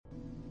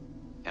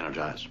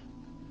apologize.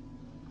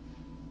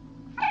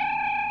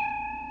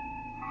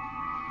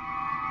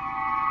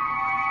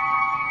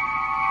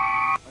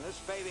 When this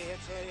baby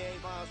hits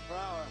 88 miles per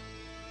hour,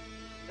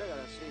 you're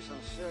gonna see some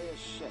serious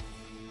shit.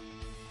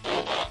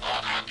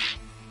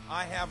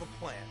 I have a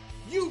plan.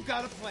 You've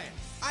got a plan.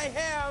 I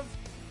have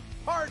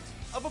part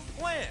of a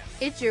plan.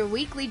 It's your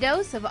weekly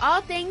dose of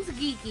all things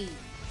geeky.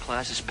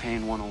 Class is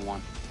Pain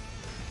 101.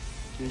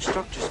 The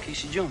instructor's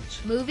Casey Jones.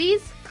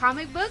 Movies,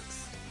 comic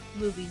books,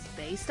 movies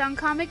based on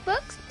comic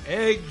books,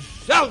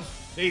 Excelsior!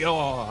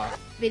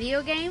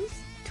 video games,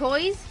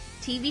 toys,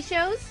 TV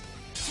shows,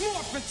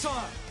 Morphin'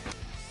 time!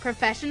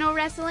 professional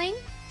wrestling,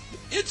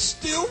 It's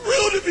still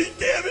real to me,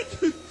 damn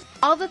it!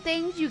 all the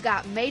things you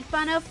got made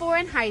fun of for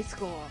in high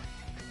school.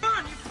 Come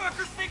on, you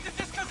fuckers think that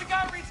just because a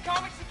guy reads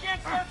comics he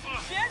can't start some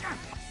shit?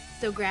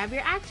 So grab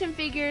your action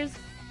figures,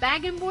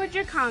 bag and board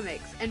your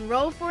comics, and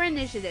roll for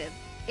initiative.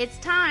 It's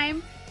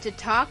time to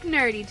talk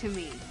nerdy to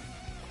me.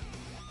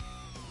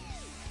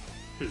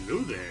 Hello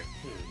there.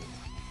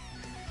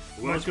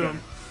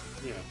 Welcome.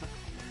 Yeah.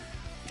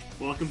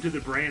 Welcome to the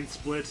brand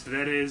split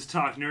that is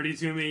Talk Nerdy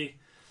to Me.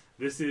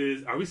 This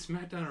is... Are we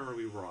SmackDown or are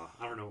we Raw?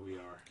 I don't know what we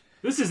are.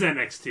 This is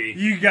NXT.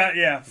 You got,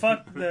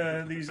 fuck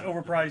these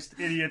overpriced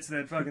idiots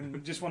that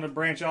fucking just want to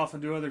branch off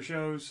and do other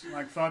shows.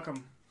 Like, fuck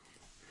them.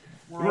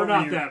 We're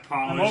not that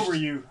polished. I'm over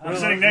you. I'm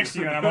sitting next to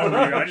you and I'm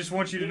over you. I just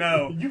want you to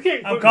know. You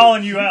can't. I'm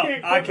calling you out.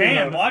 Can't I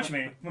can. Watch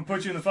me. I'm going to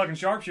put you in the fucking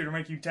sharpshooter,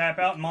 make you tap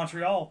out in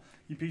Montreal,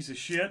 you piece of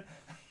shit.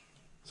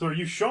 So are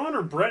you Sean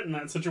or Brett in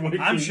that situation?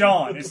 I'm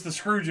Sean. It's the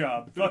screw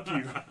job. Fuck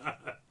you.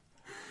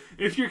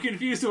 If you're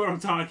confused to what I'm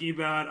talking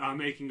about, I'm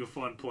making a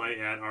fun play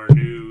at our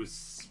new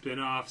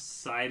spin-off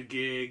side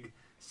gig,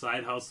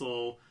 side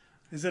hustle.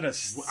 Is it a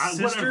Whatever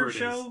sister it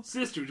show? is.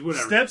 Sister,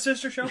 whatever.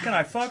 Step-sister show? Can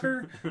I fuck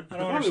her? I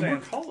don't understand.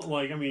 We're called,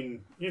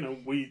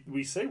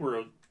 we say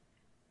we're a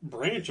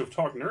branch of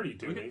Talk Nerdy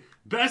to me.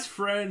 Best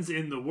friends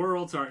in the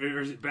world.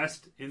 Or is it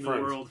best in the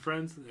Friends. world?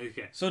 Friends?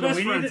 Okay. So best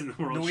do we friends need in to,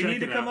 the world. do we Check need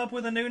to it come out. up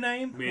with a new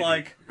name? Maybe.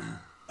 Like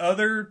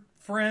Other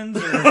Friends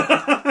or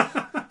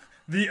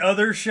the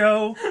other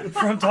show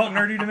from Talk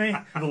Nerdy to Me?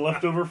 The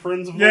leftover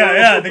friends of the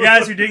Yeah, the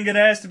guys who didn't get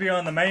asked to be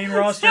on the main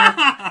roster.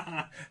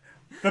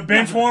 The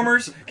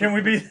Benchwarmers. Can we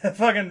be the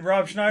fucking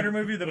Rob Schneider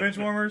movie, The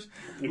Benchwarmers?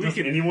 Does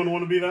anyone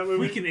want to be that movie?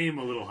 We can aim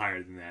a little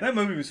higher than that. That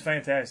movie was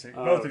fantastic.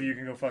 Both of you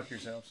can go fuck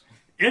yourselves.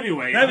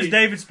 Anyway. That was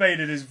David Spade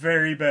at his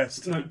very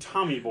best. No,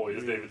 Tommy Boy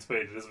is David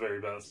Spade at his very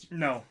best.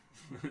 No.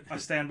 I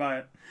stand by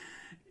it.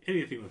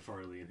 Anything with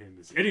Farley and him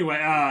is... Anyway,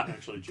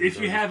 Actually, if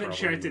you Joe haven't is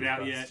checked it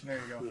probably out best. yet,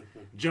 There you go.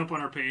 jump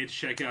on our page,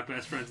 check out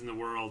Best Friends in the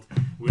World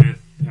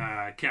with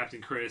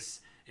Captain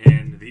Chris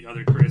and the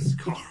other Chris,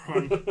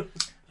 Carl.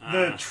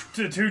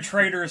 The two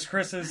traitorous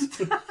Chris's.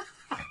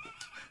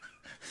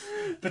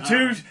 The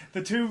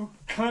two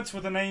cunts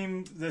with a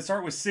name that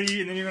start with C,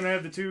 and then you're going to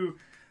have the two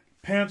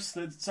pimps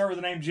that start with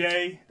the name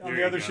J on There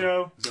the you other go.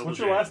 show. Double What's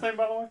J. your last name,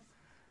 by the way?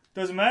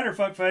 Doesn't matter,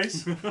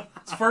 fuckface.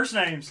 It's first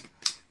names.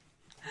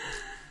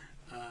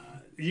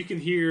 You can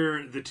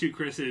hear the two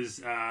Chris's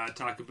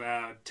talk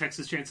about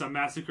Texas Chainsaw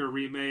Massacre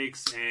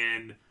remakes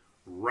and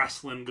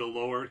wrestling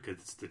galore, because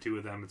it's the two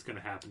of them. It's going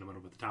to happen no matter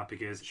what the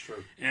topic is. Sure.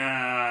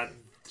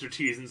 They're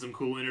teasing some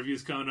cool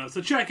interviews coming up.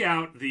 So check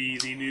out the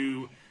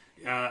new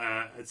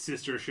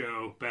sister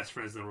show, Best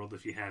Friends in the World,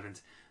 if you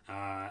haven't.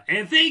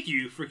 And thank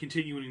you for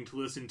continuing to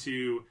listen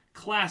to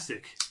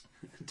classic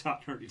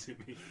Talk Nerdy to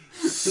Me.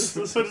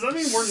 So does that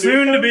mean we're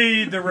Soon new to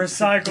be the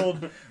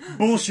recycled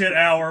bullshit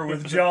hour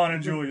with John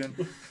and Julian.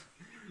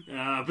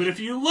 But if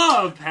you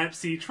love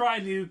Pepsi, try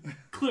new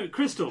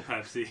Crystal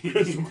Pepsi.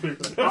 Pepsi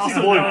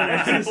Blue.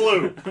 Pepsi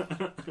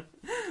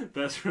Blue.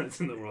 Best Friends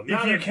in the World.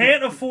 If you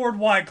can't afford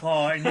White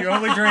Claw and you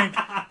only drink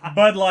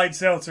Bud Light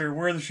Seltzer,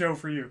 we're the show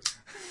for you.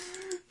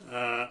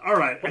 All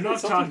right, enough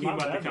Something's talking not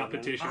about bad, the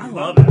competition. I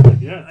love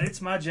it. Yeah.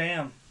 It's my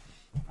jam.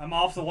 I'm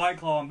off the White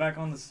Claw and back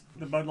on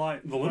the Bud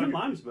Light. The lemon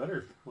lime's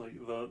better. Like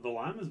the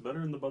lime is better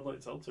than the Bud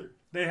Light seltzer.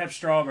 They have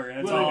strawberry.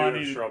 That's Well, all they I do have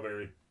needed.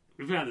 strawberry.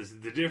 We've got this.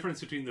 The difference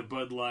between the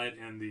Bud Light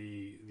and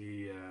the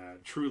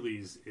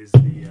Trulies is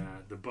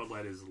the Bud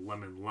Light is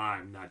lemon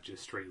lime, not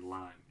just straight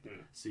lime. Yeah.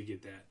 So you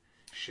get that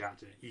shot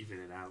to even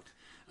it out.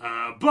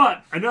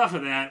 But enough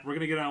of that. We're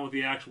gonna get on with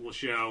the actual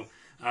show.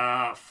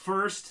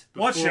 First,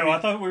 What before show? we- I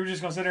thought we were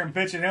just going to sit there and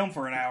bitch at him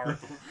for an hour.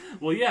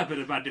 Well, yeah, but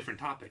about different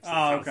topics.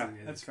 Oh, That's okay.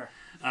 how That's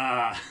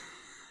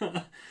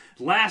fair.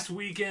 Last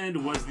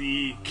weekend was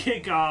the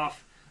kickoff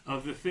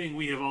of the thing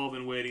we have all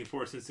been waiting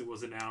for since it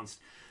was announced.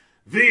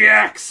 The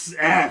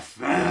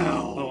XFL.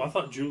 Oh, I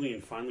thought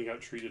Julian finally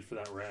got treated for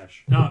that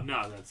rash. No,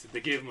 that's it.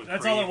 They gave him a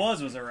That's cream. all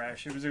it was a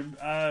rash. It was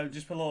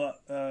just put a little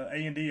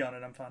A&D on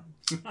it. I'm fine.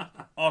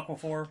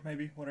 Aquaphor,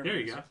 maybe, whatever. There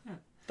it you is. go. Yeah.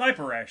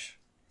 Diaper rash.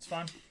 It's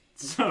fine.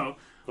 So,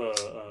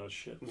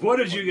 Shit. What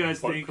did you guys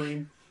butt think?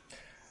 Cream?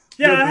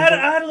 Yeah, I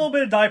had a little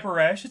bit of diaper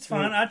rash. It's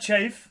fine. I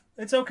chafe.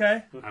 It's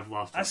okay. I've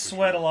lost. I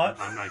sweat a lot.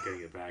 I'm not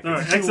getting it back. All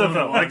right, It's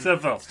 2-1-1.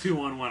 XFL. It's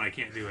 2-1-1. I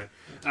can't do it.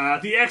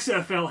 The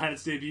XFL had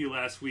its debut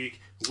last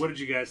week. What did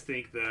you guys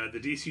think? The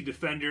DC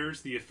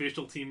Defenders, the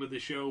official team of the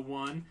show,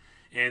 won,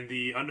 and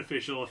the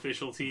unofficial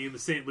official team, the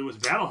St. Louis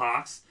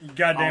Battlehawks,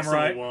 Goddamn also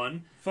right.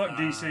 won. Fuck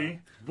DC.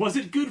 Was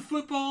it good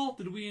football?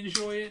 Did we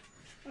enjoy it?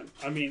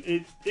 I mean,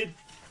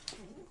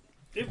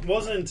 it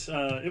wasn't.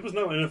 It was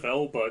no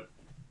NFL, but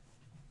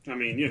I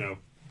mean, you know.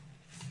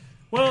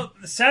 Well,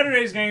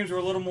 Saturday's games were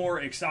a little more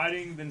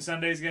exciting than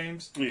Sunday's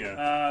games.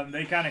 Yeah.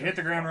 They kind of hit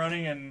the ground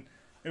running, and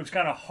it was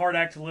kind of a hard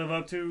act to live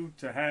up to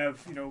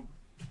have,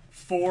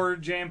 4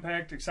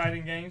 jam-packed,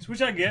 exciting games,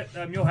 which I get.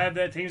 You'll have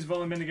that. Teams have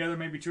only been together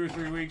maybe 2 or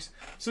 3 weeks.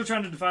 Still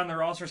trying to define their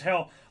rosters.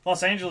 Hell,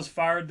 Los Angeles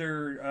fired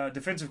their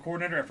defensive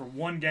coordinator after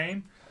 1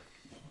 game.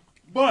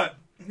 But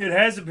it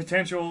has the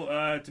potential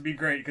to be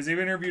great because they've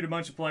interviewed a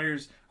bunch of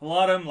players. A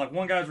lot of them, like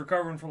one guy's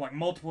recovering from like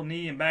multiple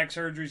knee and back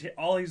surgeries.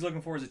 All he's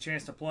looking for is a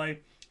chance to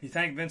play. He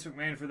thanked Vince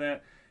McMahon for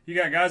that. You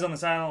got guys on the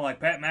sideline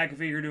like Pat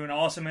McAfee who are doing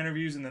awesome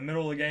interviews in the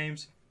middle of the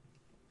games.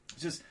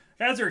 It's just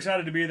guys are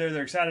excited to be there.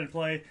 They're excited to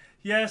play.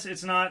 Yes,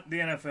 it's not the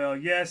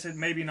NFL. Yes, it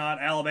maybe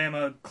not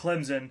Alabama,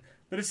 Clemson,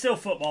 but it's still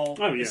football.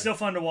 Oh, yeah. It's still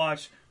fun to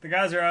watch. The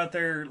guys are out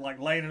there like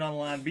laying it on the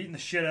line, beating the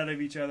shit out of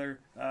each other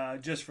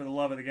just for the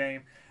love of the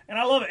game. And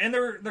I love it. And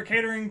they're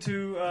catering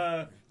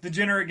to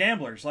degenerate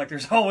gamblers. Like they're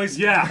always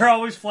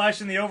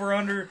flashing the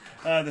over/under,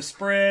 the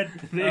spread.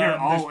 They are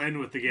all in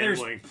with the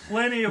gambling. There's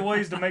plenty of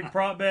ways to make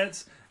prop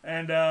bets,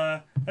 and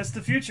that's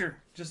the future.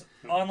 Just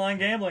online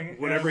gambling.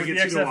 Whatever with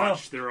gets the you to XFL.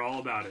 watch, they're all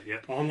about it.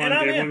 Yep. Online And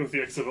I'm gambling in. with the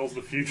XFL is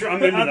the future.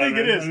 I'm into that. I think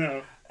it man. is. I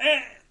know.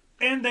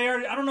 And they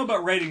already, I don't know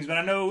about ratings, but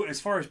I know as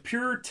far as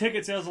pure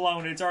ticket sales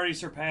alone, it's already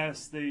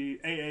surpassed the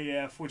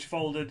AAF, which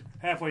folded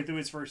halfway through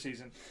its first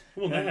season.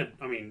 Well,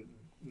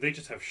 they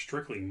just have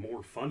strictly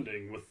more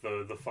funding with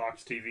the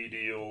Fox TV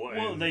deal. And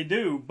Well, they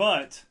do,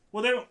 but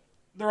they don't.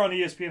 They're on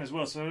ESPN as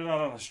well, so they're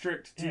not on a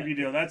strict TV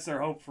deal. That's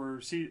their hope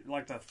for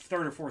like the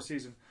 3rd or 4th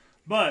season.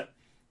 But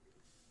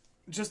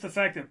just the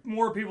fact that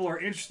more people are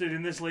interested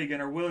in this league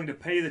and are willing to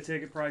pay the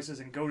ticket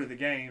prices and go to the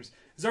games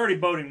is already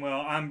boding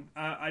well.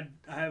 I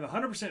have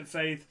 100%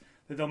 faith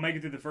that they'll make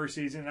it through the first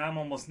season, and I'm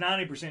almost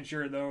 90%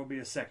 sure there will be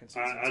a second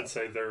season. I'd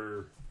say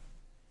they're.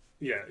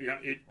 Yeah.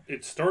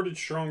 It started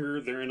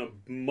stronger. They're in a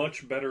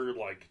much better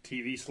like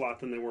TV slot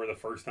than they were the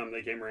first time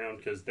they came around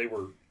because they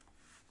were.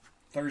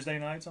 Thursday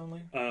nights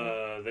only?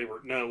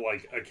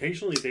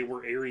 Occasionally they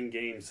were airing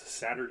games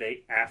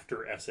Saturday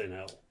after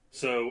SNL.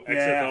 So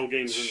XFL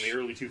games in the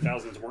early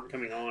 2000s weren't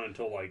coming on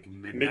until like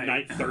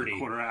midnight 30.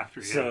 Quarter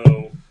after, yeah.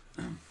 So,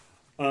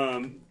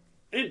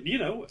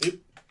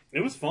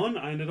 it was fun.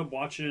 I ended up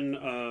watching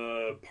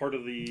part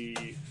of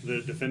the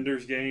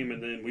Defenders game,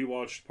 and then we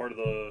watched part of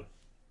the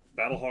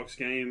Battlehawks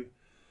game.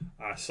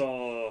 I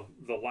saw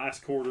the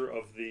last quarter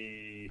of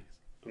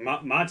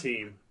my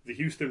team, the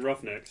Houston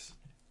Roughnecks.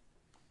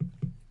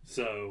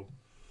 So,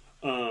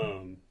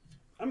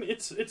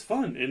 it's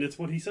fun, and it's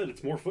what he said.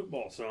 It's more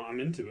football, so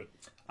I'm into it.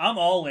 I'm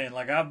all in.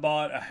 Like, I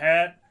bought a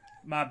hat.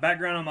 My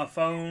background on my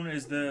phone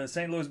is the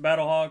St. Louis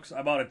Battlehawks.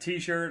 I bought a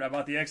T-shirt. I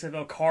bought the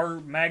XFL car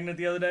magnet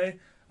the other day.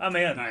 I'm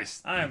in.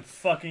 Nice. I am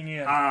fucking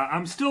in.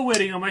 I'm still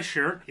waiting on my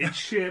shirt. It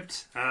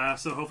shipped,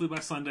 so hopefully by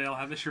Sunday I'll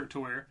have the shirt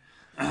to wear.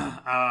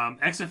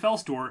 XFL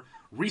store,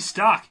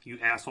 restock, you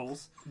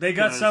assholes. They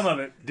got some of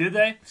it. Did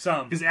they?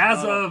 Some. Because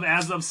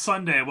as of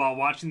Sunday, while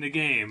watching the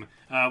game,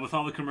 with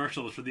all the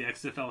commercials for the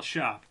XFL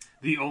shop,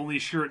 the only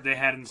shirt they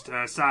had in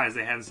size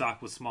they had in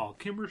stock was small.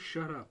 Kimber,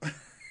 shut up.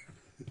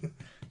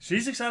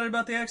 She's excited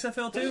about the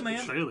XFL too,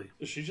 man. Really?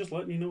 She's just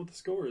letting you know what the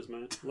score is,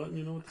 man. Letting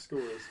you know what the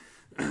score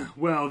is.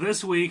 Well,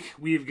 this week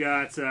we've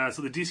got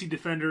the DC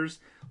Defenders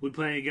will be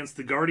playing against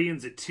the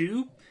Guardians at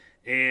 2,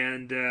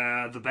 and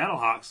the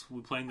Battlehawks will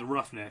be playing the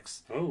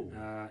Roughnecks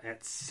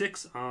at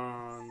 6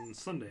 on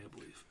Sunday, I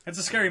believe. It's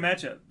a scary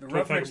matchup. The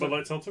Roughnecks. Roughnecks. Bud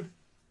Light Seltzer?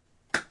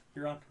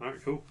 You're on. All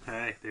right, cool.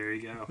 Hey, there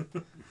you go.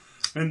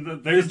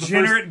 And there's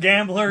Degenerate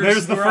gamblers.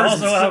 There's the who are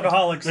first also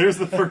alcoholics. There's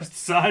the first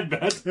side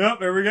bet. Yep,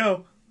 there we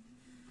go.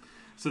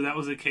 So that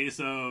was a case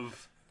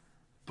of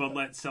Bud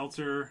Light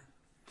Seltzer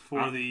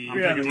for the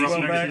I'm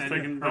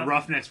thinking Roughnecks,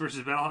 Roughnecks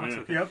versus Battlehawks. Yeah.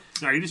 Okay. Yep.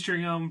 Now, are you just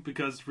cheering them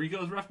because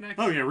Rico's Roughnecks?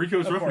 Oh, yeah,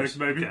 Rico's Of Roughnecks,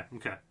 course. baby.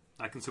 Okay.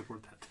 I can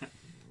support that then.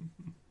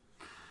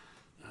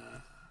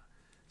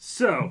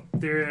 So,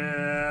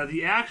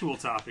 the actual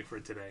topic for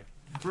today,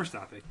 first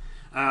topic.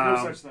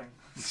 No such thing.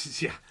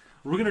 Yeah.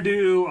 We're going to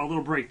do a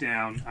little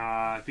breakdown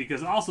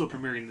because also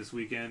premiering this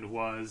weekend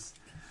was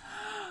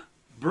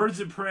Birds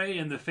of Prey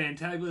and the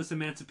Fantabulous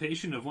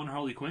Emancipation of One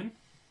Harley Quinn.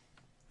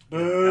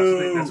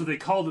 That's what they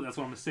called it. That's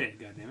what I'm going to say it,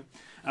 goddammit.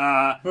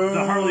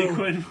 The Harley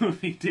Quinn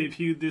movie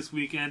debuted this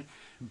weekend.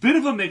 Bit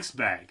of a mixed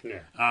bag.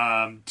 Yeah.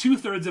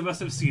 2/3 of us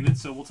have seen it,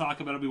 so we'll talk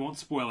about it. We won't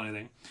spoil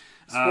anything.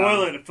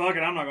 Spoil it. Fuck it.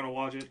 I'm not going to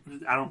watch it.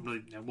 I don't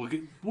really.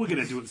 We'll get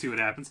into it and see what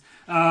happens.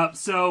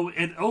 So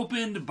it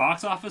opened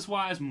box office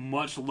wise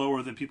much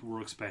lower than people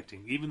were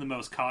expecting. Even the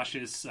most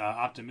cautious,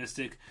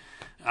 optimistic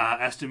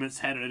estimates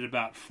had it at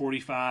about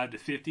 45 to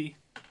 50.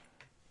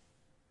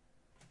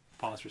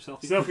 Pause for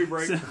selfie. Selfie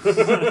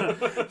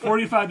break.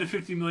 45 to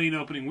 50 million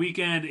opening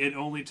weekend. It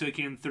only took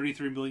in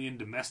 33 million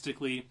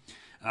domestically.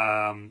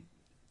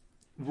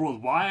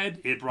 Worldwide,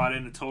 it brought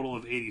in a total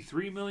of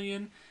 83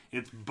 million.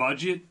 Its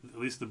budget, at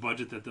least the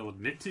budget that they'll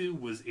admit to,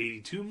 was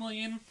 $82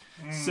 million.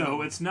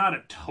 So it's not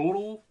a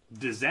total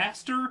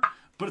disaster,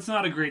 but it's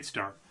not a great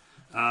start.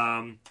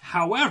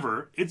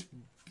 However, it's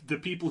the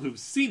people who've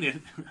seen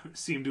it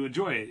seem to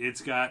enjoy it.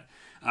 It's got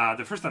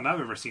the first time I've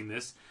ever seen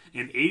this,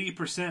 an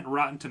 80%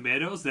 Rotten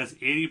Tomatoes. That's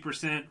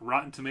 80%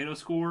 Rotten Tomato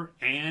score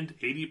and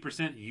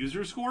 80%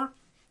 user score.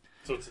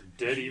 So it's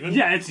dead even?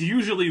 Yeah, it's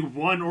usually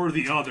one or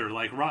the other.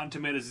 Like, Rotten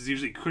Tomatoes is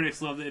usually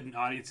critics loved it and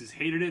audiences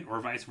hated it,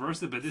 or vice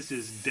versa, but this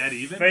is dead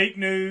even. Fake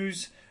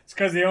news. It's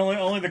because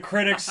only the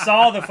critics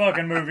saw the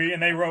fucking movie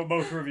and they wrote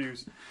both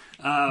reviews.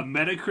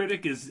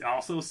 Metacritic is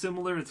also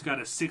similar. It's got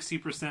a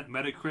 60%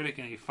 Metacritic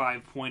and a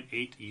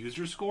 5.8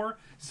 user score.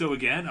 So,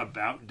 again,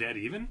 about dead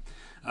even.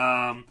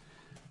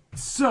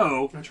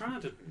 So I try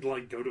not to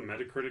go to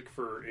Metacritic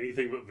for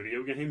anything but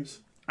video games.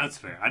 That's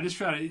fair. I just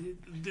try to.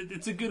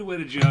 It's a good way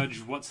to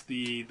judge what's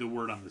the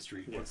word on the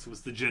street. What's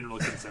the general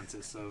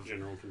consensus of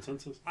general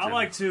consensus. I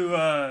like to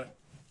go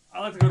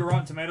to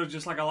Rotten Tomatoes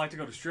just like I like to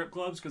go to strip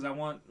clubs because I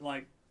want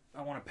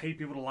to pay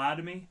people to lie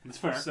to me. That's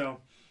fair. So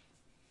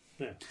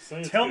yeah,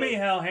 tell me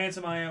how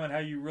handsome I am and how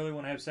you really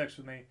want to have sex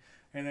with me,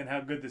 and then how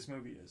good this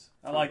movie is.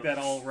 I like that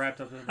all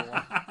wrapped up into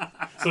one.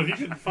 So if you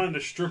could find a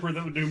stripper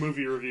that would do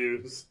movie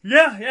reviews,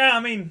 yeah. I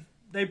mean,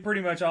 they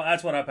pretty much all.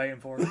 That's what I pay them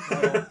for.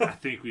 I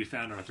think we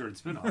found our third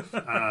spinoff.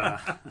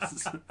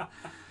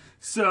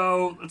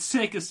 So let's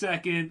take a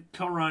second.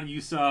 Kelron,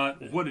 you saw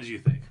it. What did you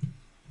think?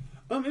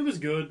 It was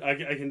good. I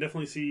can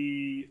definitely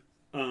see.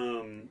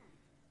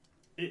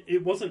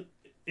 It wasn't.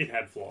 It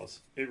had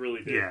flaws. It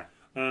really did. Yeah.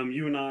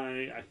 You and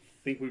I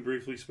think we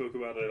briefly spoke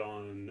about it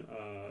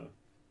on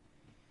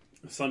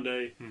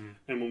Sunday,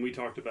 and when we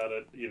talked about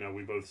it,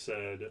 we both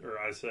said, or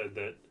I said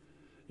that,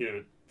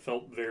 it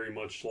felt very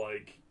much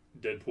like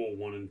Deadpool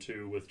 1 and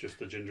 2 with just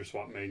the gender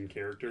swap main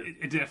character.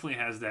 It definitely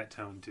has that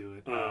tone to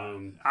it.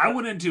 I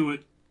went into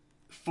it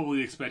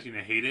fully expecting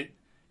to hate it,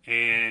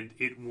 and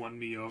it won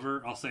me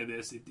over. I'll say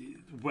this,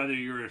 whether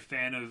you're a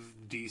fan of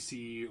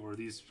DC or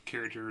these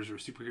characters or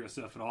superhero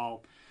stuff at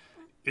all,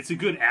 it's a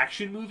good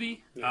action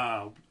movie.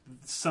 Yeah.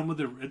 Some of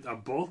the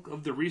bulk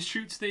of the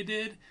reshoots they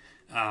did,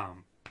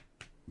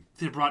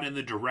 they brought in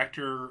the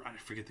director. I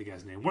forget the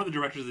guy's name. One of the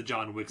directors of the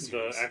John Wick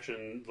series.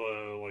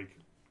 The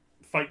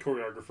fight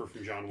choreographer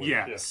from John Wick.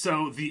 Yeah.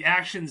 So the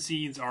action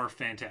scenes are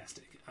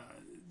fantastic.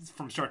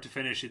 From start to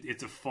finish,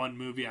 it's a fun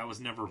movie. I was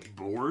never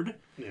bored.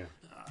 Yeah.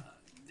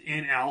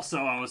 And also,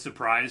 I was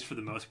surprised for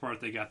the most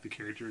part they got the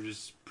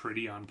characters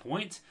pretty on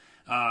point.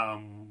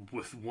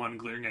 With one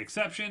glaring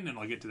exception, and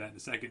I'll get to that in a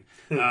second.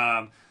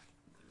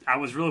 I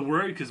was really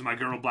worried because my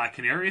girl Black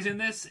Canary is in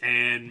this,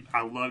 and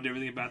I loved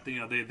everything about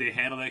they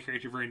handled that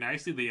character very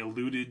nicely. They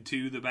alluded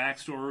to the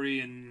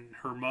backstory and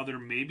her mother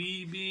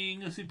maybe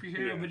being a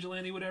superhero,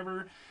 vigilante,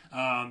 whatever.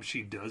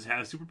 She does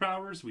have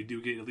superpowers. We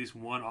do get at least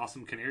one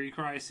awesome canary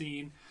cry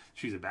scene.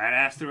 She's a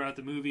badass throughout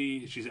the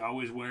movie. She's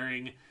always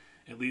wearing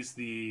at least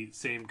the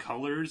same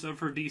colors of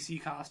her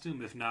DC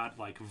costume, if not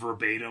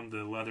verbatim,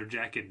 the leather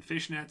jacket and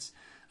fishnets.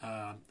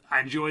 I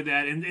enjoyed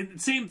that, and the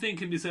same thing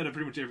can be said of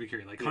pretty much every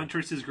character.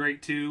 Huntress is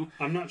great too.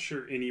 I'm not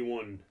sure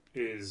anyone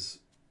is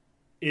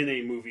in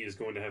a movie is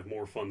going to have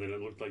more fun than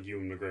it looked like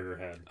Ewan McGregor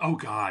had. Oh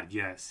God,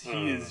 yes,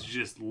 he is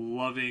just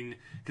loving.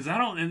 Because I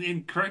don't,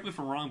 and correct me if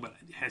I'm wrong, but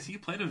has he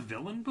played a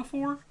villain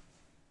before?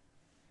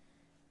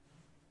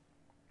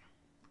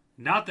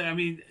 Not that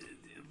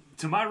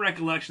to my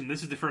recollection,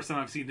 this is the first time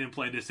I've seen him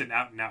play just an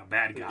out-and-out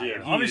bad guy.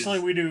 Yeah. Obviously,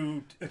 we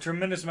do a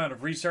tremendous amount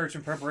of research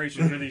and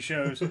preparation for these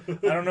shows. I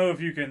don't know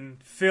if you can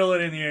feel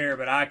it in the air,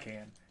 but I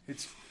can.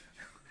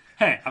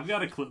 Hey, I've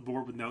got a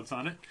clipboard with notes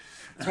on it.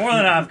 It's more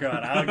than I've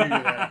got. I'll give you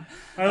that.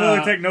 I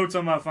literally take notes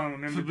on my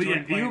phone. But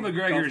yeah, Ewan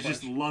McGregor is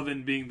just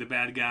loving being the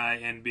bad guy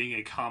and being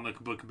a comic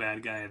book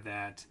bad guy at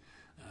that.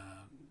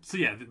 So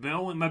yeah,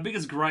 my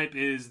biggest gripe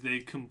is they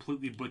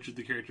completely butchered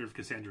the character of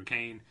Cassandra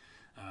Cain.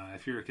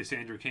 If you're a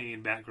Cassandra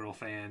Cain Batgirl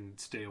fan,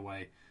 stay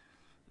away.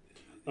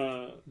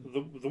 The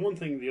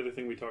other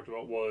thing we talked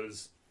about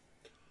was,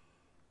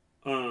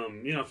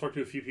 I've talked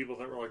to a few people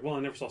that were like, well,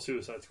 I never saw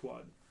Suicide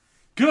Squad.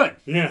 Good.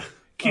 Yeah.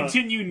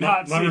 Continue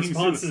my seeing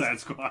response Suicide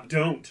is, Squad.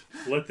 Don't.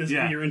 Let this be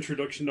your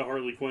introduction to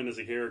Harley Quinn as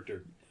a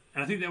character.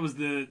 And I think that was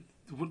the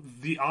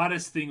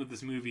oddest thing with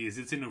this movie is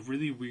it's in a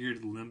really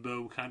weird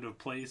limbo kind of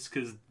place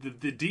because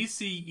the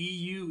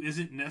DCEU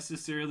isn't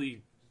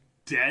necessarily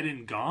dead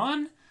and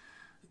gone.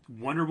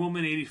 Wonder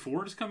Woman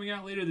 84 is coming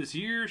out later this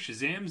year.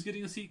 Shazam's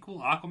getting a sequel.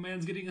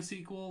 Aquaman's getting a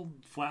sequel.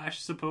 Flash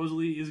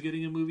supposedly is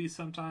getting a movie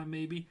sometime,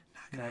 maybe.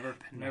 Never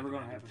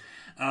going to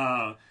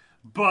happen.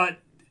 But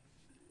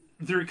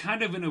they're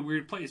kind of in a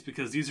weird place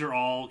because these are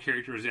all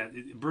characters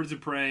that Birds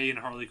of Prey and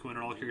Harley Quinn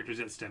are all characters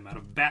that stem out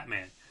of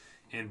Batman.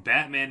 And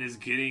Batman is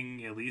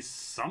getting at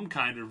least some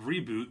kind of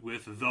reboot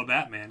with The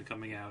Batman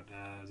coming out,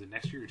 is it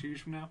next year or 2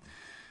 years from now?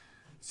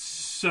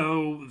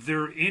 So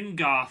they're in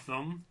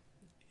Gotham.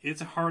 It's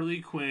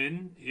Harley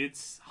Quinn,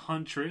 it's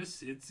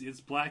Huntress,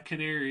 it's Black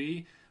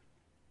Canary,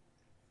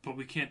 but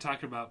we can't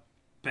talk about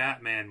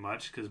Batman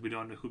much because we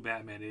don't know who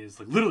Batman is.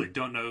 Literally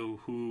don't know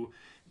who.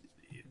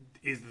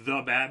 is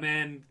the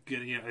Batman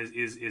gonna,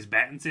 is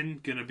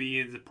Battinson gonna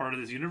be a part of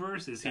this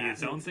universe? Is he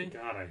its own thing?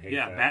 God, I hate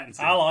Yeah, that. Battinson.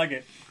 I like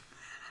it.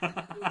 God,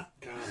 I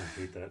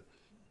hate that.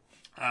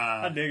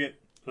 I dig it.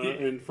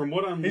 And from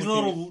what I'm He's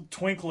looking, a little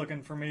twink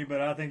looking for me,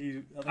 but I think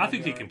he. I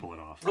think he can pull it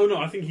off. Oh no,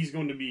 I think he's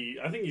going to be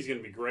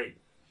great.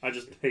 I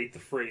just hate the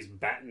phrase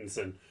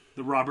Battinson.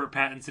 The Robert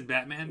Pattinson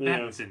Batman? Yeah.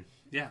 Pattinson.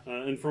 Yeah.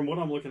 And from what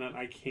I'm looking at,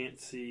 I can't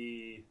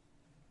see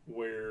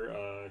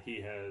where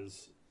he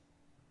has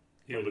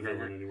played a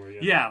villain anywhere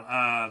yet.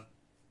 Yeah.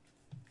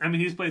 I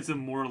mean, he's played some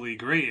morally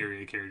gray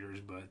area characters,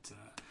 but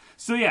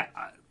so yeah,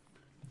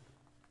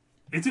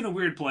 it's in a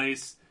weird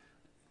place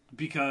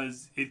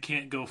because it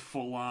can't go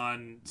full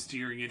on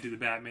steering into the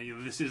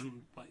Batman. This isn't.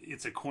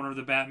 It's a corner of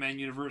the Batman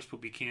universe,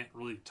 but we can't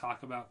really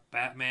talk about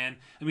Batman.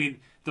 I mean,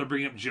 they'll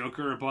bring up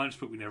Joker a bunch,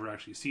 but we never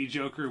actually see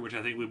Joker, which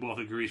I think we both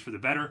agree is for the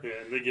better.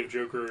 Yeah, and they give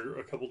Joker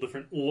a couple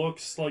different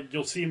looks. Like,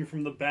 you'll see him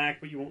from the back,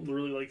 but you won't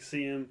really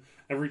see him.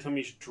 Every time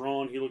he's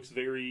drawn, he looks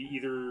very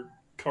either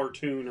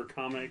cartoon or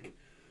comic.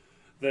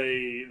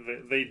 They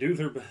do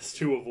their best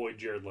to avoid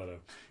Jared Leto.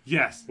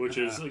 Yes, which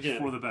is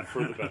again for the better.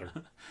 For the better.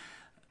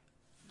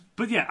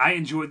 But yeah, I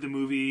enjoyed the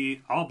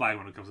movie. I'll buy it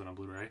when it comes out on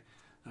Blu-ray.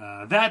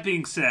 That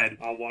being said,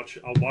 I'll watch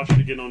it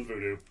again on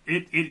Vudu.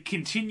 It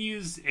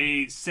continues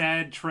a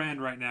sad trend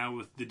right now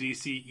with the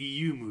DC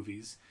EU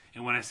movies,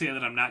 and when I say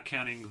that, I'm not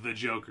counting the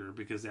Joker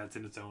because that's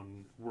in its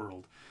own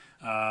world.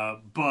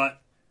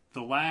 But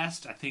the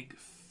last, I think,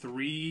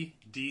 3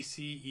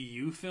 DC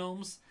EU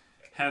films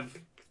have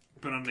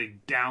been on a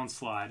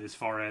downslide as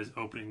far as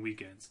opening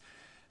weekends.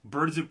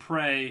 Birds of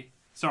Prey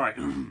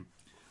and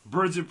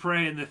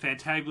the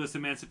Fantabulous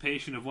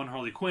Emancipation of One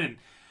Harley Quinn,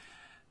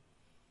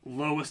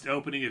 lowest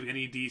opening of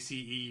any DC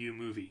EU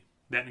movie.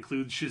 That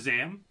includes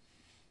Shazam,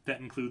 that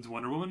includes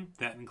Wonder Woman,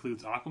 that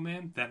includes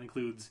Aquaman, that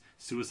includes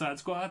Suicide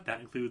Squad,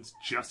 that includes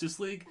Justice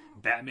League,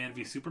 Batman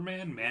v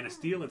Superman, Man of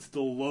Steel. It's the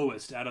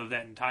lowest out of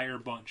that entire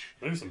bunch.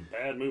 There's some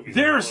bad movies.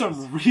 There are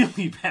some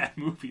really bad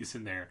movies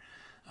in there.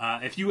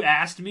 If you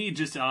asked me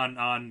just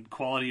on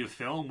quality of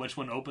film, which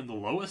one opened the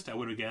lowest, I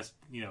would have guessed,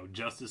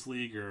 Justice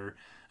League or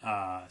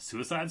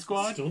Suicide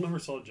Squad. Still never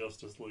saw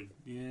Justice League.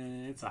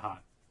 Yeah, it's a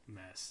hot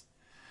mess.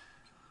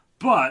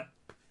 But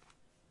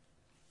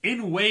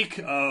in wake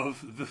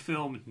of the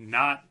film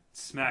not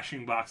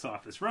smashing box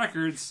office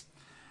records,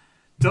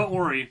 don't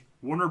worry,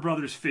 Warner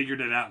Brothers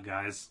figured it out,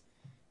 guys.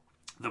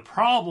 The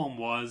problem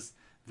was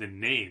the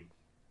name.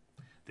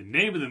 The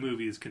name of the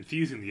movie is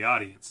confusing the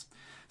audience.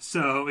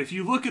 So if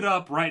you look it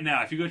up right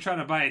now, if you go try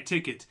to buy a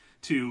ticket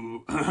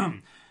to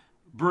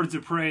Birds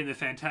of Prey and the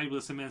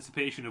Fantabulous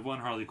Emancipation of One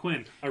Harley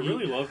Quinn. I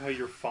really love how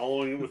you're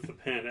following it with the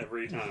pen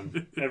every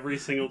time. Every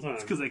single time.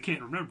 It's because I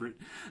can't remember it.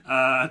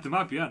 They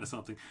might be onto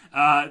something.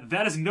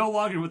 That is no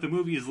longer what the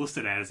movie is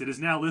listed as. It is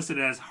now listed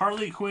as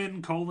Harley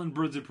Quinn,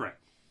 Birds of Prey.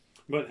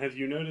 But have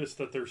you noticed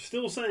that they're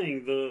still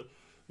saying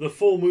the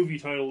full movie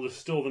title is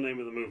still the name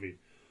of the movie?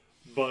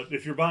 But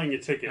if you're buying a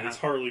ticket, it's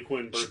Harley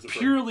Quinn, Birds of Prey.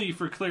 Purely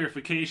for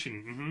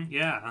clarification. Mm-hmm.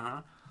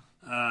 Yeah,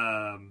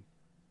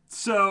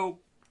 so,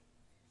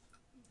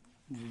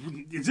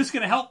 is this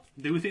going to help?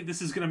 Do we think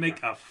this is going to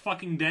make a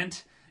fucking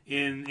dent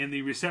in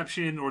the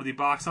reception or the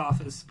box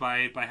office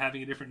by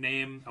having a different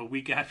name a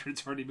week after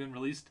it's already been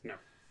released?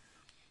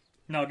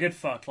 No, get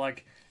fucked.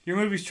 Like, your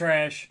movie's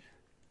trash.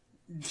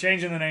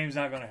 Changing the name's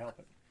not going to help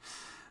it.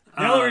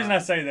 The only reason I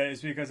say that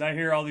is because I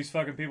hear all these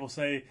fucking people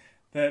say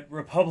that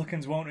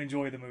Republicans won't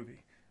enjoy the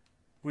movie.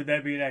 Would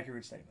that be an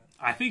accurate statement?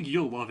 I think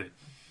you'll love it.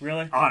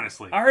 Really?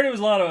 Honestly. I heard it was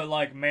a lot of,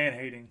 like,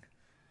 man-hating.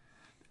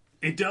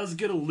 It does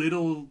get a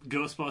little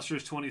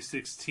Ghostbusters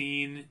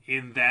 2016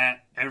 in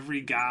that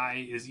every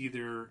guy is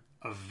either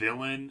a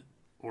villain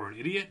or an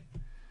idiot.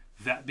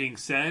 That being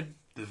said,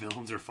 the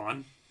villains are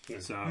fun.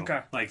 So,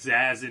 like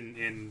Zaz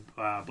and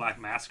Black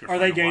Mask are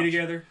they gay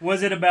together?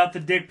 Was it about the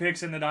dick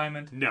pics and the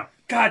diamond? No.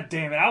 God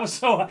damn it!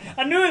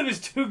 I knew it was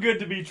too good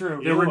to be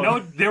true.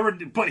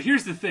 But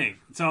here's the thing.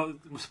 So,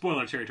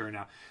 spoiler territory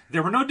now.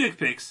 There were no dick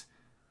pics,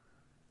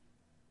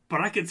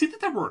 but I can see that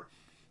there were.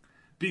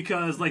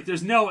 Because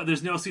there's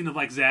no scene of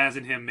like Zaz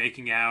and him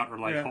making out or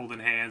holding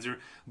hands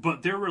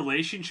but their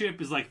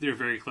relationship is like they're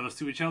very close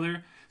to each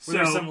other. So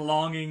there's some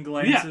longing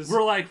glances. Yeah,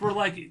 we're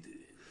like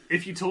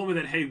if you told me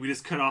that, hey, we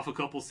just cut off a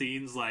couple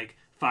scenes like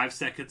 5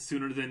 seconds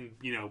sooner than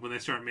when they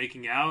start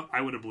making out,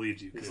 I would have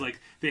believed you because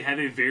they had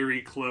a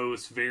very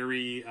close,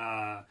 very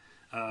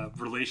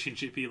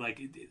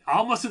relationshipy,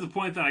 almost to the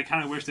point that I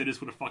kind of wish they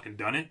just would have fucking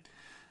done it.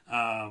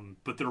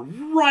 But they're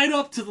right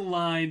up to the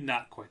line,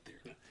 not quite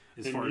there.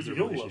 As far as their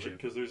relationship, love it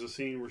because there's a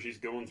scene where she's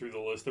going through the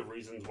list of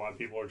reasons why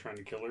people are trying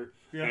to kill her,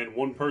 and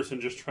one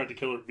person just tried to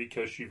kill her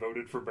because she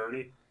voted for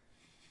Bernie.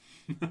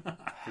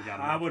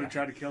 I would have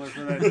tried to kill her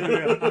for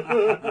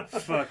that too.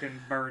 Fucking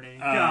Bernie!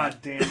 God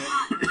damn it!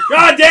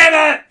 God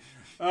damn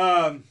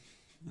it!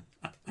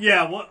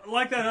 Yeah,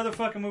 like that other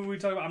fucking movie we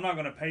talked about. I'm not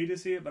going to pay to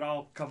see it, but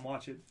I'll come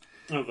watch it.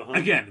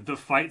 Again, the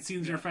fight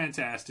scenes are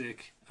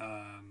fantastic.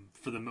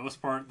 For the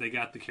most part, they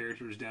got the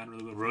characters down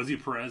really well. Rosie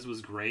Perez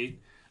was great.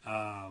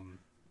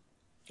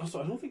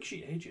 Also, I don't think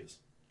she ages.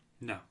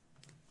 No.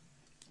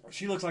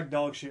 She looks like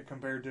dog shit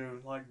compared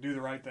to like Do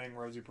the Right Thing,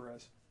 Rosie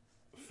Perez.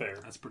 Fair.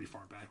 That's pretty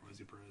far back,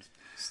 Rosie Perez.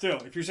 Still,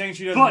 if you're saying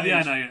she doesn't, But age,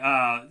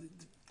 yeah, no.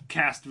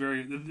 Cast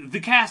the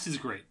cast is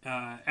great.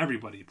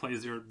 Everybody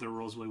plays their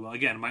roles really well.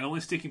 Again, my only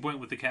sticking point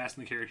with the cast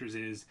and the characters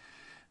is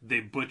they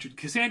butchered.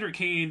 Cassandra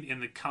Cain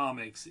in the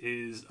comics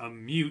is a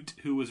mute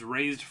who was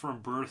raised from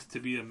birth to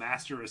be a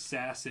master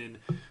assassin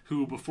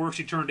who, before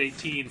she turned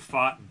 18,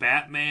 fought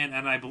Batman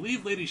and I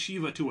believe Lady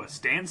Shiva to a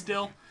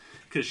standstill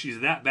because she's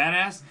that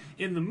badass.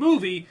 In the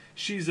movie,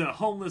 she's a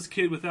homeless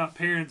kid without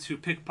parents who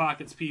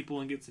pickpockets people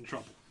and gets in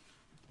trouble.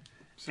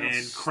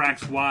 And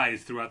cracks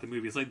wise throughout the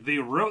movie. It's like they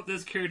wrote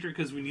this character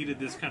because we needed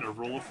this kind of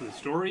role for the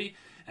story,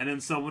 and then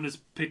someone has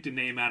picked a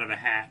name out of a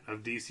hat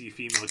of DC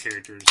female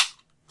characters.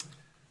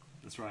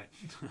 That's right.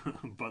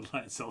 Bud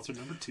Light Seltzer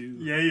number 2.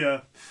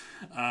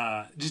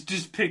 Yeah.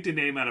 Just picked a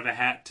name out of a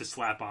hat to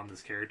slap on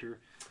this character.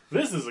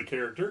 This is a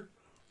character.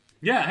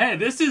 Yeah, hey,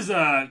 this is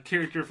a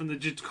character from the...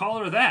 Just call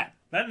her that.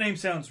 That name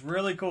sounds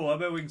really cool. I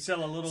bet we can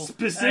sell a little.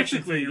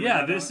 Specifically,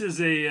 yeah, this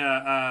is. is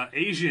a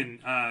Asian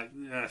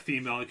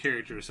female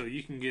character, so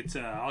you can get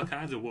all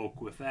kinds of woke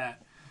with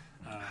that.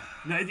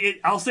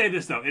 I'll say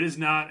this though, it is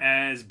not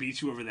as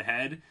beat you over the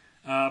head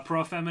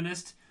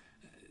pro-feminist.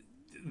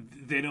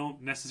 They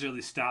don't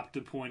necessarily stop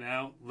to point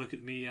out, look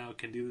at me, I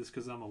can do this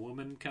because I'm a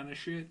woman kind of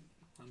shit.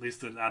 At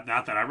least not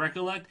that I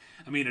recollect.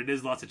 I mean, it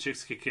is lots of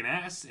chicks kicking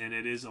ass, and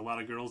it is a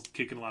lot of girls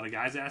kicking a lot of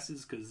guys'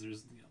 asses because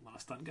there's a lot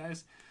of stunt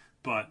guys.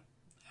 But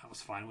I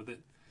was fine with it.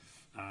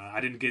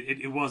 I didn't get it.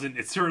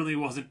 It certainly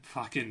wasn't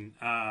fucking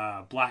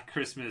Black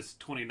Christmas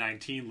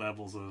 2019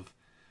 levels of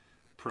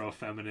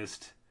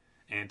pro-feminist,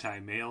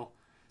 anti-male.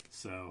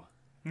 So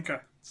Okay.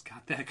 it's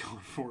got that going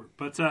for it.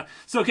 But so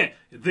okay,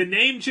 the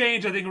name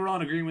change, I think we're all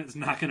in agreement, is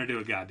not going to do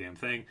a goddamn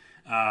thing.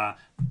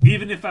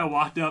 Even if I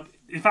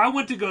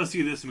went to go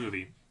see this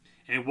movie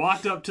and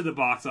walked up to the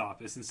box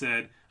office and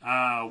said,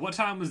 what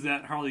time was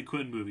that Harley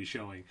Quinn movie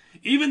showing?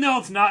 Even though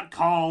it's not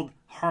called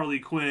Harley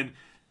Quinn,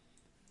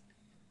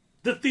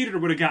 the theater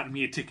would have gotten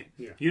me a ticket.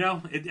 Yeah. You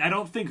know? I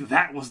don't think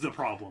that was the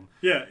problem.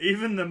 Yeah,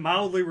 even the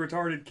mildly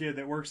retarded kid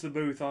that works the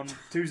booth on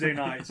Tuesday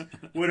nights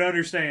would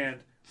understand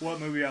what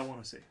movie I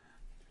want to see.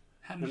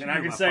 How did you And know I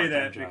can my say part-time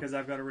that job? because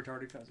I've got a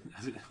retarded cousin.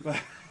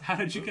 How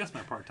did you guess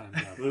my part-time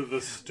job?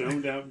 The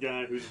stoned out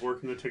guy who's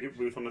working the ticket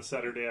booth on a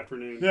Saturday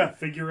afternoon Yeah. can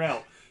figure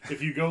out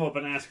if you go up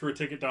and ask for a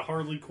ticket to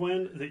Harley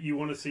Quinn that you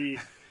want to see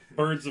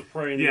Birds of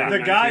Prey. Yeah. The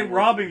guy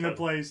robbing the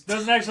place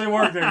doesn't actually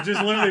work there.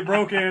 Just literally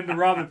broke in to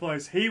rob the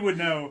place. He would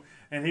know,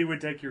 and he would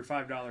take your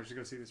 $5 to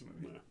go see this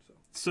movie.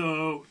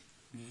 So,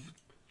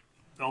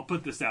 I'll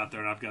put this out there,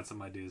 and I've got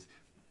some ideas.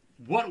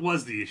 What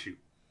was the issue?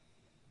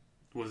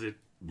 Was it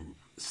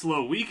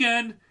slow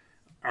weekend?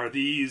 Are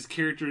these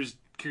characters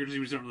we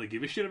don't really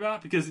give a shit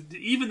about? Because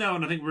even though,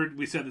 and I think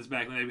we said this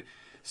back then,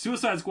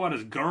 Suicide Squad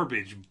is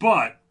garbage,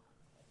 but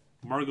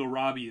Margot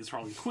Robbie is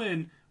Harley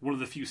Quinn, one of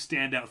the few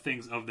standout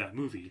things of that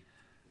movie.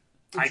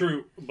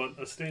 True, but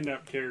a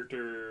standout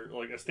character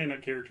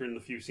in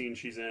the few scenes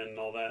she's in and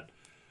all that,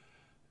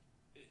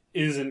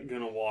 isn't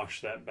gonna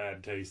wash that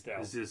bad taste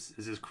out. Is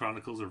this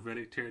Chronicles of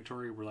Riddick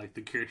territory, where like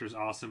the character's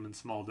awesome in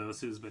small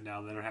doses, but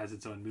now that it has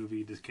its own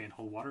movie, just can't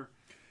hold water?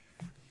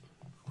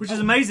 Which is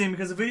amazing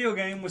because the video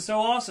game was so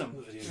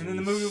awesome. And then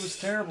the movie was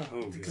terrible.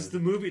 Because the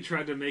movie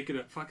tried to make it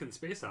a fucking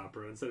space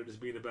opera instead of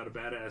just being about a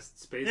badass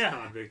space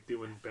convict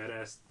doing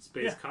badass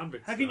space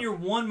convict How stuff. can your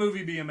one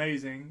movie be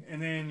amazing and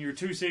then your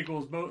two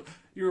sequels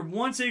your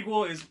one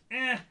sequel is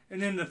and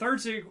then the third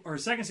sequel or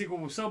second sequel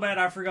was so bad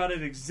I forgot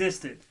it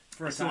existed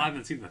for a I still time.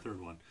 haven't seen the third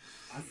one.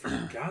 I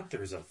forgot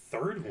there's a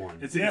third one.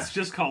 It's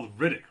just called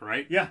Riddick,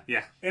 right? Yeah.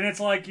 Yeah. And it's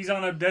like he's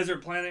on a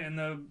desert planet and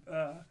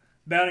the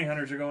bounty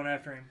hunters are going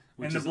after him.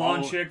 Which and the is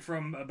blonde all- chick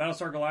from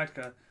Battlestar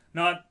Galactica,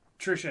 not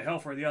Trisha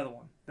Helfer, the other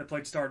one that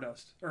played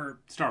Stardust or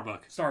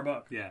Starbuck.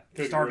 Starbuck. Yeah.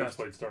 Cody Stardust. Rhodes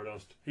played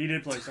Stardust. He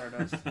did play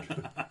Stardust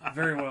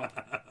very well.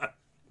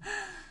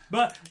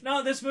 But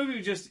no, this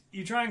movie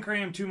you try and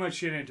cram too much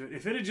shit into it.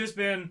 If it had just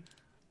been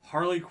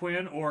Harley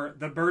Quinn or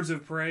the Birds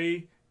of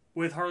Prey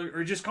with Harley,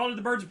 or just called it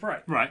the Birds of Prey,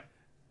 Right.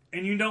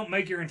 and you don't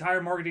make your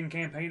entire marketing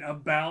campaign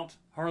about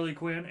Harley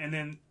Quinn, and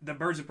then the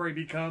Birds of Prey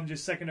become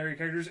just secondary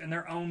characters in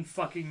their own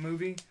fucking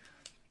movie,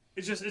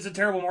 it's a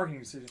terrible marketing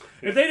decision.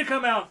 If they'd have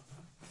come out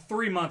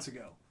 3 months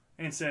ago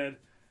and said,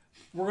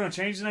 we're going to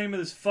change the name of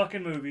this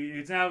fucking movie,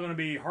 it's now going to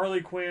be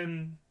Harley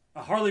Quinn,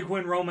 a Harley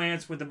Quinn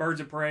romance with the Birds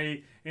of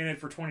Prey in it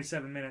for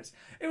 27 minutes,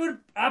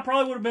 I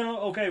probably would have been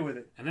okay with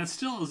it. And that's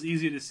still as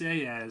easy to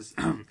say as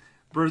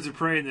Birds of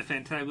Prey and the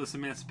Fantabulous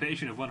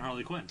Emancipation of one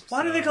Harley Quinn.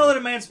 Why do they call it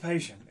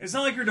emancipation? It's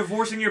not like you're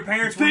divorcing your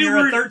parents when They you're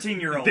were- a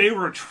 13-year-old. They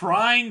were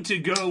trying to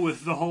go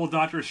with the whole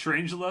Doctor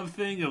Strangelove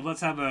thing of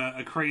let's have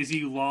a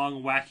crazy,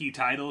 long, wacky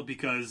title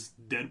because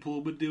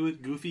Deadpool would do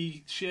it,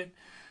 goofy shit.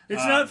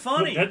 It's not But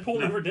funny. Deadpool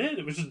never did.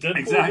 It was just Deadpool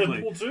Exactly.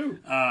 and Deadpool 2.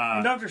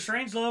 And Dr.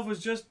 Strangelove was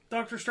just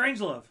Dr.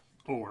 Strangelove.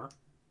 Or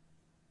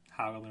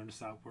How I Learned to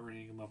Stop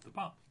Worrying and Love the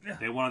Bomb. Yeah.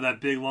 They wanted that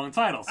big, long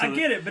title. So I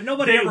get it, but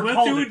nobody they ever went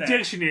called through it a that.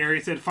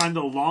 dictionary, said find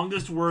the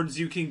longest words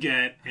you can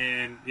get,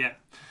 and yeah.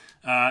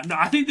 No,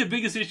 I think the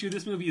biggest issue of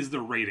this movie is the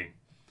rating.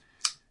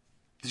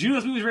 Did you know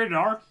this movie's rated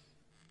R?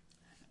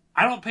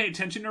 I don't pay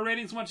attention to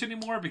ratings much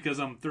anymore because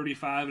I'm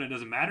 35 and it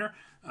doesn't matter.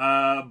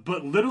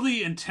 But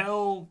literally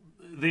until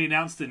they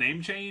announced the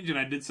name change and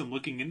I did some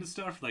looking into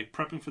stuff, like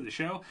prepping for the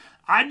show,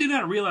 I did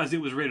not realize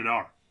it was rated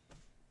R.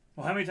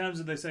 Well, how many times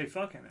did they say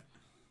fuck in it?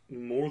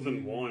 More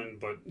than one,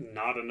 but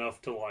not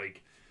enough to,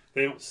 like,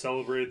 they don't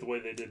celebrate it the way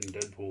they did in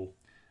Deadpool.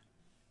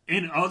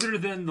 And other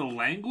than the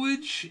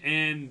language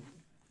and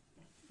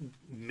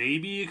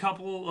maybe a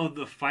couple of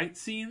the fight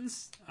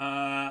scenes,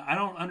 I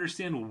don't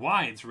understand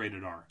why it's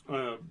rated R.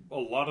 A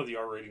lot of the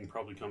R rating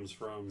probably comes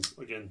from,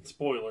 again,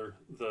 spoiler,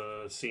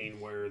 the scene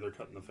where they're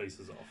cutting the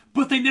faces off.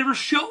 But they never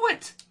show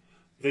it!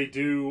 They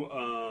do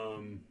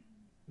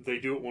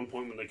at one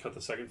point when they cut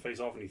the second face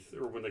off,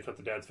 or when they cut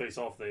the dad's face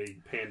off, they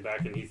pan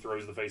back and he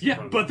throws the face in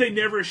front of but them.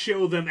 they never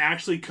show them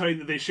actually cutting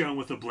that. They show them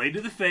with a blade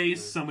to the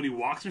face, somebody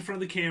walks in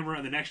front of the camera,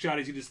 and the next shot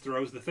is he just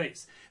throws the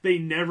face. They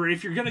never,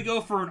 if you're going to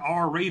go for an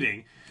R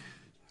rating,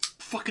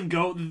 fucking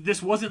go.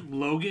 This wasn't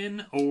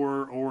Logan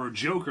or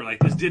Joker. Like,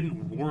 this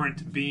didn't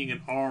warrant being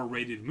an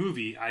R-rated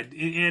movie.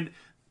 And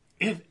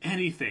if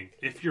anything,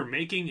 if you're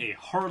making a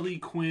Harley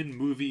Quinn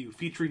movie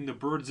featuring the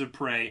Birds of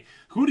Prey,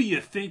 who do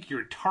you think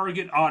your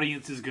target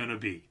audience is going to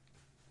be?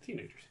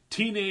 Teenagers.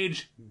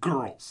 Teenage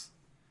girls.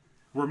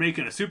 We're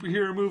making a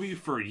superhero movie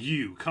for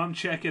you. Come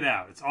check it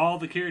out. It's all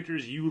the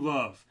characters you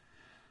love.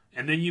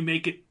 And then you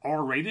make it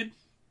R-rated?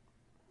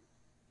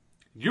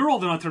 You're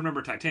old enough to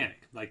remember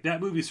Titanic. Like,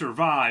 that movie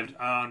survived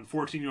on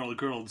 14-year-old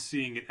girls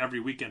seeing it every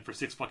weekend for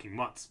 6 fucking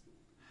months.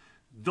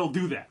 They'll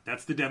do that.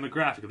 That's the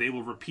demographic. They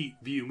will repeat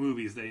view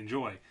movies they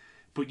enjoy.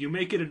 But you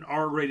make it an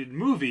R-rated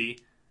movie,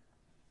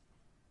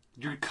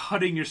 you're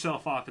cutting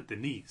yourself off at the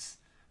knees.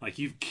 Like,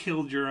 you've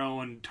killed your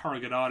own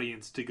target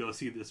audience to go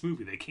see this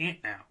movie. They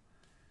can't now.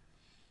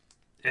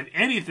 If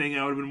anything,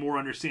 I would have been more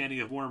understanding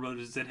if Warner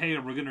Brothers had said, hey,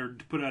 we're going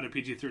to put out a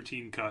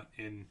PG-13 cut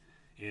and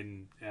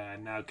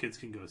now kids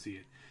can go see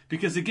it.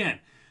 Because, again,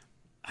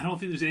 I don't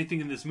think there's anything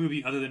in this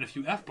movie other than a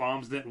few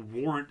F-bombs that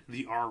warrant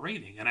the R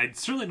rating. And I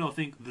certainly don't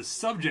think the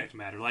subject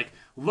matter. Like,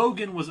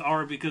 Logan was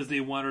R because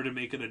they wanted to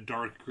make it a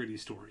dark, gritty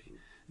story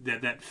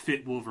that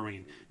fit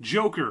Wolverine.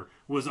 Joker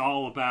was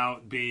all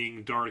about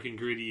being dark and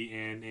gritty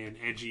and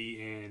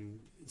edgy and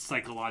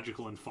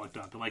psychological and fucked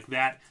up. And like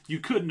that, you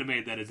couldn't have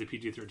made that as a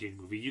PG-13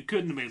 movie. You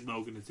couldn't have made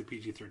Logan as a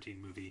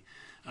PG-13 movie.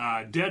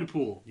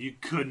 Deadpool, you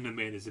couldn't have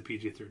made as a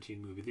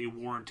PG-13 movie. They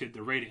warranted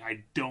the rating.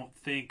 I don't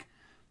think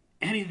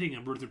anything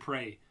in Birds of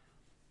Prey,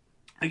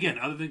 again,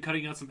 other than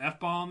cutting out some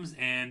F-bombs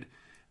and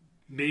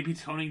maybe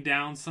toning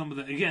down some of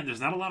the, again, there's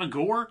not a lot of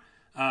gore.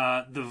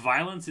 The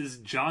violence is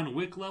John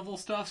Wick level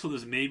stuff, so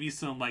there's maybe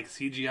some like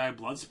CGI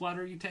blood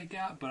splatter you take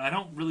out, but I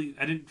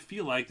didn't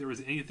feel like there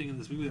was anything in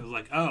this movie that was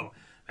like, oh,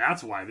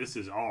 that's why this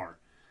is R.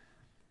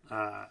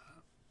 Yeah,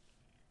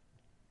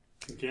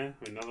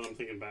 I mean, now that I'm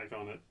thinking back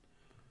on it,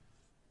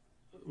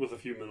 with a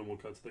few minimal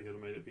cuts, they could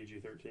have made it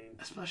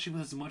PG-13. Especially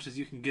with as much as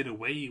you can get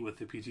away with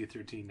the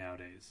PG-13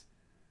 nowadays.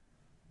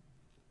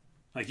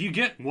 Like, you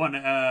get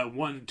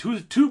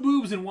two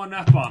boobs and one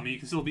F-bomb, and you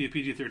can still be a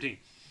PG-13.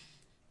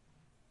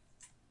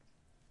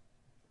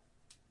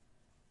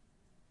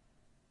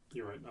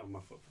 You're right. Oh, my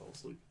foot fell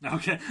asleep.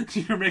 Okay,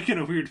 you're making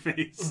a weird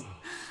face.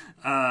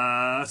 So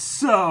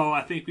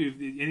I think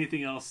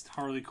anything else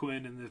Harley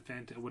Quinn and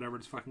the whatever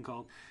it's fucking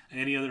called,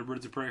 any other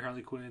Birds of Prey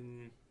Harley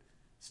Quinn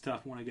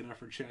stuff want to get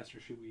off our chest,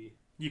 or should we?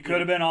 You could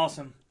have been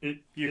awesome.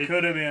 You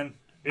could have been.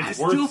 I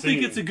still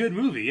think it's a good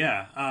movie.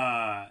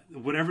 Yeah,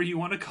 whatever you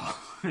want to call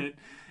it.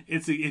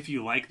 If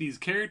you like these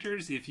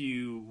characters, if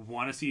you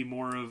want to see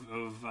more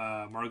of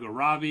Margot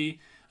Robbie.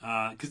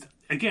 Because,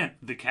 again,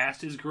 the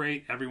cast is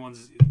great.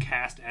 Everyone's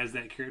cast as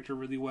that character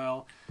really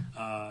well.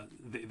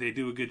 They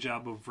do a good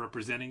job of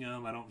representing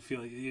them. I don't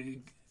feel like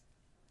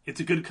it's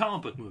a good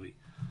comic book movie.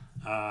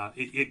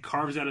 It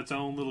carves out its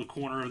own little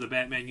corner of the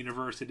Batman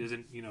universe. It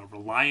isn't,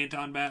 reliant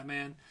on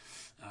Batman.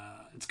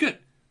 It's good,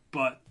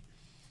 but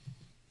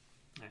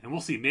and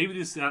we'll see. Maybe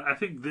this. I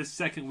think this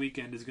second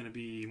weekend is going to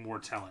be more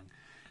telling.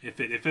 If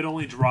it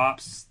only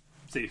drops,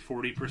 say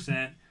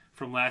 40%.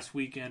 From last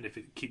weekend, if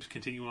it keeps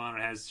continuing on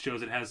and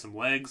shows it has some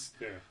legs,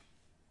 yeah,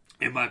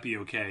 it might be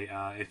okay.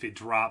 If it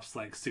drops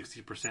like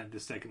 60%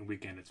 this second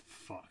weekend, it's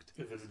fucked.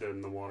 If it's dead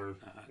in the water.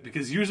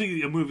 Because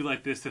usually a movie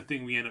like this, the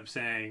thing we end up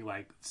saying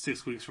like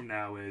 6 weeks from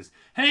now is,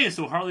 hey,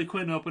 so Harley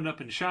Quinn opened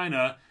up in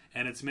China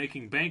and it's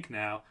making bank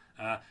now.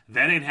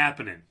 That ain't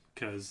happening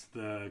because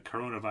the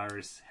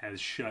coronavirus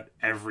has shut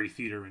every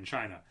theater in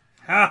China.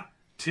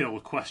 Till ?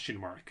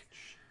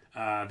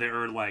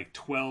 There are like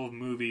 12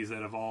 movies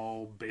that have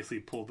all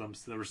basically pulled them.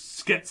 That were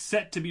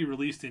set to be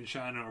released in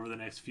China over the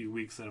next few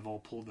weeks that have all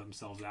pulled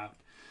themselves out.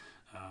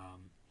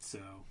 So,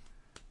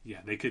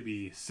 yeah, they could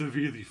be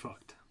severely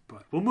fucked.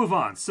 But we'll move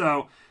on.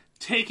 So,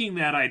 taking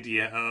that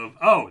idea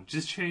of,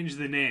 just change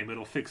the name,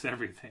 it'll fix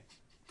everything.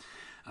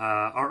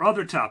 Our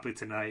other topic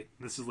tonight,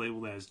 this is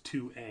labeled as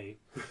 2A.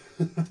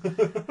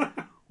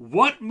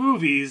 What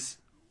movies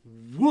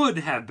would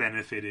have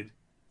benefited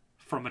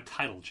from a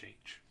title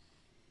change?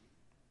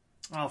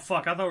 Oh,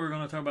 fuck. I thought we were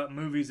going to talk about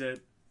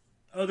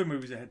other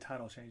movies that had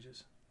title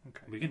changes.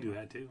 Okay. We can do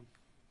that too.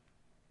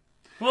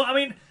 Well, I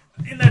mean,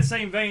 in that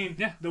same vein,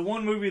 Yeah. the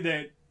one movie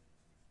that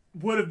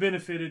would have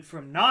benefited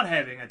from not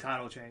having a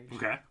title change,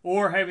 Okay.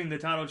 or having the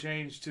title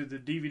change to the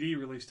DVD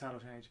release title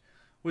change,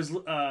 was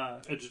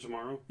Edge of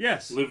Tomorrow.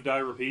 yes, Live, Die,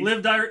 Repeat.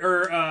 Live, Die,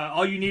 or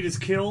All You Need Is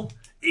Kill.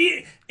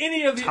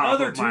 Any of the Top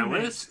other of two my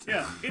names, list.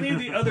 yeah, any of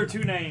the other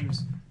two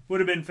names would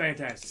have been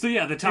fantastic. So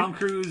yeah, the Tom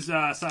Cruise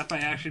sci-fi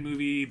action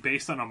movie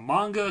based on a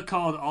manga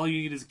called All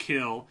You Need Is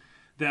Kill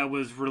that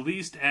was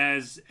released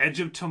as Edge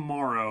of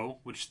Tomorrow,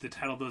 which the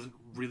title doesn't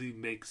really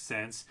make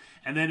sense.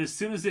 And then as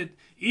soon as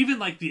even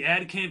like the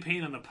ad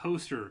campaign on the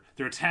poster,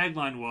 their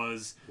tagline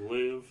was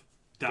Live,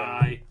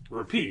 Die,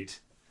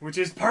 Repeat. Which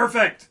is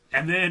perfect.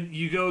 And then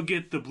you go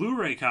get the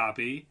Blu-ray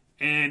copy,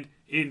 and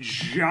in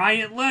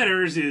giant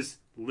letters is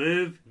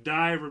Live,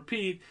 Die,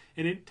 Repeat,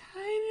 and in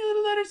tiny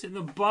little letters in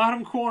the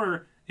bottom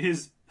corner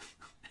is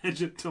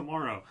Edge of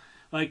Tomorrow.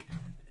 Like,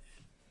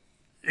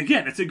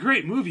 again, it's a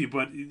great movie,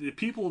 but the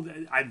people,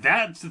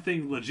 that's the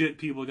thing legit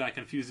people got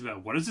confused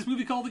about. What is this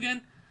movie called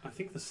again? I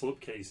think the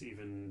slipcase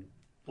even,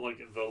 like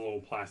the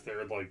little plastic,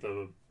 like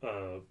the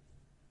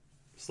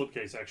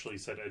slipcase actually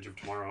said Edge of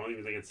Tomorrow. I don't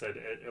even think it said,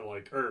 I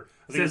think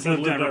it Says said Live,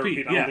 Live, Die, Die, Repeat,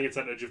 Repeat. I yeah. don't think it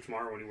said Edge of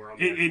Tomorrow anywhere on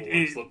the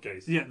actual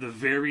slipcase. Yeah, the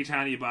very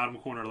tiny bottom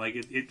corner, like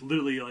it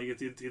literally,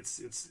 like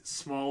it's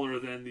smaller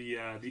than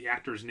the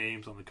actors'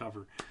 names on the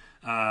cover.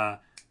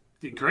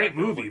 Great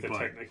movie, like the but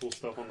technical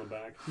stuff on the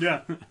back.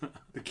 Yeah,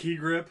 the key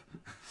grip.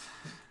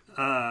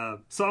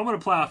 so I'm going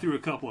to plow through a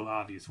couple of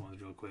obvious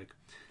ones real quick.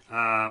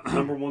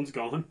 Number one's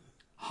gone.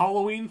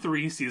 Halloween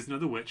 3, Season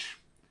of the Witch.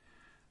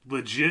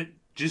 Legit,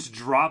 just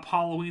drop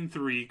Halloween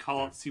 3.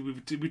 Call it. See,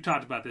 we've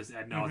talked about this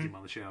ad nauseum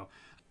on the show.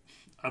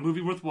 A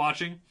movie worth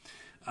watching,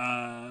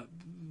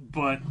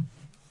 but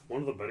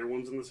One of the better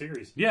ones in the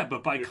series. yeah,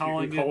 but by If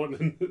calling you can call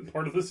it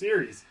part of the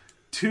series.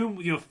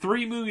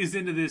 3 movies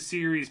into this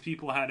series,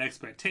 people had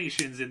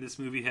expectations, and this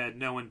movie had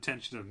no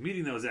intention of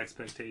meeting those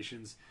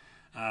expectations.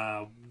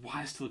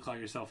 Why still call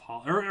yourself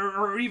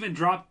or even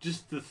drop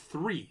just the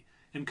 3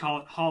 and call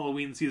it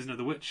Halloween Season of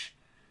the Witch?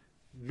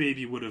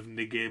 Maybe would have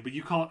negated, but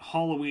you call it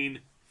Halloween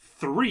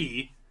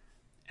 3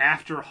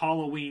 after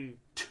Halloween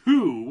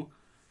 2.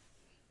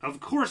 Of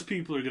course,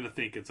 people are going to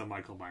think it's a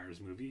Michael Myers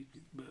movie.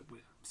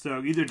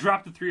 So either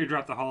drop the 3 or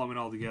drop the Halloween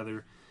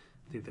altogether.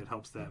 I think that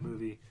helps that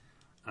movie.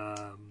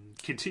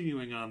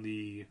 Continuing on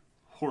the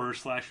horror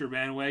slasher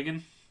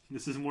bandwagon,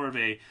 this is more of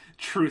a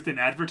truth in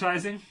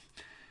advertising.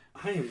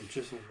 I am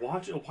just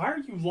watching. Why are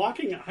you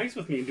locking eyes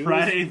with me and doing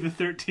Friday this?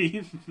 the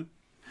 13th,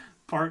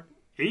 Part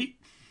 8.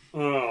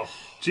 Oh,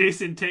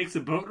 Jason takes a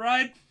boat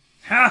ride.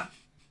 Ha!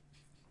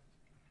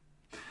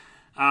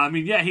 I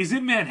mean, yeah, he's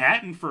in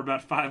Manhattan for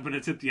about 5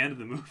 minutes at the end of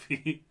the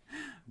movie.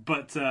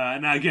 But,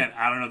 now again,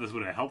 I don't know if this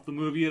would have helped the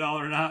movie at all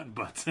or not,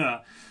 but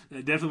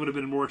it definitely would have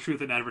been more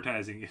truth in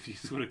advertising if you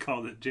just would have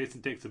called it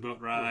Jason Takes a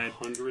Boat Ride.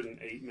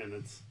 108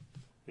 minutes.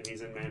 And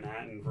he's in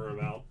Manhattan for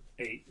about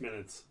 8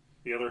 minutes.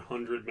 The other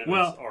 100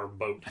 minutes are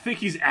boat. I think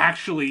he's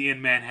actually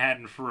in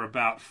Manhattan for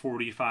about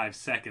 45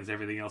 seconds.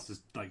 Everything else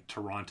is like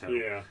Toronto.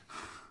 Yeah.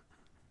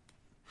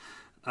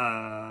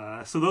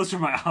 So those are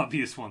my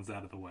obvious ones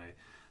out of the way.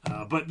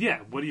 But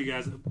yeah, what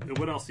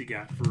else you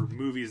got for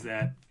movies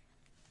that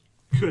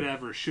could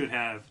have or should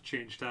have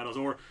changed titles,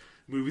 or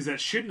movies that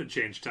shouldn't have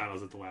changed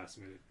titles at the last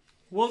minute?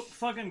 Well,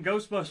 fucking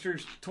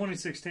Ghostbusters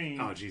 2016.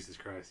 Oh, Jesus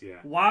Christ, yeah.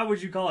 Why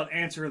would you call it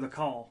Answer the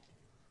Call?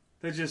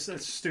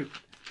 That's stupid.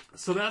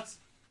 So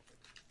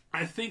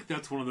I think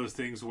that's one of those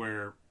things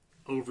where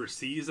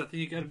overseas, I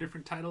think you got a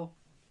different title.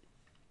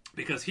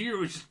 Because here it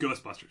was just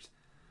Ghostbusters.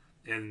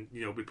 And,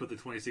 we put the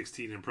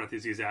 2016 in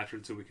parentheses after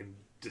it so we can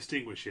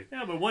distinguish it.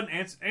 Yeah, but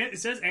it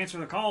says Answer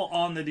the Call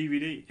on the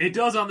DVD. It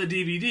does on the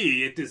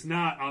DVD. It does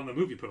not on the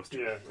movie poster.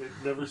 Yeah, it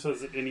never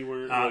says it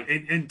anywhere.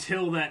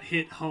 Until that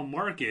hit home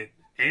market,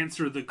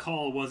 Answer the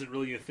Call wasn't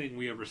really a thing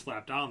we ever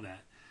slapped on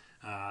that.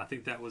 I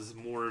think that was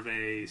more of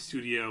a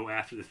studio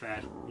after the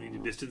fact, we need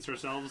to distance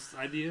ourselves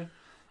idea.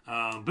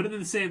 But in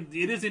the same,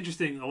 it is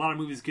interesting. A lot of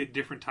movies get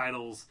different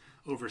titles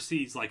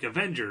overseas, like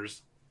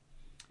Avengers.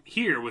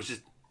 Here was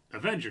just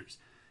Avengers.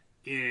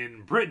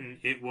 In Britain,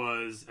 it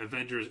was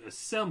Avengers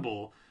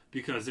Assemble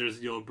because there's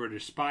the old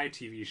British spy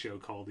TV show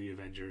called The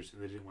Avengers,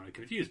 and they didn't want to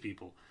confuse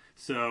people.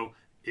 So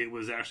it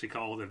was actually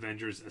called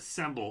Avengers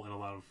Assemble in a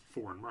lot of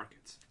foreign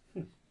markets.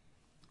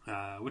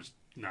 Which,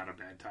 not a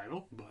bad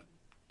title, but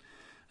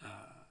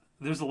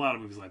there's a lot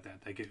of movies like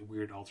that get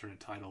weird alternate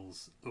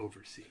titles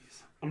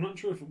overseas. I'm not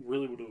sure if it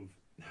really would have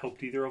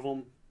helped either of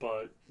them,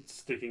 but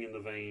sticking in the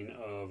vein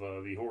of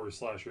the horror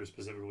slasher,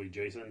 specifically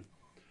Jason,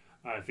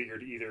 I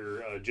figured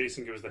either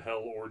Jason Goes to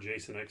Hell or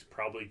Jason X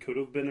probably could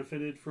have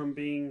benefited from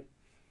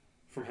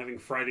having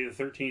Friday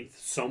the 13th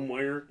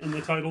somewhere in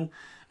the title.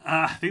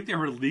 I think they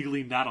were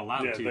legally not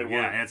allowed to. They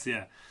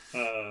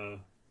were.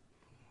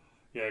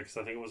 Yeah, because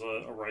I think it was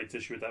a rights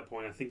issue at that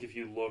point. I think if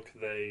you look,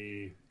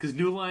 because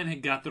New Line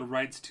had got the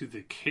rights to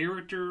the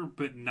character,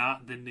 but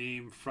not the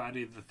name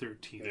Friday the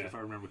 13th, if I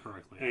remember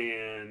correctly.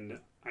 And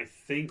I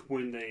think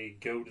when they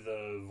go to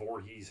the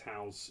Voorhees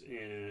house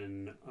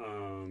in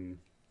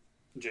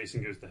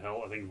Jason Goes to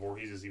Hell. I think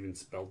Voorhees is even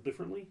spelled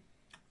differently.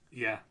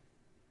 Yeah,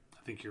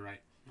 I think you're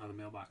right. On the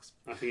mailbox.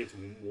 I think it's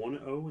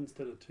 1-0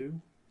 instead of 2.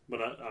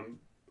 But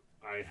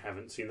I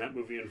haven't seen that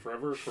movie in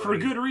forever. For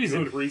good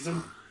reason. Good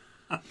reason.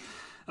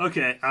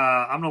 Okay,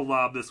 I'm going to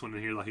lob this one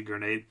in here like a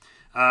grenade.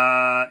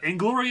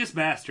 Inglourious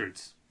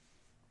Bastards.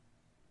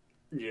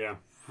 Yeah.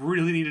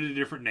 Really needed a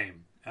different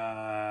name.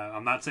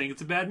 I'm not saying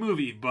it's a bad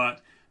movie,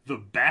 but the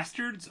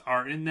Bastards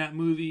are in that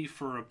movie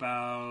for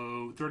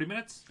about 30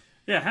 minutes.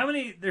 Yeah, how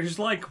many? There's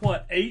like,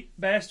 8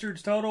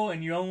 bastards total,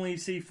 and you only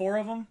see 4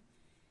 of them?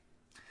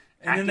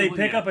 And then they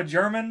pick up a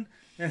German,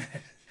 and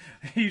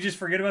you just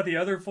forget about the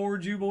other 4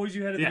 Jew boys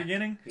you had at the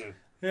beginning?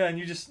 Yeah, and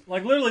you just,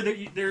 like,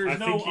 literally, there's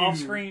no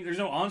off-screen, there's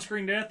no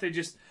on-screen death. They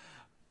just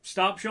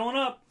stop showing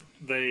up.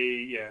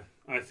 I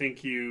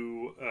think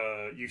you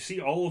see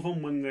all of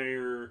them when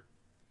they're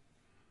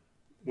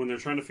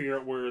trying to figure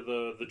out where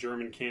the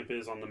German camp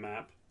is on the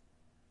map.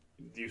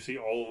 You see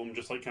all of them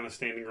just like kind of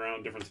standing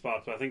around different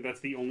spots. But I think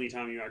that's the only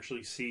time you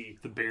actually see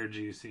the bear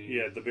Jew scene.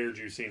 Yeah, the bear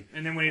Jew scene.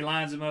 And then when he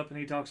lines them up and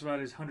he talks about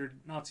his 100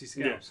 Nazi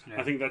scouts.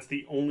 Yeah. I think that's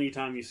the only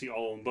time you see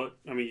all of them. But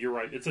I mean, you're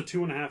right. It's a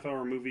 2.5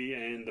 hour movie,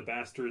 and the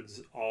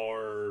Bastards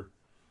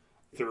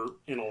they're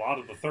in a lot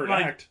of the third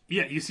act.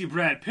 Yeah, you see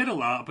Brad Pitt a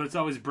lot, but it's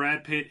always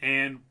Brad Pitt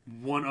and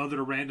one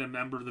other random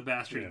member of the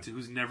Bastards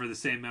who's never the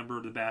same member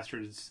of the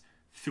Bastards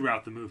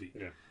throughout the movie.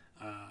 Yeah.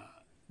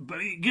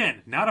 But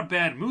again, not a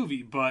bad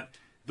movie, but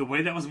the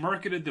way that was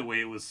marketed, the way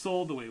it was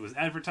sold, the way it was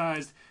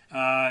advertised,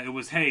 it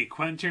was, hey,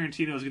 Quentin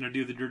Tarantino is going to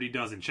do the Dirty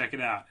Dozen. Check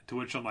it out. To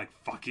which I'm like,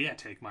 fuck yeah,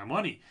 take my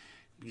money.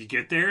 You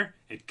get there,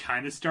 it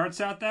kind of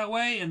starts out that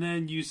way, and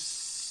then you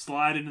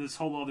slide into this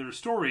whole other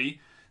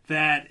story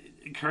that,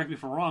 correct me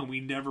if I'm wrong,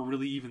 we never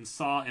really even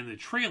saw in the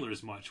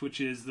trailers much,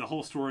 which is the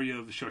whole story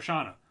of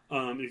Shoshana.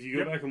 If you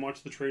go back and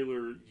watch the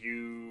trailer,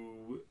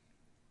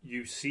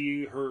 you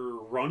see her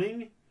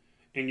running,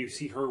 and you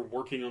see her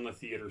working on the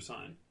theater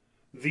sign.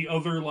 The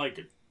other,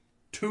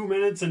 2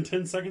 minutes and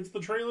 10 seconds of the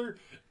trailer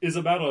is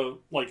about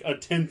a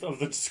tenth of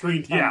the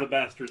screen time the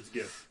Bastards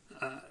get.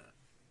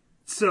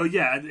 So,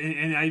 yeah,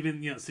 and I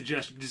even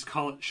suggest just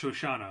call it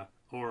Shoshana,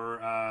 or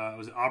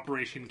was it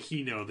Operation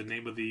Kino, the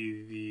name of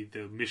the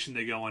mission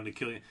they go on to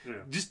kill you. Yeah.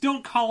 Just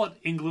don't call it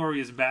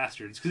Inglourious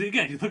Bastards, because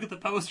again, you look at the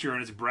poster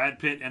and it's Brad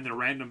Pitt and the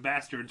random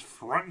bastards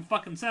front and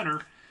fucking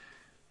center.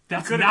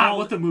 That's not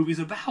what the movie's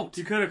about.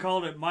 You could have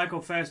called it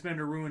Michael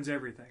Fassbender Ruins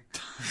Everything.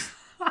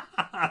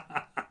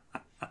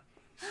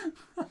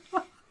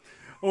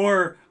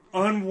 Or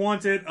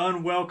unwanted,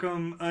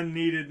 unwelcome,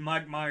 unneeded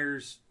Mike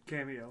Myers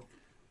cameo.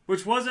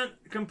 Which wasn't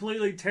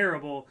completely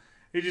terrible.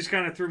 It just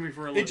kind of threw me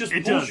for a loop. It just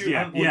pulls you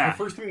out. The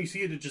first time you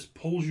see it, it just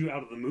pulls you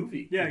out of the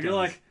movie. Yeah, you're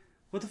like,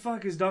 what the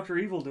fuck is Dr.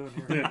 Evil doing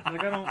here?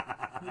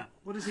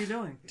 What is he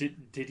doing? Did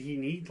he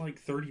need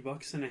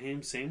 $30 and a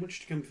ham sandwich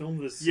to come film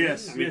this scene?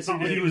 Yes. I mean, it's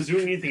not like he was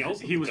doing anything else.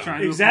 He was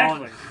trying to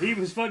Exactly. He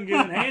was fucking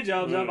giving hand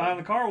jobs out behind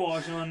the car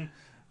wash on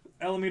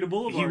Alameda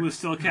Boulevard. He was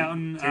still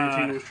counting.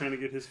 Tarantino was trying to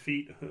get his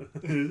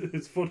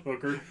his foot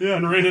hooker,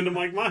 and ran into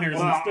Mike Myers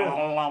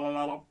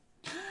instead.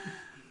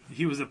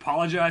 He was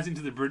apologizing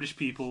to the British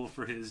people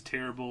for his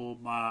terrible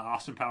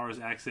Austin Powers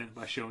accent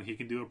by showing he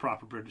can do a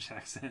proper British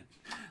accent.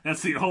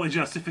 That's the only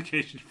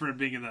justification for him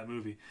being in that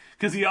movie.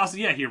 Because he also,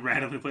 he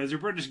randomly plays a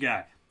British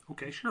guy.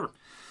 Okay, sure.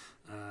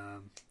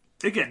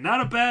 Again,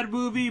 not a bad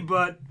movie,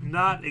 but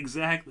not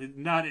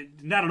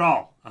at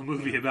all a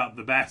movie about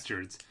the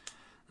Bastards.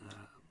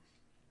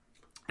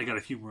 I got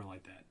a few more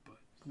like that. But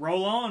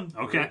roll on.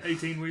 Okay.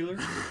 18-wheeler.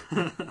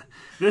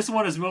 This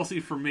one is mostly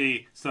for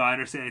me, so I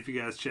understand if you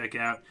guys check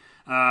out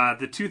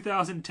the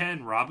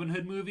 2010 Robin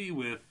Hood movie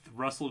with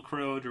Russell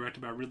Crowe, directed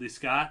by Ridley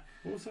Scott.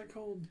 What was that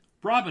called?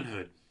 Robin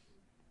Hood.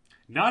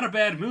 Not a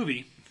bad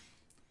movie.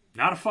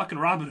 Not a fucking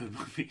Robin Hood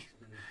movie.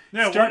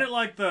 Yeah, wasn't it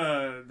like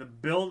the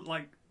build,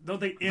 don't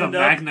they end up... The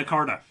Magna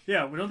Carta.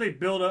 Yeah, don't they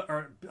build up,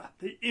 or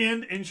they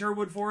end in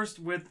Sherwood Forest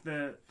with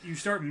you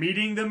start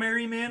meeting the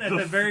merry men at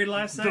the very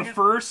last second? The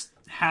first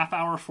half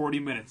hour, 40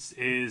 minutes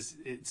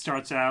it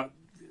starts out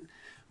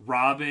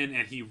Robin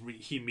and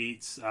he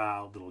meets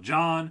Little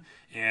John,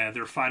 and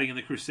they're fighting in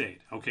the Crusade.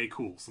 Okay,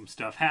 cool. Some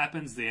stuff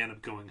happens. They end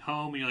up going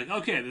home, and you're like,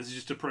 okay, this is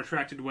just a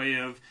protracted way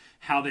of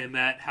how they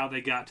met, how they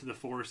got to the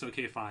Forest.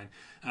 Okay, fine.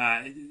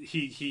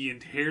 He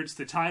inherits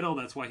the title.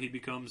 That's why he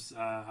becomes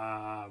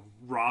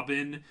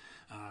Robin.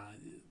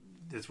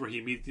 That's where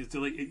he meets.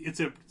 It's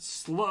a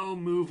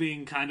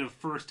slow-moving kind of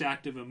first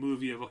act of a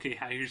movie of, okay,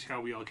 here's how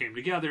we all came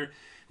together,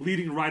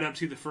 leading right up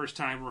to the first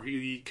time where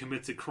he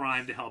commits a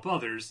crime to help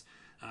others.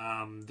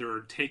 They're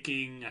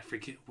taking, I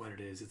forget what it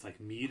is, it's like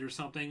meat or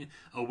something,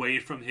 away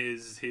from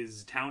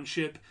his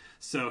township,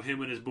 so him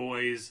and his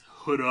boys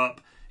hood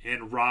up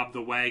and rob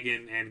the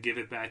wagon and give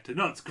it back to,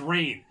 no, it's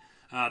grain.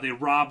 They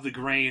rob the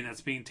grain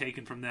that's being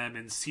taken from them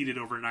and seed it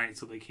overnight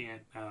so they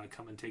can't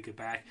come and take it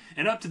back.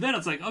 And up to then,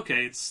 it's like,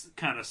 okay, it's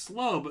kind of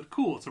slow, but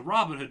cool. It's a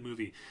Robin Hood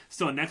movie.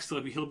 So next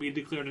he'll be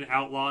declared an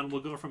outlaw, and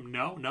we'll go from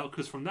no,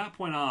 because from that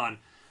point on,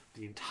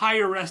 the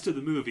entire rest of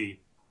the movie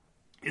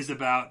is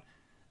about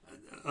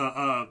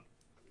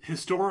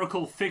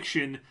historical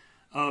fiction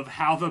of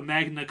how the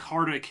Magna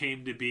Carta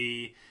came to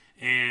be,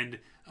 and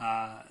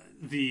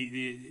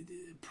the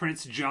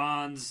Prince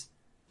John's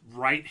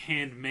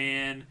right-hand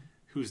man,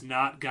 who's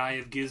not Guy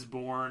of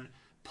Gisborne,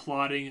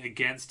 plotting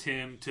against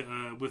him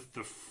to with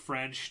the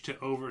French to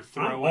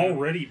overthrow I'm him.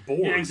 already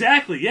bored. Yeah,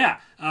 exactly, yeah.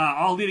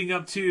 All leading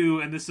up to,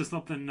 and this is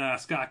something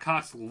Scott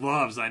Cox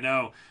loves, I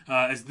know,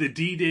 is the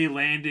D-Day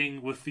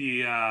landing with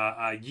the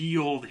ye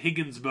old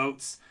Higgins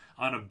boats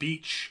on a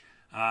beach.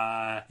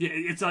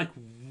 It's like,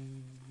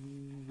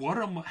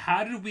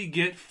 how did we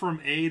get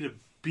from A to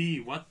B?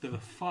 What the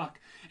fuck?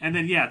 And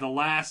then, the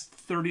last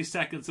 30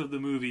 seconds of the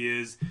movie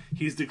is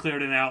he's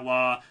declared an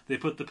outlaw. They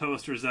put the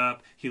posters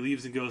up. He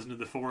leaves and goes into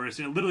the forest.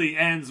 And it literally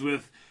ends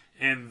with,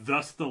 and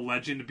thus the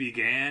legend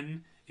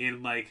began,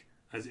 in like,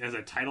 as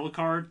a title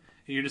card.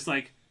 And you're just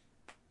like,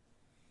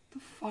 the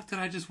fuck did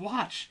I just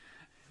watch?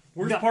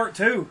 Where's part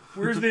 2?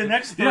 Where's the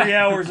next 3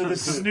 hours of the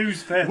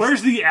snooze fest?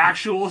 Where's the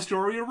actual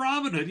story of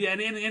Robin Hood? Yeah,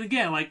 and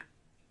again, like,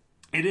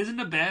 it isn't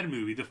a bad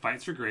movie. The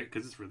fights are great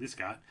because it's Ridley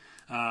Scott.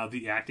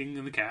 The acting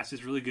and the cast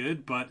is really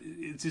good, but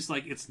it's just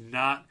like, it's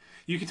not...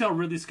 You can tell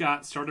Ridley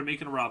Scott started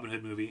making a Robin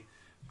Hood movie,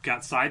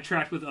 got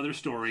sidetracked with other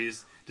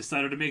stories,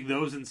 decided to make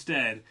those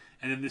instead,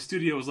 and then the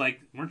studio was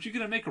like, weren't you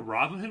going to make a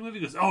Robin Hood movie?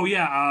 He goes, oh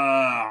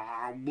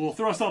yeah, we'll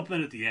throw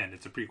something at the end.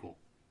 It's a prequel.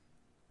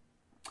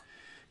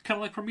 Kind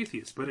of like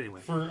Prometheus, but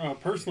anyway. For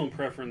personal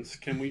preference,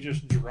 can we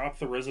just drop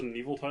the Resident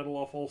Evil title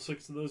off all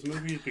 6 of those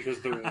movies?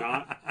 Because they're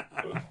not...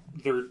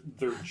 they're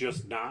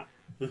just not...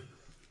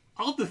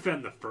 I'll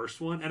defend the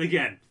first one, and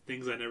again,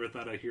 things I never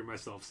thought I'd hear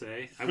myself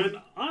say.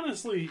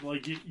 Honestly,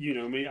 like, you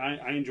know me,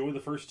 I enjoy the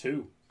first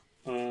 2.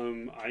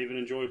 I even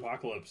enjoy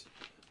Apocalypse.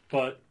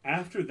 But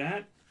after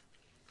that,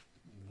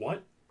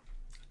 what?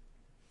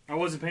 I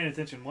wasn't paying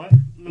attention. What?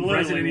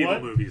 Resident Evil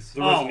movies.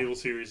 The Resident Evil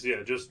series,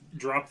 just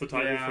drop the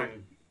title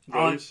from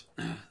those.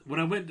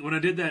 When I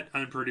did that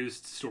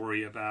unproduced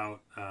story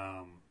about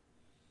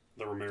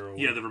the Romero,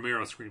 the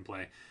Romero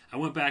screenplay, I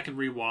went back and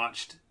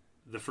rewatched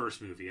the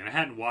first movie, and I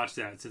hadn't watched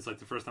that since like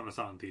the first time I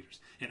saw it in theaters.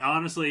 And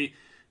honestly,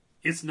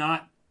 it's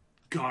not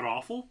god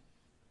awful.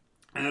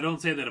 And I don't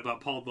say that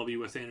about Paul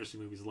W.S. Anderson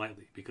movies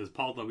lightly, because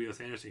Paul W.S.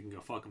 Anderson can go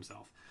fuck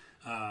himself.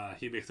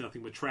 He makes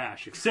nothing but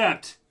trash,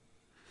 except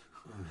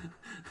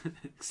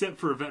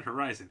for Event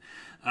Horizon.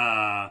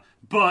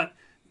 But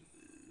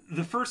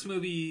the first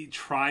movie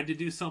tried to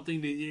do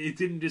something. It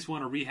didn't just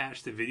want to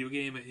rehash the video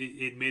game.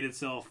 It made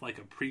itself like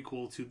a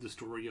prequel to the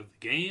story of the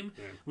game,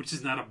 which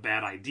is not a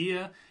bad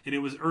idea. And it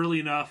was early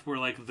enough where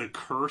like the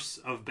curse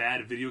of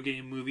bad video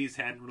game movies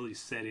hadn't really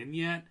set in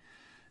yet.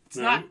 It's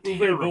not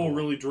terrible. Bull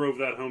really drove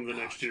that home the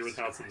next year with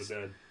House of the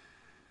Dead.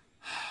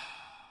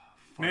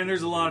 Man,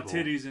 there's a lot of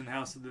titties in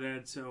House of the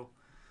Dead, so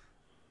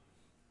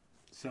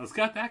it's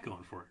got that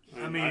going for it.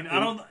 I mean, it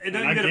doesn't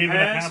I get gave a it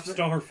pass. a half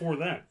star for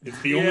that.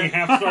 It's the only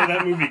half star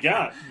that movie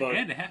got. But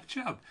and a half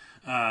chub.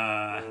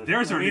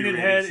 There's our new it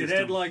rating system.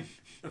 had like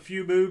a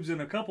few boobs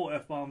and a couple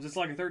F-bombs. It's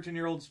like a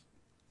 13-year-old's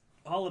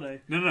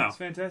holiday. No. It's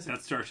fantastic.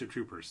 That's Starship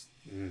Troopers.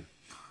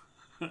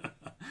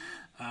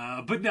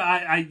 But no,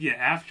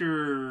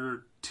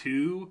 after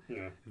 2,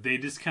 they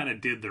just kind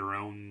of did their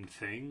own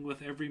thing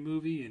with every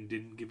movie and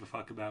didn't give a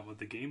fuck about what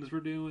the games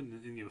were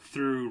doing, and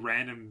threw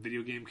random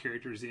video game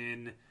characters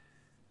in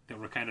that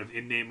were kind of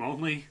in name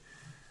only.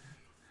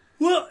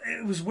 Well,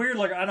 it was weird.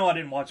 Like, I know I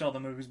didn't watch all the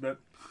movies,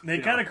 but they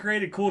kind of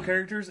created cool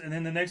characters, and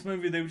then the next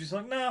movie they were just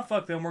like, nah,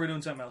 fuck them, we're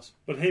doing something else.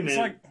 But hey,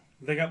 man,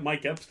 they got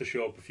Mike Epps to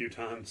show up a few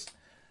times.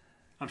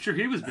 I'm sure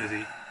he was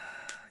busy.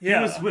 Yeah.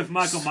 He was with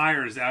Michael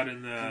Myers out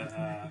in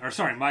the...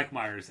 Mike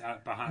Myers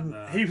out behind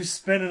the... He was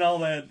spending all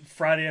that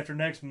Friday After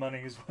Next money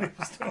is what he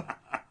was doing.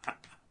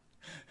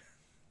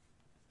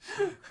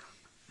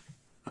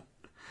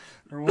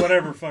 Or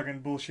whatever fucking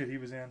bullshit he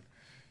was in.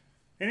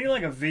 Isn't he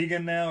like a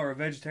vegan now or a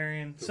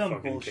vegetarian?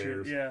 Some bullshit,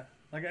 cares? Yeah.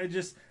 Like,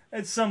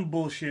 it's some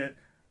bullshit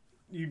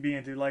you'd be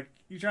into. Like,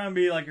 you try and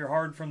be like you're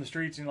hard from the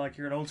streets and like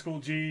you're an old school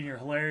G and you're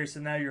hilarious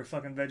and now you're a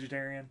fucking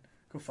vegetarian.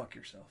 Go fuck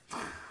yourself.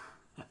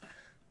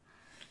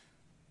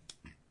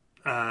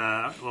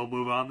 We'll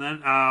move on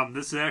then.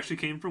 This actually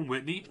came from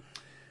Whitney.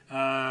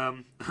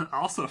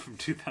 Also from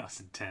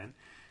 2010.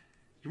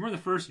 You remember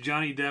the first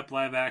Johnny Depp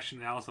live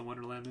action Alice in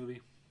Wonderland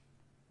movie?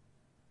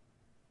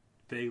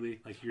 Vaguely,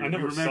 like I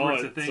never remember saw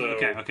it's a it, thing. so...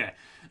 Okay.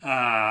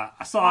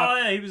 I saw. Oh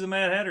yeah, he was a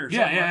Mad Hatter. Or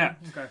Yeah.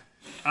 Okay.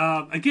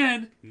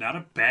 Again, not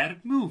a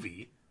bad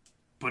movie,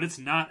 but it's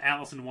not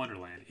Alice in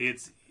Wonderland.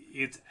 It's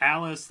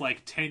Alice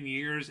like 10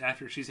 years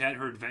after she's had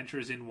her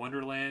adventures in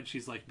Wonderland.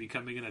 She's like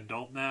becoming an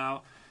adult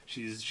now.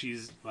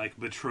 She's like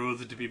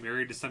betrothed to be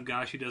married to some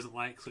guy she doesn't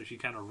like, so she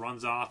kind of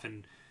runs off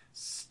and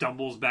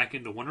stumbles back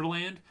into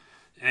Wonderland.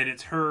 And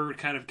it's her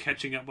kind of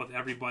catching up with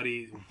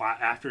everybody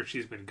after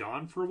she's been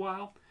gone for a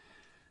while.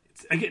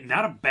 It's, again,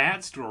 not a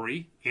bad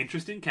story.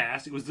 Interesting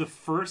cast. It was the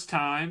first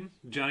time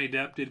Johnny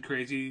Depp did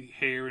crazy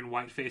hair and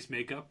white face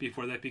makeup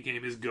before that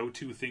became his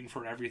go-to thing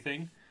for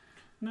everything.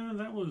 No,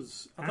 that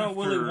was. I thought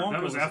Willy Wonka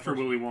That was was after the first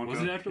Willy Wonka.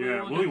 Was it after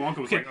Yeah, Willy Wonka? Willy Wonka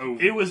was Okay, like, oh,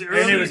 it was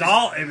early. And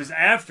it was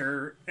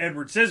after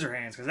Edward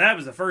Scissorhands because that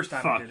was the first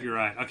time. Fuck, he did you're it.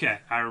 right. Okay,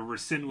 I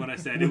rescind what I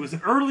said. It was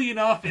early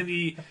enough in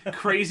the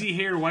crazy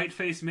hair, white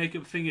face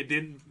makeup thing.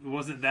 It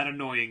wasn't that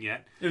annoying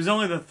yet. It was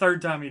only the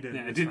third time he did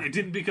Yeah, it. it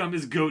didn't become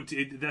his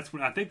go-to.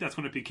 I think that's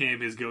when it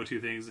became his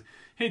go-to things.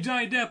 Hey,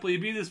 Johnny Depp, will you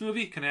be in this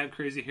movie? Can I have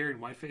crazy hair and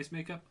white face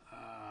makeup?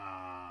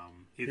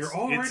 you're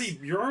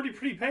already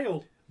pretty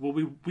pale. Well,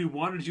 we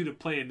wanted you to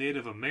play a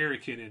Native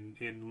American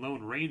in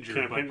Lone Ranger,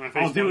 Can I but paint my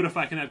face I'll do white? it if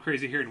I can have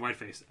crazy hair and white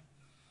face.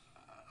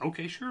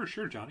 Okay, sure,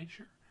 Johnny,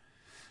 sure.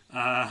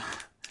 But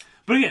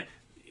again,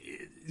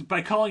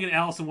 by calling it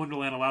Alice in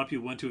Wonderland, a lot of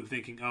people went to it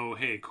thinking, oh,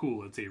 hey,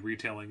 cool, it's a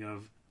retelling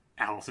of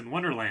Alice in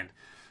Wonderland.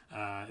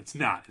 It's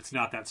not. It's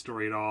not that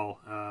story at all.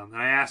 And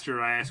I asked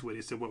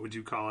Whitney, said, what would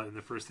you call it? And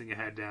the first thing I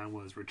had down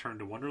was Return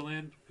to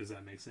Wonderland. Does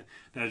that make sense?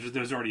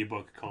 There's already a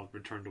book called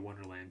Return to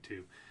Wonderland,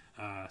 too.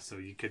 So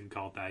you couldn't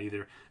call it that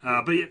either.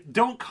 But yeah,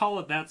 don't call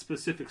it that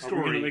specific story.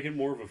 Are we going to make it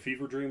more of a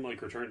fever dream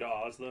like Return to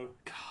Oz, though?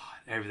 God,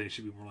 everything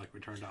should be more like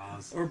Return to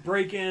Oz. Or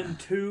Break In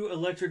 2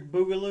 Electric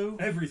Boogaloo.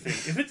 Everything.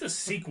 If it's a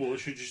sequel, it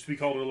should just be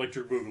called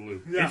Electric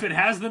Boogaloo. Yeah. If it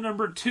has the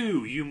number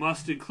 2, you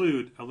must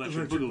include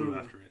Electric Boogaloo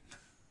after it.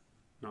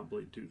 Not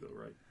Blade 2, though,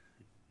 right?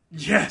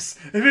 Yes.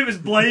 If it was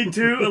Blade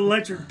 2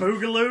 Electric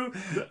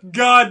Boogaloo,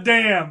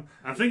 goddamn.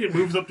 I think it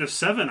moves up to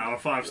 7 out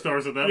of 5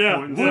 stars at that Yeah.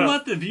 point. We'll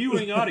let the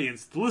viewing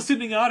audience, the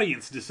listening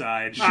audience,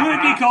 decide. Should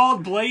it be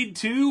called Blade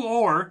 2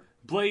 or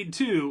Blade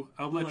 2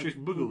 Electric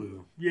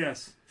Boogaloo?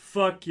 Yes.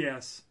 Fuck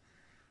yes.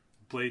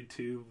 Blade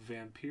 2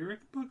 Vampiric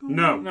Boogaloo?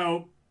 No.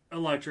 No.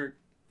 Electric.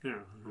 Yeah.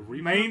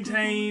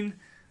 Maintain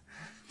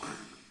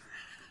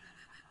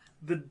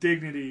the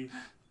dignity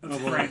of the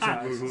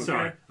franchise. Okay?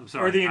 Sorry. I'm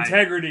sorry. Or the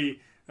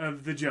integrity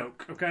of the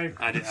joke, okay?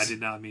 I did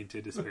not mean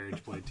to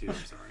disparage Blade 2. I'm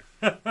sorry.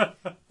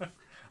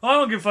 Well, I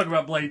don't give a fuck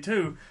about Blade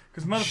 2,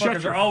 because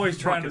motherfuckers your are always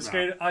trying to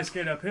fucking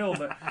skate uphill,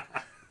 but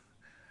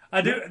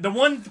I do. The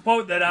one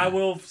quote that I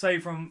will say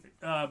from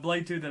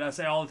Blade 2 that I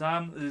say all the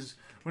time is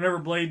whenever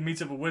Blade meets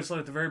up with Whistler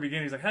at the very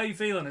beginning, he's like, how you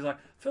feeling? He's like, I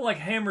feel like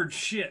hammered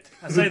shit.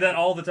 I say that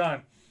all the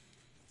time.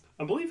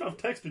 I believe I've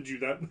texted you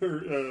that.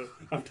 Or,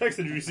 I've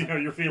texted you to see how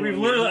you're feeling.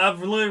 I've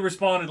literally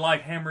responded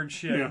like hammered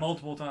shit Yeah.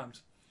 multiple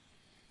times.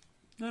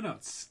 No,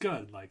 it's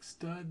Scud, like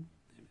stud.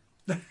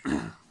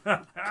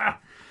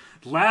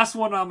 Last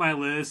one on my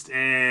list,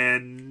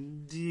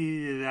 and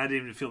I didn't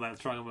even feel that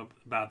strong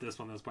about this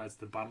one. That's why it's at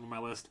the bottom of my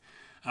list.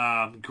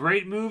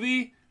 Great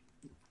movie,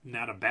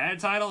 not a bad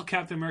title.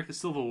 Captain America: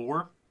 Civil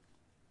War,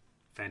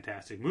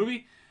 fantastic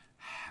movie.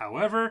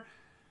 However,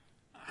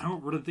 I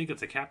don't really think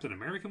it's a Captain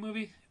America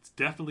movie. It's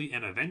definitely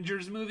an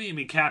Avengers movie. I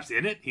mean, Cap's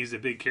in it; he's a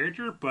big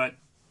character, but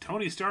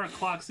Tony Stark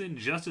clocks in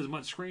just as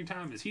much screen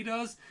time as he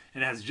does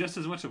and has just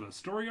as much of a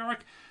story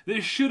arc.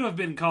 This should have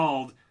been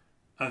called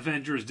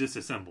Avengers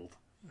Disassembled.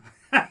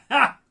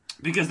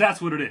 Because that's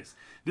what it is.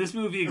 This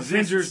movie exists.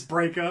 Avengers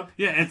breakup.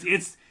 Yeah,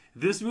 it's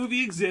this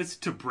movie exists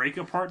to break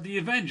apart the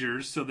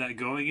Avengers so that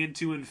going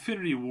into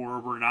Infinity War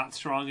we're not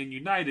strong and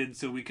united,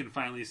 so we can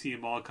finally see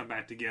them all come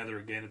back together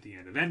again at the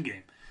end of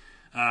Endgame.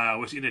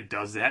 And it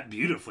does that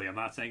beautifully. I'm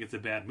not saying it's a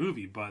bad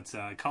movie, but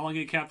calling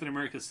it Captain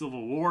America: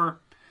 Civil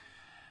War.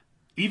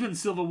 Even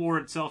Civil War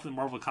itself in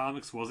Marvel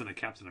Comics wasn't a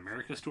Captain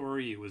America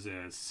story. It was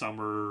a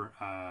summer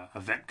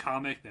event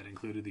comic that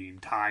included the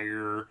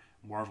entire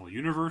Marvel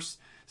Universe.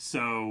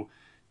 So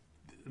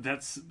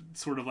that's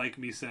sort of like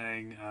me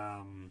saying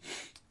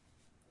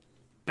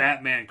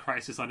Batman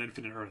Crisis on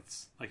Infinite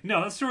Earths. Like,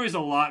 no, that story is a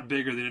lot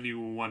bigger than any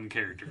one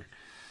character.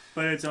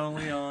 But it's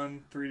only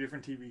on 3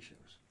 different TV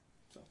shows.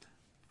 So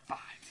 5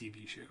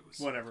 TV shows.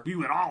 Whatever. We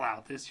went all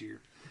out this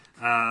year.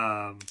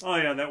 Oh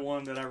yeah, that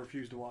one that I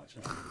refused to watch.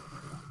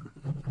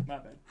 My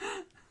bad.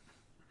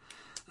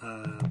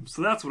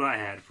 So that's what I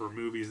had for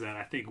movies that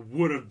I think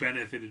would have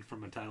benefited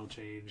from a title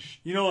change.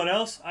 You know what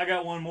else? I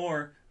got one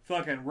more.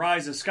 Fucking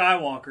Rise of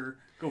Skywalker.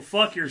 Go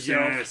fuck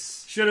yourself.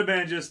 Yes. Should have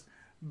been just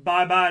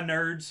bye bye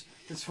nerds.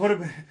 This would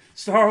have been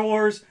Star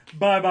Wars.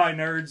 Bye bye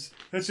nerds.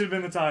 That should have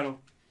been the title.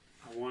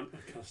 I want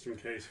a custom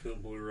case for the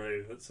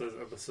Blu-ray that says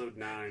Episode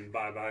 9,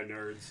 Bye Bye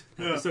Nerds.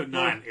 Episode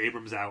 9,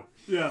 Abrams out.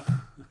 Yeah.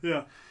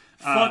 Yeah.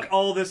 Fuck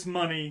all this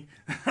money.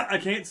 I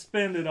can't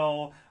spend it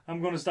all.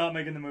 I'm going to stop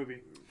making the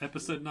movie.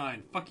 Episode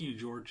 9, fuck you,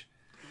 George.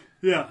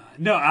 Yeah.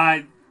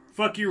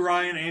 Fuck you,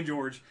 Ryan and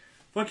George.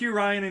 Fuck you,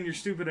 Ryan, and your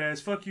stupid ass.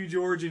 Fuck you,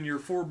 George, and your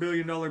 $4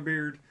 billion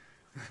beard.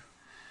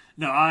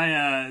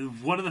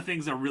 One of the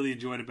things I really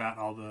enjoyed about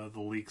all the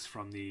leaks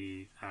from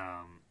the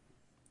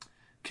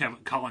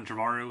Colin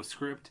Trevorrow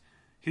script,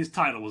 his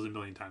title was a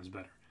million times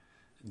better.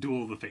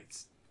 Duel of the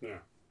Fates. Yeah.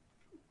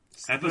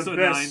 Episode the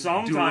best 9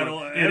 song Duel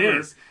title It ever.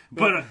 is.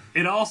 But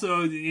it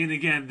also, and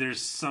again,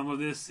 there's some of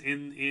this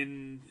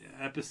in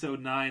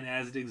Episode 9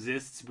 as it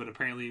exists, but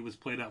apparently it was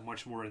played out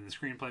much more in the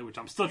screenplay, which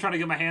I'm still trying to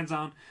get my hands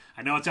on.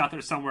 I know it's out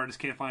there somewhere, I just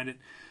can't find it.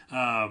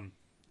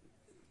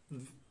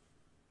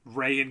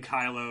 Rey and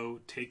Kylo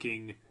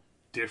taking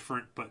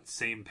different but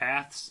same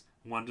paths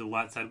One to the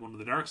light side, one to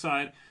the dark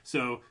side.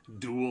 So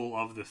Duel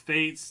of the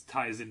Fates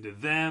ties into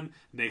them,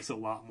 makes a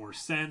lot more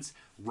sense.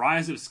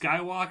 Rise of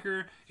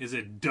Skywalker is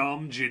a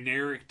dumb,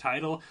 generic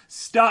title.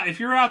 Stop. If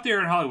you're out there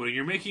in Hollywood and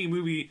you're making a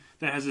movie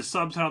that has a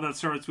subtitle that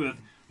starts with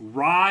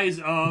Rise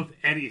of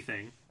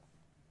anything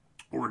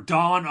or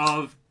Dawn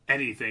of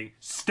anything,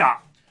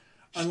 stop.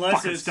 Just Unless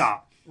fucking it's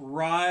stop.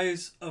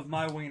 Rise of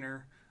my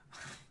wiener,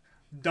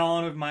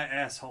 Dawn of my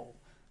asshole.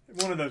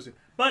 One of those two.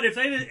 But if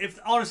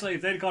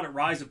they'd called it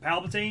Rise of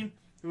Palpatine,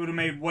 it would have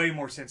made way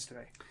more sense to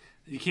me.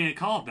 You can't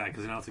call it that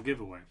because now it's a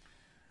giveaway.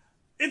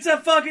 It's a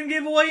fucking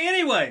giveaway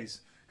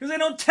anyways. Because they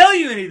don't tell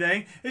you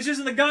anything. It's just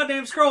in the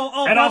goddamn scroll.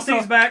 Oh, And Palpatine's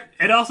also- back.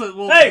 It also,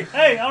 well,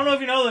 Hey, I don't know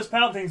if you know this.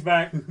 Palpatine's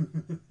back.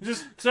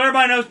 Just so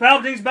everybody knows,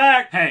 Palpatine's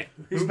back. hey,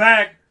 He's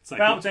back. it's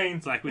like Palpatine.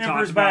 It's like we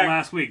Emperor's talked about back.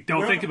 last week.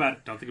 Don't We think don't- about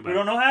it. Don't think about We it.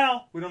 don't know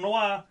how. We don't know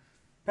why.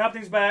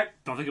 Palpatine's back.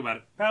 Don't think about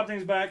it.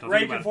 Palpatine's back. Don't think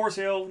Rage about and it. Force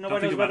Hill.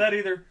 Nobody think knows about about that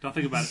either. Don't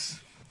think about it.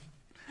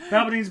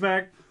 Palpatine's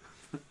back.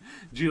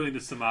 Julian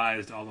has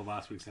surmised all of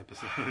last week's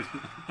episode.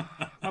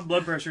 My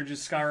blood pressure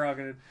just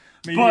skyrocketed.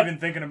 Me But- even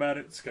thinking about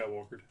it.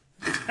 Skywalker.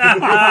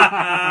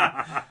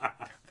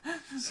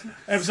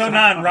 Episode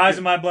 9, Rise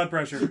of My Blood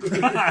Pressure.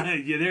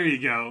 Yeah, there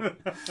you go.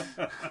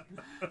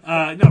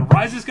 No,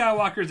 Rise of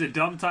Skywalker is a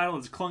dumb title.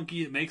 It's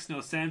clunky. It makes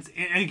no sense.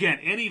 And again,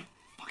 any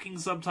fucking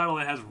subtitle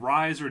that has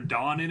Rise or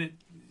Dawn in it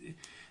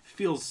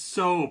feels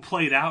so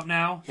played out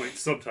now. Wait,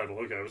 subtitle.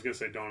 Okay, I was going to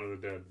say Dawn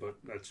of the Dead, but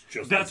that's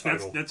just That's the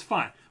title. that's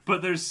fine.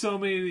 But there's so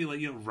many, like,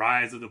 you know,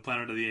 Rise of the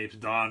Planet of the Apes,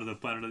 Dawn of the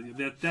Planet of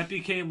the that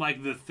became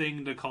like the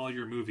thing to call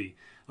your movie.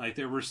 Like,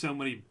 there were so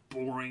many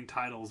boring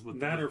titles with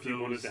That, or with if you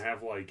wanted those. to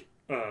have, like,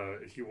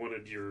 if you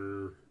wanted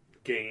your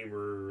game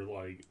or,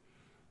 like,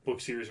 book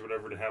series or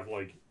whatever to have,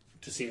 like,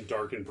 to seem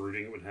dark and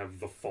brooding, it would have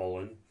The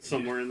Fallen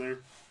somewhere in there.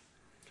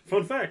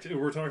 Fun fact,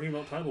 we're talking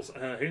about titles.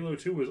 Halo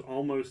 2 was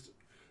almost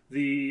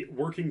the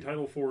working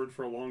title for it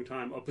for a long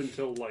time, up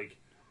until, like,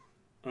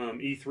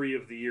 E3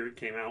 of the year it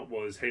came out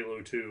was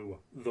Halo 2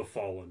 The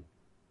Fallen.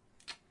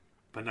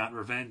 But not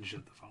Revenge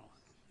of the Fallen.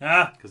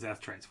 Ah, Because that's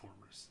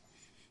Transformers.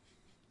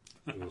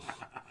 Ugh.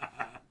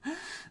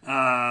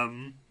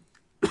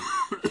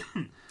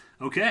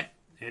 Okay.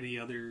 Any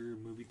other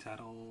movie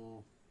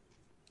title?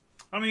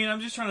 I mean, I'm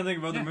just trying to think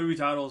of other Yeah. movie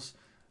titles.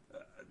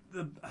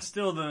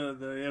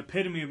 The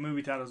epitome of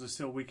movie titles is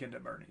still Weekend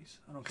at Bernie's.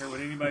 I don't care what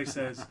anybody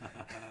says.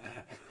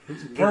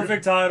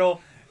 Perfect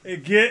title.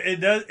 It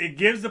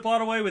gives the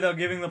plot away without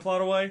giving the plot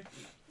away.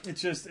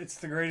 It's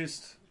the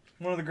greatest,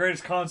 one of the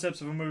greatest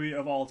concepts of a movie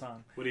of all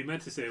time. What he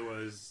meant to say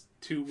was,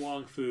 to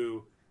Wong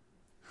Fu,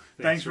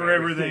 Thanks for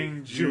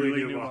everything,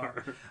 Julie Newmar.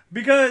 Newmar.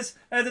 Because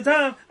at the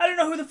time, I didn't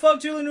know who the fuck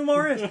Julie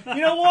Newmar is.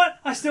 You know what?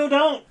 I still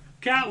don't.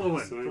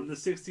 Catwoman from the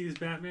 60s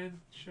Batman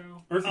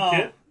show. Eartha Oh.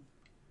 Kitt?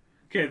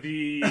 Okay,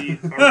 the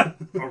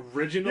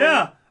original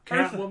Yeah.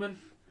 Catwoman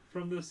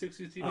from the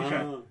 60s TV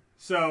show.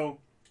 So,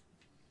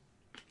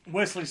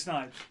 Wesley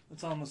Snipes.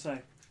 That's all I'm going to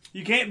say.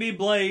 You can't be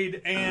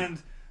Blade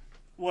and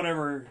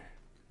whatever.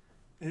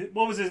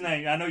 What was his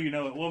name? I know you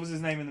know it. What was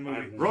his name in the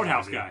movie?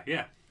 Roadhouse guy,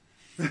 yeah.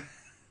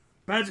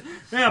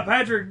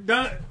 Patrick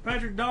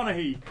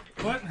Donahue.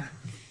 What?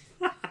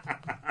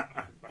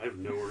 I have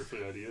no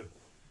earthly idea.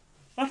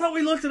 I thought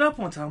we looked it up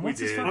one time. What's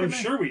his did. fucking I'm name?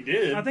 sure we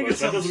did, I think but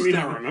it's that something doesn't mean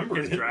I stupid. remember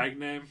His it. drag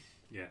name?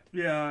 Yeah.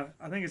 Yeah,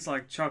 I think it's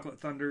like Chocolate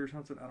Thunder or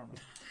something. I don't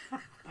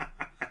know.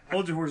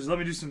 Hold your horses. Let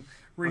me do some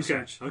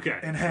research. Okay.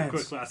 Enhance.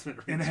 Quick last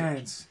minute research.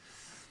 Enhance.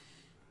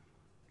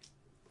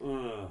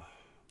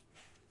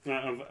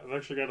 I've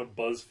actually got a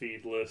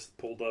BuzzFeed list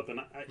pulled up, and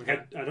Okay.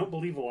 I don't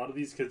believe a lot of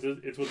these because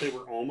it's what they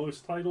were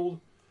almost titled,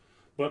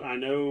 but I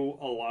know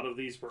a lot of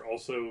these were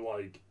also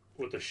like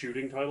what the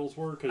shooting titles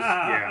were. Cause,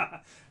 Yeah.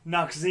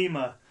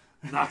 Noxzema.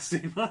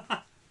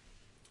 Noxzema.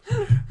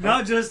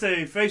 Not just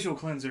a facial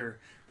cleanser,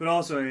 but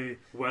also a...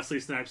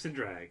 Wesley Snipes in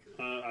drag.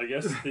 I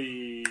guess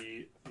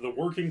the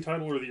working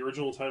title or the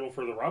original title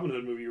for the Robin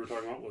Hood movie you were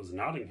talking about was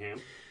Nottingham.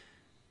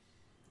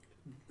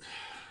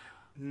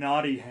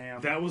 Naughty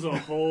ham. That was a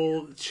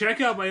whole...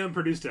 Check out my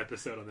unproduced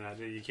episode on that.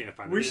 You can't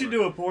find it We should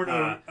anywhere. do a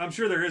porno. I'm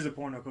sure there is a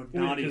porno called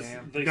Naughty Because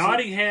Ham. they said-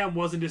 Nottingham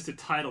wasn't just a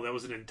title. That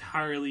was an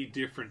entirely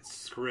different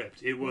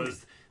script. It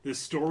was the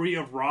story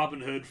of Robin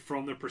Hood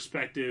from the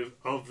perspective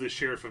of the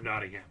Sheriff of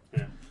Nottingham.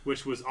 Yeah.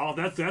 Which was all...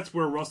 That's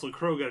where Russell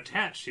Crowe got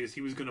attached.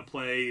 He was going to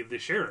play the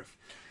sheriff.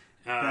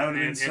 That would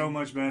have been so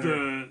much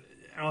better.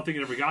 I don't think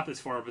it ever got this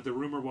far, but the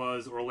rumor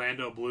was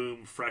Orlando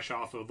Bloom, fresh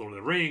off of Lord of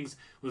the Rings,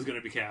 was going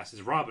to be cast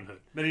as Robin Hood.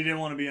 But he didn't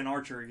want to be an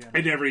archer again.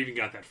 It never even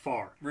got that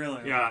far.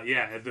 Really?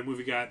 Yeah. The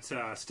movie got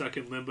stuck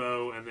in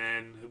limbo, and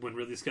then when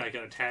Ridley Scott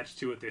got attached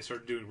to it, they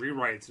started doing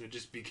rewrites, and it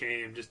just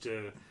became just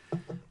a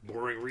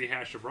boring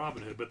rehash of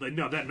Robin Hood. But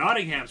no, that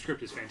Nottingham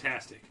script is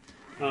fantastic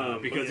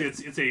because yeah.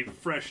 it's a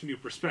fresh new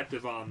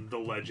perspective on the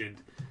legend.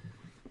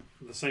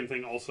 The same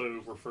thing also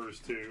refers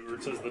to, or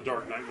it says The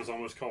Dark Knight was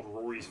almost called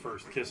Rory's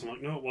First Kiss. I'm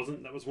like, no, it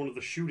wasn't. That was one of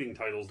the shooting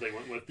titles they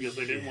went with because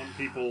they didn't want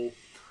people,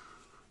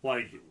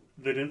 like,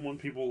 they didn't want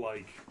people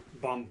like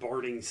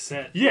bombarding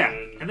set. Yeah,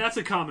 and that's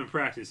a common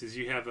practice. Is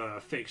you have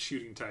a fake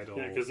shooting title.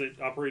 Yeah, because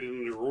it operated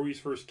under Rory's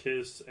First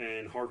Kiss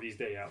and Harvey's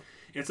Day Out.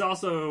 It's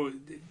also,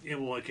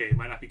 well, okay, it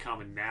might not be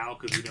common now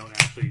because we don't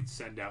actually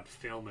send out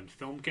film and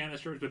film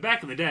canisters. But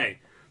back in the day,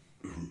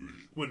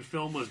 when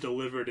film was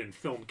delivered in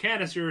film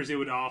canisters, it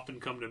would often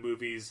come to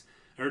movies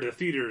or to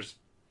theaters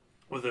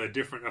with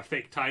a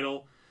fake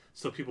title,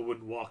 so people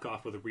wouldn't walk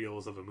off with the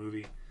reels of a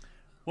movie.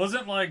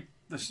 Wasn't like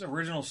the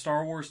original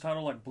Star Wars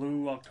title like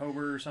Blue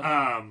October or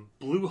something?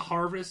 Blue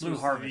Harvest was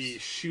Harvest. the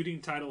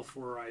shooting title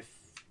for I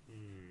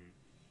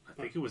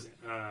think it was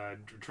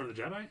Return of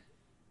the Jedi.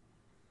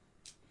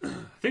 I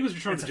think it was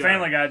Return It's of a the Jedi.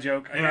 Family Guy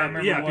joke. I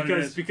remember what it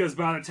is. because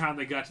by the time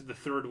they got to the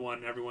third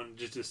one, everyone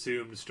just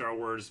assumed Star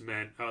Wars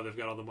meant, oh, they've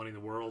got all the money in the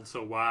world,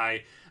 so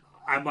why?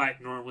 I might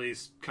normally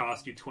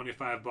cost you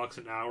 $25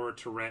 an hour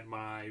to rent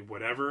my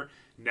whatever.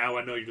 Now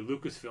I know you're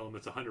Lucasfilm,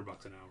 it's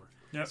 $100 an hour.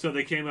 Yep. So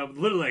they came up,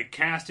 literally, like,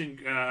 cast and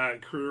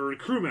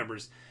crew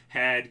members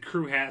had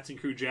crew hats and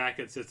crew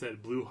jackets that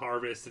said Blue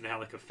Harvest and had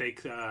like a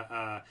fake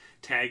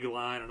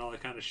tagline and all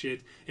that kind of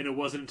shit. And it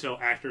wasn't until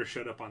actors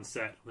showed up on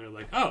set and they're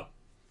like, oh,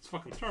 it's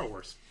fucking Star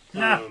Wars.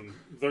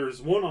 There's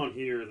one on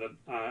here that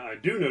I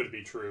do know to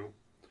be true.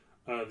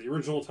 The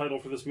original title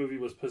for this movie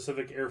was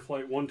Pacific Air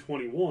Flight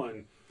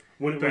 121.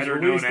 When it was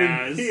released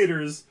in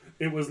theaters,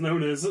 it was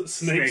known as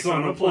Snakes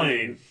on a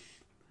Plane.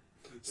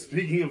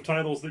 Speaking of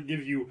titles that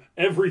give you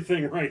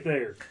everything right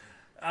there.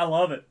 I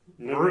love it.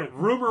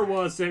 Rumor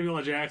was Samuel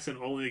L. Jackson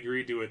only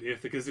agreed to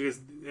it because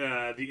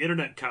the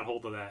internet caught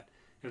hold of that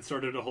and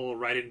started a whole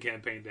write-in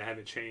campaign to have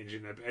it changed.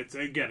 And it's,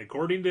 again,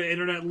 according to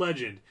internet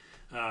legend,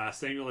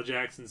 Samuel L.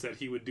 Jackson said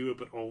he would do it,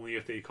 but only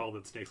if they called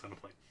it Snakes on a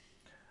Plane.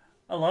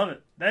 I love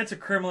it. That's a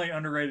criminally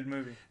underrated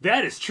movie.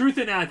 That is truth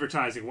in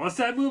advertising. What's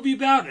that movie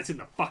about? It's in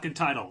the fucking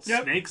title.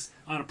 Yep. Snakes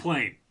on a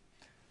Plane.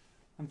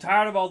 I'm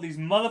tired of all these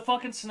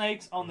motherfucking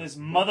snakes on this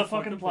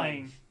motherfucking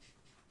plane.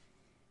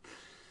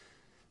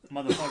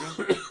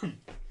 Motherfucker.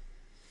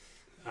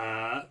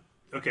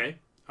 Okay.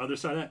 Other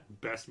side of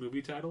that, best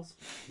movie titles.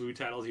 Movie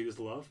titles you just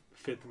love.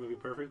 Fit the movie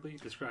perfectly.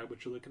 Describe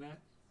what you're looking at.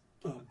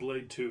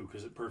 Blade 2,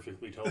 because it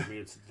perfectly tells me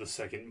it's the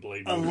second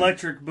Blade movie.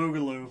 Electric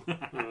Boogaloo.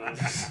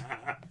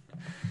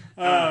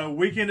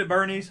 Weekend at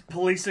Bernie's.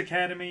 Police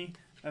Academy.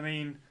 I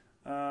mean,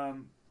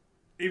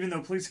 even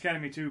though Police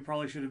Academy 2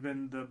 probably should have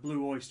been the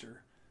Blue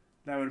Oyster.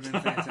 That would have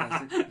been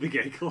fantastic. The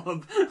Gay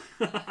Club.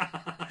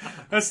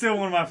 That's still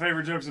one of my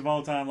favorite jokes of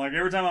all time. Like,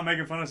 every time I'm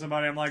making fun of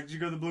somebody, I'm like, did you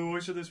go to the Blue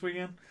Oyster this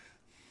weekend?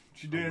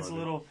 Did you dance a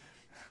little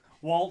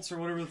waltz or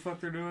whatever the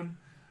fuck they're doing?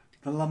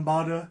 The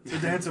Lambada, the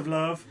Dance of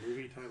Love.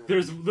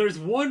 There's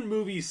one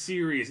movie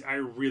series I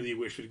really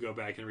wish would go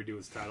back and redo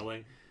its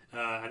titling,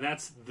 and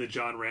that's the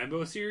John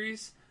Rambo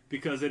series,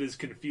 because it is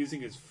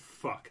confusing as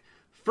fuck.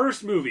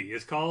 First movie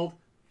is called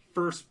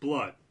First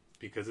Blood,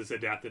 because it's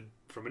adapted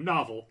from a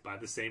novel by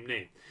the same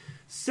name.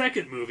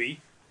 Second movie,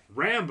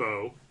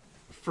 Rambo,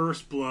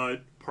 First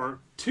Blood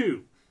Part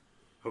 2.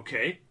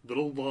 Okay,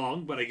 little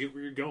long, but I get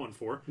what you're going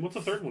for. What's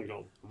the third one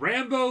called?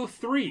 Rambo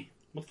 3.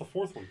 What's the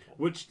fourth one called?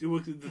 Which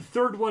the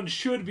third one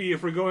should be,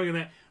 if we're going in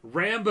that,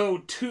 Rambo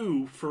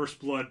 2 First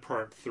Blood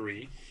Part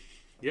 3.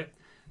 Yep.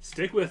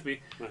 Stick with me.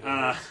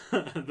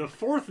 The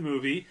fourth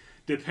movie,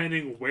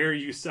 depending where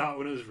you saw it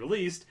when it was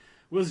released,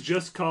 was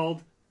just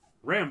called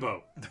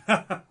Rambo.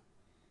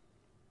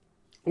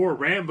 Or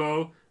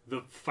Rambo, The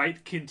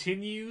Fight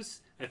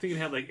Continues. I think it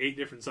had like 8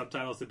 different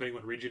subtitles depending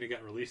what region it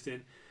got released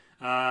in.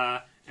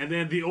 And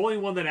then the only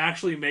one that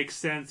actually makes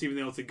sense, even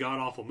though it's a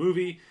god-awful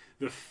movie,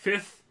 the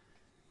fifth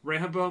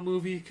Rambo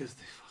movie, because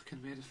they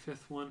fucking made a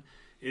fifth one,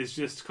 is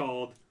just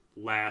called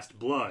Last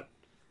Blood.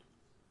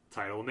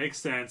 Title makes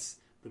sense.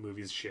 The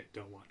movie's shit.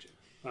 Don't watch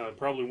it.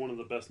 Probably one of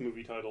the best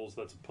movie titles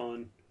that's a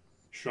pun.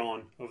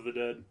 Shaun of the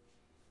Dead.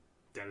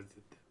 That is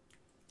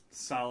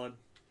Solid.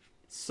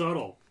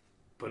 subtle,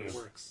 but it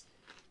works.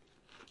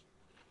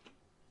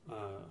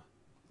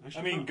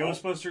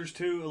 Ghostbusters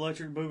 2,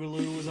 Electric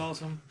Boogaloo was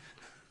awesome.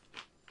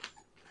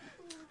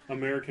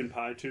 American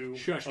Pie 2,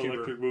 Shush,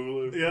 Electric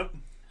Boogaloo. Yep.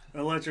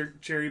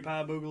 Electric Cherry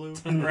Pie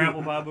Boogaloo. Or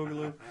Apple Pie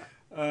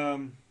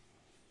Boogaloo.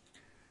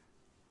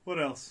 What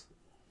else?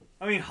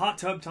 I mean, Hot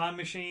Tub Time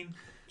Machine.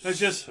 That's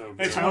just... So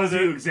it's good. one of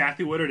Tells you the...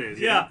 exactly what it is.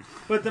 Yeah,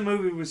 but the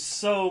movie was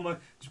so much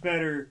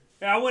better.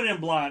 I went in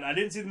blind. I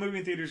didn't see the movie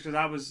in theaters because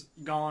I was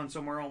gone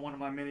somewhere on one of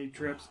my many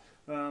trips.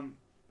 And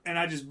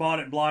I just bought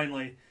it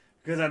blindly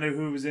because I knew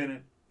who was in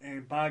it.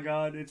 And by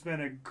God, it's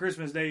been a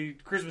Christmas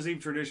Eve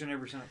tradition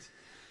ever since.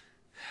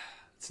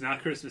 It's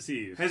not Christmas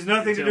Eve. Has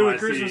nothing to do with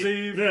Christmas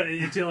Eve.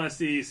 Until I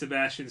see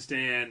Sebastian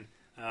Stan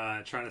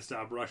trying to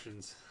stop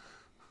Russians.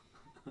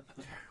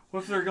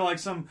 What if they're like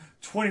some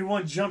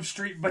 21 Jump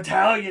Street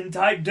battalion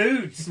type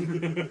dudes?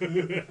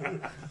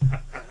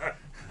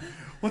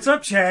 What's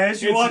up,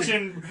 Chaz? You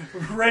watching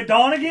Red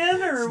Dawn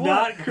again, or It's what?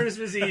 not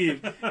Christmas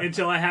Eve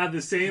until I have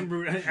the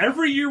same...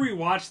 Every year we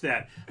watch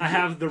that, I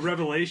have the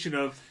revelation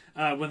of,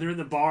 when they're in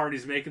the bar and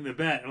he's making the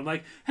bet. And I'm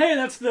like, hey,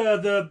 that's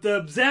the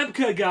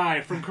Zabka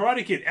guy from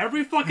Karate Kid.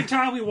 Every fucking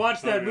time we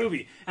watch that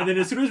movie. And then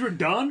as soon as we're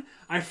done,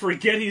 I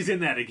forget he's in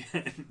that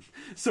again.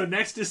 So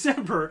next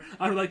December,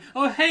 I'm like,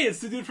 oh, hey, it's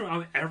the dude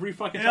from every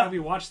fucking time we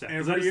watch that.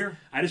 Every year.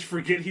 I just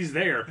forget he's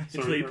there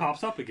until he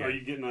pops up again. Are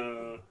you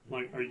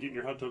getting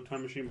your Hot Tub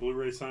Time Machine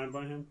Blu-ray signed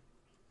by him?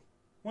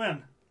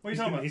 When? What are you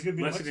talking about? He's going to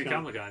be Mexican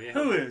Comic-Con, yeah.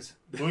 Who is?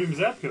 William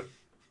Zabka.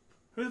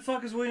 Who the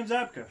fuck is William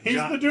Zabka? He's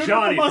the dude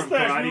Johnny with the from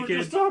mustache Karate we were Kid.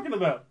 just talking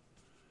about.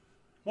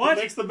 What?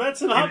 He makes the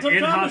bets in Hot Tub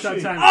In Time Hot Tub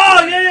Machine. Time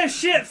Oh, yeah,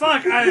 shit,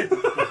 fuck. I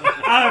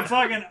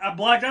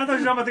blacked out. I thought you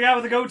were talking about the guy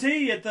with the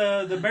goatee at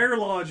the Bear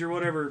Lodge or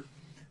whatever.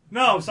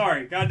 No,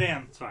 sorry.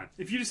 Goddamn. It's fine.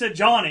 If you just said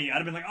Johnny, I'd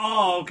have been like,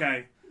 oh,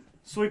 okay.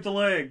 Sweep the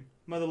leg,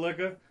 mother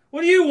licka.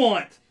 What do you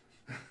want?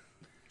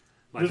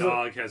 My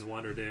dog has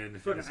wandered in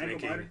and Fucking is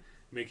ankle biter.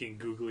 making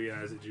googly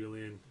eyes at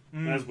Julian.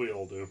 As we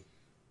all do.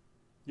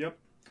 Yep.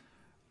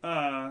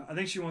 I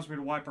think she wants me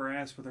to wipe her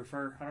ass with her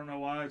fur. I don't know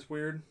why. It's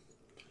weird.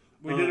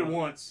 We did it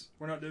once.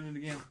 We're not doing it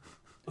again.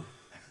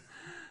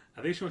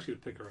 I think she wants you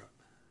to pick her up.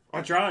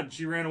 I tried.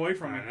 She ran away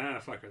from me.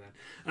 Fuck her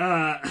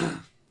then.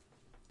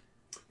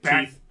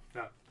 Teeth.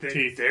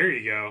 Teeth. There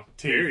you go.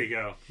 Teeth. There you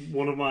go.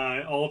 One of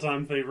my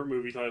all-time favorite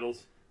movie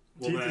titles.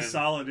 Well, Teeth then, is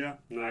solid, yeah.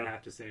 No. I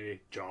have to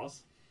say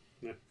Jaws.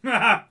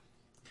 What?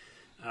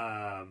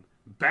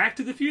 Back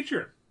to the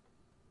Future.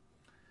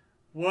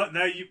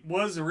 That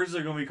was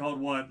originally going to be called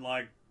what?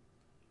 Like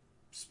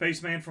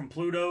Spaceman from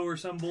Pluto or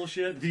some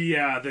bullshit?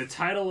 The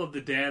title of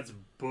the dad's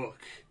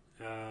book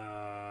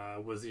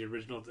was the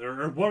original,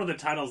 or one of the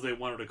titles they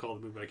wanted to call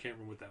the movie. I can't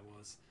remember what that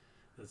was.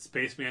 The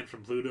Spaceman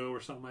from Pluto or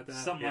something like that.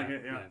 Something like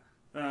it,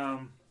 yeah.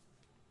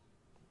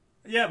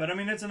 Yeah, but I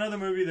mean, it's another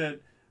movie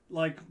that,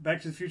 like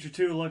Back to the Future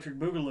 2, Electric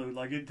Boogaloo,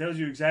 like it tells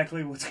you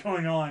exactly what's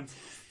going on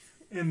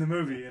in the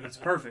movie, and it's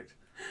perfect.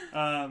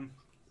 What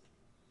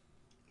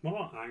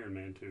about Iron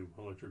Man 2,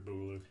 Electric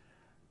Boogaloo?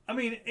 I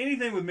mean,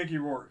 anything with Mickey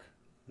Rourke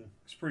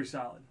is pretty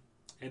solid.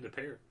 And a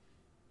parrot.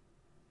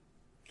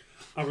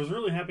 I was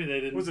really happy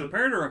they didn't. Was it a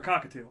parrot or a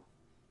cockatiel?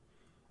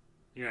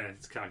 Yeah,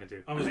 it's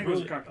cockatoo. I was think it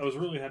was really, cockatoo. I was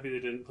really happy they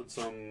didn't put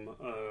some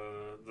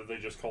that they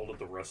just called it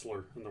The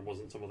Wrestler, and there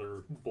wasn't some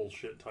other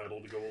bullshit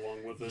title to go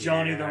along with it.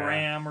 Johnny the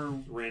Ram or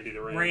Randy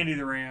the Ram. Randy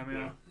the Ram,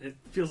 yeah. It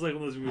feels like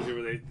one of those movies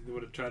where they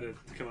would have tried to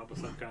come up with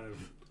some kind of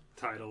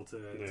title to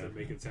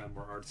make it sound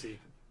more artsy.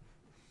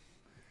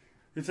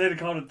 If they'd have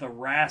called it The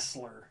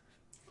Wrestler.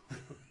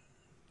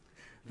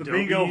 The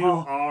Bingo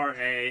Hall.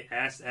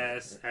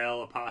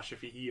 WRASSL''ER.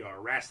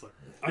 Wrestler.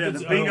 Yeah,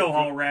 the Bingo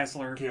Hall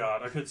Wrestler.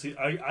 God, I could see.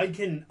 I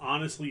can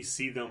honestly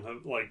see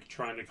them like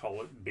trying to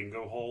call it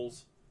Bingo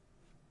Halls.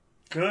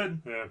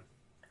 Good. Yeah.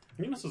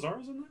 You know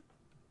Cesaro's in there?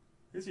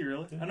 Is he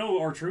really? I know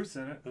R-Truth's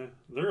in it. Yeah.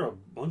 There are a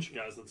bunch of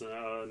guys that's in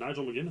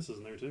Nigel McGuinness is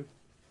in there too.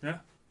 Yeah.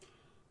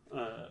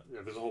 Yeah,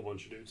 there's a whole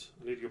bunch of dudes.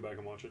 I need to go back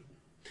and watch it.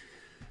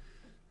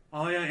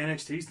 Oh yeah,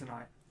 NXT's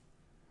tonight.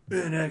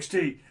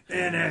 NXT.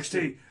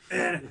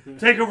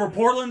 Takeover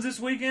Portland's this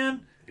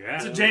weekend. Yeah.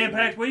 It's a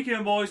jam-packed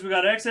weekend, boys. We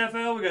got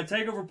XFL, we got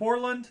Takeover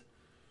Portland.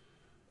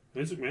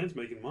 Vince McMahon's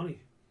making money.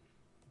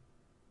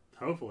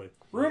 Hopefully.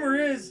 Rumor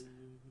is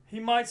he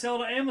might sell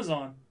to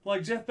Amazon.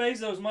 Like Jeff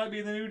Bezos might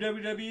be the new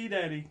WWE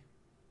daddy.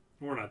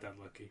 We're not that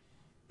lucky.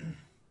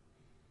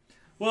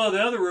 Well,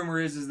 the other rumor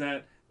is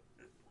that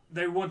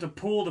they want to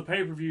pull the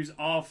pay-per-views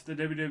off the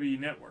WWE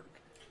network.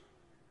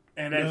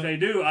 And if they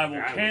do, I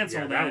will cancel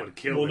that. That would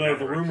kill Well, the no,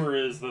 the network. rumor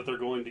is that they're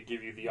going to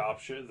give you the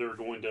option. They're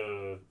going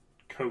to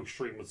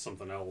co-stream with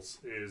something else.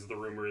 The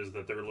rumor is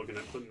that they're looking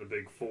at putting the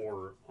Big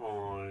Four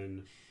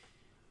on,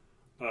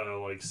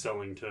 like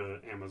selling to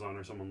Amazon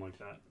or someone like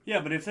that.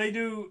 Yeah, but if they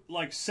do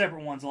like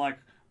separate ones, like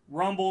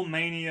Rumble,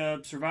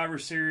 Mania, Survivor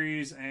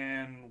Series,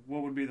 and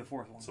what would be the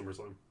fourth one?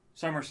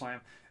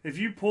 SummerSlam. If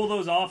you pull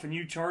those off and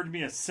you charge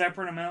me a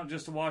separate amount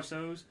just to watch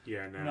those,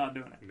 I'm not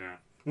doing it. No.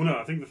 Well, no,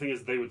 I think the thing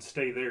is they would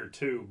stay there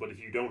too. But if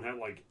you don't have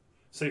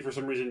say for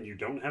some reason you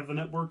don't have the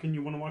network and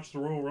you want to watch the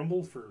Royal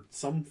Rumble for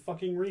some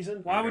fucking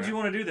reason, Why would you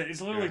want to do that?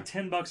 It's literally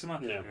 $10 a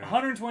month. Yeah.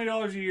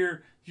 $120 a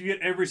year, you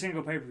get every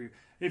single pay-per-view.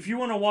 If you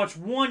want to watch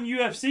one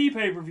UFC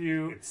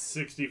pay-per-view, it's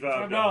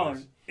 $65.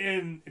 $5.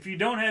 And if you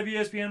don't have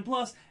ESPN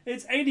Plus,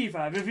 it's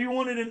 $85. If you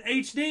want it in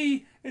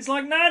HD, it's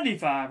like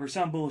 $95 or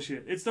some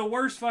bullshit. It's the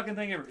worst fucking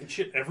thing ever. And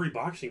shit, every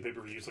boxing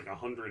pay-per-view is like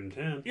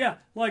 $110. Yeah,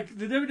 like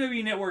the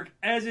WWE Network,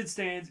 as it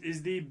stands,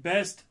 is the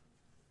best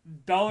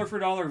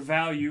dollar-for-dollar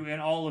value in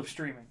all of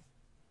streaming.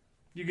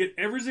 You get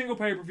every single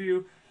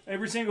pay-per-view,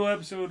 every single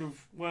episode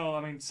of,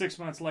 6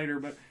 months later,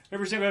 but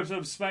every single episode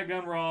of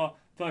SmackDown Raw,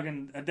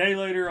 fucking a day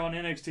later on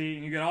NXT,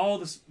 and you get all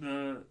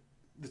the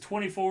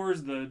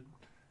 24s, the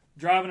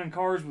driving in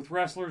cars with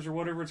wrestlers or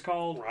whatever it's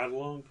called. Ride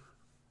along.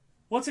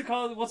 What's it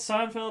called? What's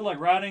Seinfeld? Like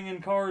riding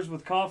in cars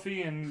with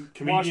coffee and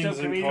washed up Comedians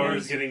in comedians?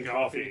 cars getting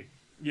coffee.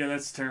 Yeah,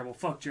 that's terrible.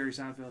 Fuck Jerry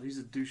Seinfeld. He's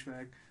a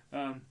douchebag.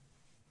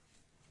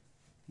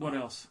 What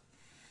else?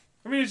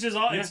 I mean, it's just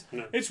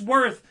it's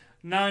worth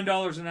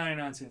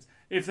 $9.99.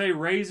 If they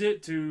raise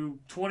it to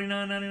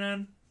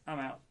 $29.99, I'm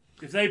out.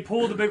 If they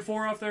pull the Big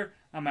Four off there,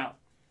 I'm out.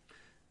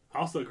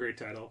 Also a great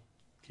title.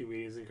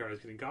 Comedians in Cars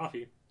Getting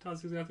Coffee. Tell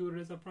us exactly what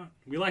it is up front.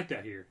 We like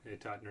that here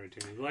at Todd Nerd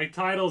Tuning. We like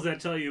titles that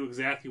tell you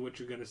exactly what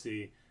you're going to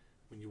see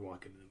when you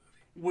walk into the movie.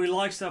 We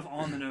like stuff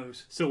on the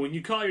nose. So when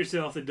you call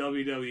yourself the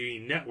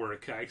WWE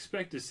Network, I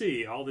expect to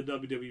see all the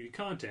WWE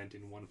content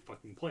in one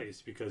fucking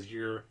place because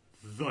you're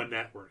the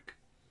network.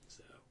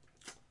 So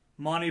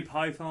Monty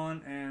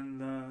Python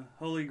and the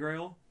Holy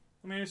Grail.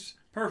 I mean, it's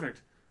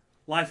perfect.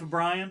 Life of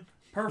Brian.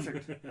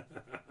 Perfect.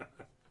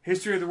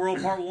 History of the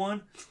World Part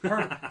 1.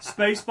 Perfect.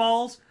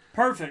 Spaceballs.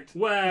 Perfect.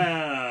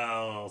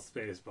 Well,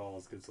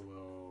 Spaceballs gets a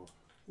little...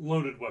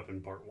 Loaded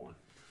Weapon Part 1.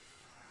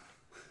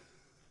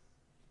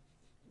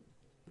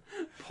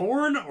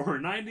 Porn or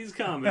 90s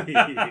comedy?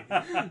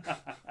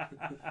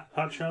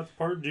 Hot Shots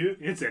Part 2.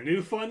 It's a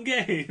new fun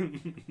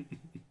game.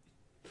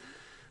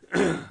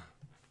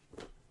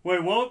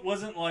 Wait, what?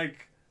 Wasn't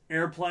like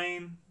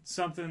Airplane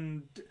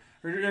something...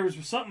 Or there was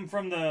something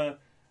from the...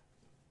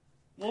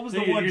 What was the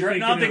one?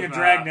 No, I'm thinking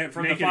Dragnet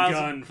from Naked the Files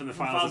Gun from the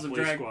Files of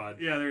Police Squad.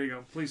 Yeah, there you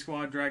go. Police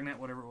Squad, Dragnet,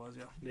 whatever it was.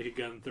 Yeah. Naked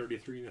Gun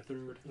 33 and a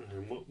third.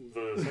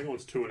 The second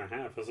one's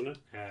 2.5, isn't it?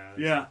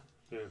 Yeah.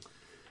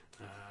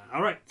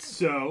 All right,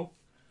 so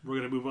we're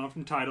going to move on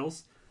from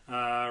titles.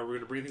 We're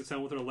going to bring things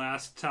on with our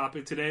last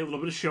topic today. A little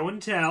bit of show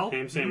and tell.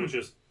 Ham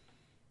sandwiches.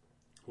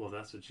 Well,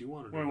 that's what you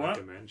wanted to Wait, what?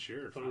 recommend.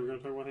 Sure. I thought we were going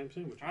to talk about ham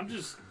sandwiches. I'm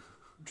just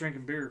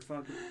drinking beer.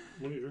 Fuck it.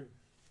 What do you drink?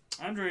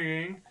 I'm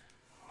drinking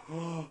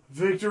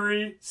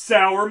Victory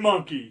Sour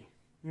Monkey.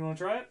 You want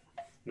to try it?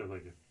 No,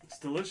 thank you. It's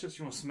delicious.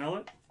 You want to smell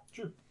it?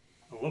 Sure.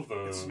 I love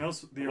the... It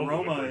smells... The I love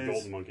aroma Victory is...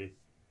 Golden Monkey.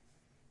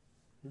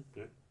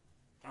 Yeah.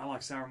 I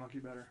like Sour Monkey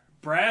better.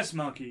 Brass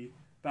Monkey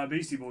by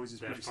Beastie Boys is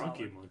That pretty funky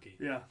solid. monkey.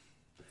 Yeah.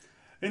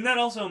 Isn't that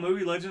also a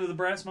movie, Legend of the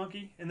Brass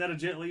Monkey? Isn't that a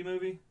Jet Li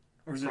movie?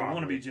 Or is it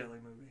Probably. a wannabe Jet Li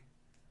movie?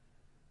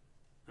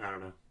 I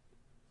don't know.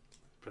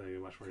 Probably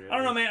much more. I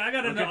don't know, man. I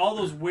got into all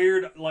those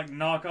weird, like,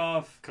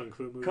 knockoff Kung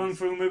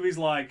Fu movies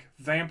like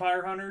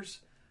Vampire Hunters.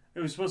 It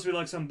was supposed to be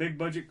like some big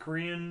budget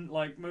Korean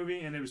like movie,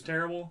 and it was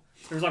terrible.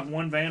 There was like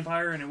one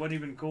vampire, and it wasn't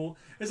even cool.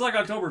 It's like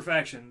October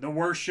Faction, the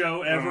worst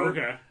show ever. Oh,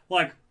 okay.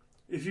 Like,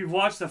 if you've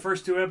watched the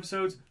first 2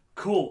 episodes,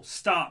 cool,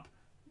 stop.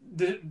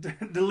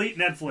 Delete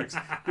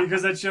Netflix,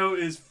 because that show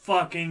is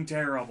fucking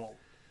terrible.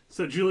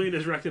 So Julian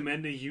is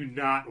recommending you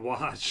not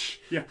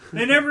watch. Yeah.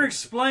 They never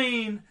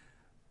explain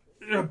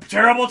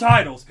terrible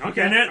titles.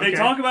 Okay, And they okay.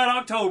 talk about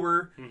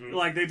October,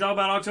 like they talk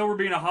about October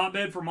being a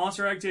hotbed for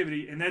monster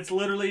activity, and that's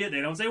literally it.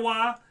 They don't say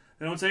why.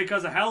 They don't say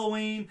because of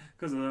Halloween,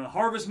 because of the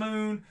harvest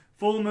moon,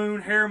 full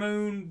moon, hair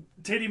moon,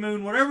 titty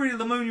moon, whatever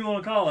the moon you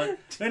want to call it.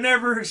 They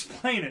never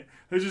explain it.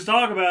 They just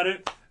talk about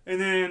it,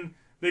 and then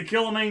they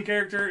kill a main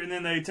character, and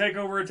then they take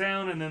over a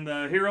town, and then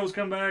the heroes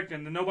come back,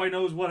 and then nobody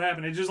knows what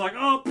happened. It's just like,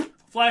 oh,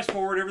 flash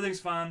forward, everything's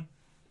fine.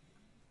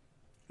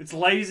 It's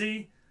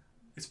lazy.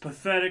 It's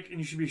pathetic, and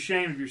you should be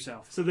ashamed of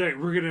yourself. So we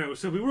were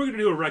gonna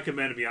do a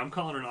recommend me. I'm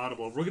calling it an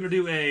audible. We're gonna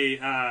do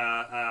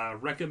a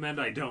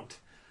recommend I don't.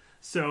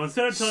 So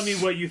instead of telling me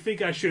what you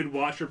think I should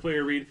watch or play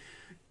or read,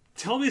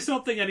 tell me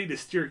something I need to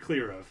steer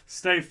clear of.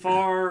 Stay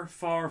far,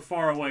 far,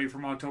 far away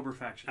from October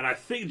Faction. And I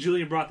think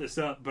Julian brought this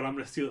up, but I'm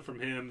gonna steal it from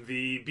him.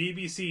 The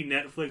BBC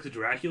Netflix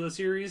Dracula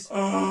series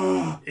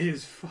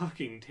is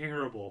fucking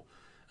terrible.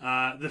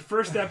 The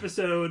first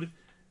episode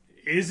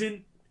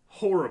isn't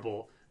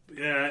horrible.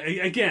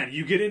 Again,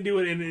 you get into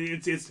it, and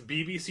it's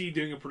BBC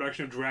doing a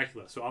production of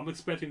Dracula. So I'm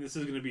expecting this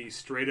is going to be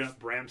straight up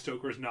Bram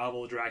Stoker's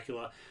novel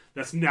Dracula.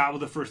 That's not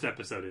what the first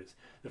episode is.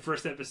 The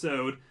first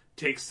episode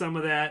takes some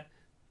of that,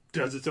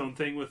 does its own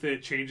thing with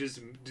it,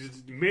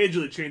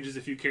 majorly changes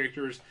a few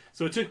characters.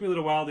 So it took me a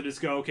little while to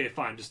just go, okay,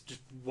 fine, just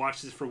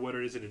watch this for what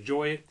it is and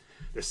enjoy it.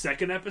 The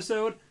second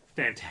episode,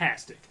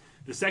 fantastic.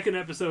 The second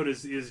episode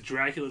is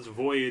Dracula's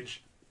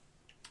voyage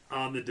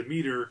on the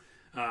Demeter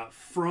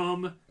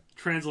from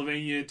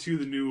Transylvania to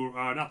the new,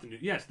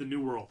 to the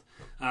New World,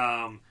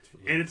 and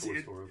it's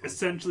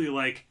essentially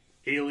like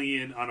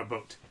Alien on a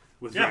boat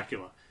with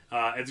Dracula.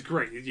 It's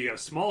great. You got a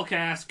small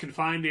cast,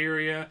 confined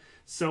area.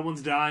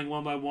 Someone's dying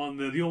one by one.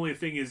 The only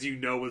thing is,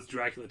 it's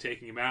Dracula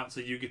taking him out,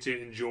 so you get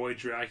to enjoy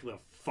Dracula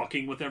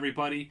fucking with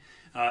everybody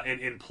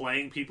and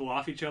playing people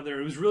off each other.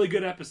 It was a really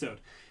good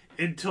episode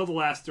until the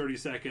last 30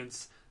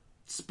 seconds.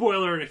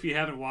 Spoiler: if you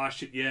haven't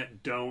watched it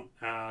yet, don't,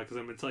 because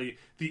I'm going to tell you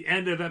the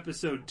end of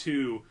episode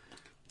 2.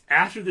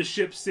 After the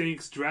ship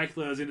sinks,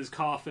 Dracula is in his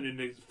coffin and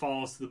it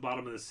falls to the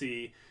bottom of the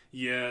sea.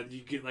 Yeah,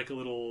 you get like a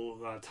little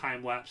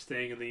time-lapse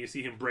thing, and then you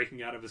see him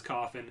breaking out of his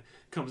coffin,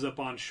 comes up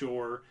on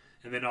shore,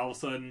 and then all of a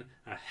sudden,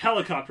 a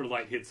helicopter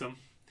light hits him.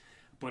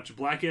 A bunch of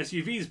black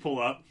SUVs pull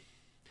up.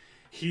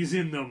 He's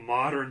in the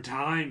modern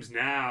times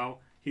now.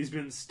 He's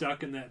been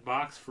stuck in that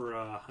box for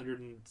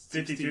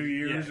 152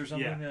 years or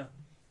something, yeah.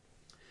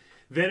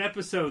 Then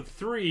episode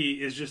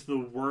 3 is just the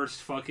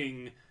worst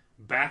fucking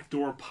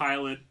backdoor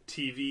pilot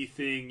TV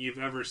thing you've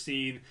ever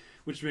seen,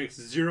 which makes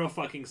zero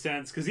fucking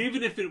sense. Because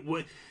even if it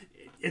would,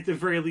 at the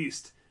very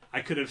least,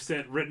 I could have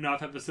written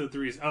off episode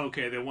 3 as,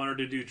 okay, they wanted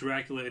to do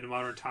Dracula in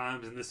modern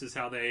times, and this is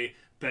how they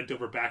bent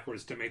over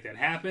backwards to make that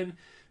happen.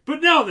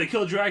 But no, they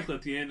kill Dracula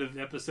at the end of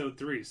episode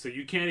 3, so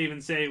you can't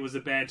even say it was a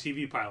bad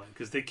TV pilot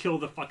because they kill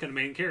the fucking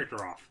main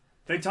character off.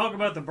 They talk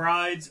about the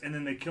brides and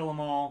then they kill them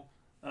all.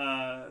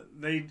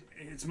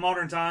 It's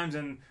modern times,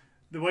 and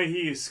the way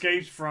he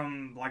escaped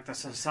from like the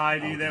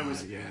society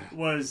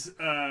was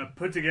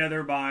put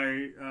together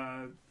by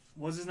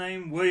what's his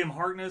name? William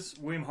Harker's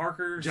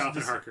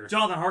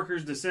Jonathan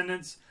Harker's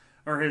descendants,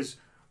 or his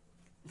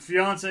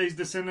fiance's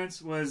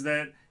descendants, was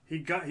that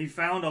he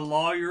found a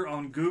lawyer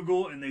on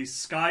Google and they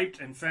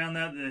Skyped and found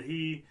out that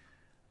he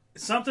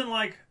something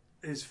like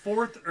his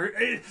fourth, or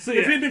if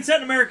he'd been set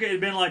in America, it'd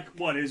been like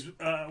what is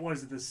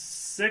it, the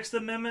Sixth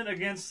Amendment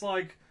against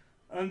like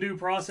undue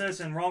process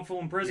and wrongful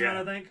imprisonment,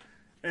 I think.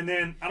 And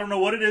then I don't know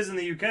what it is in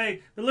the UK,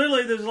 but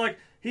literally there's like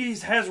he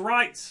has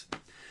rights.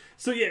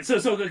 So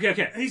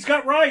okay. He's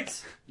got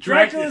rights.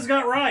 Dracula's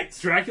got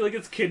rights. Dracula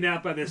gets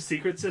kidnapped by this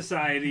secret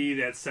society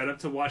that's set up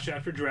to watch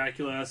after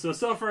Dracula. So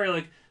far,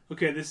 like,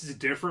 okay, this is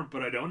different,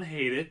 but I don't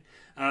hate it.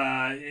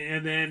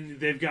 And then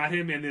they've got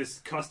him in this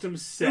custom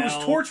cell. It was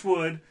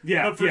Torchwood,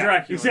 but for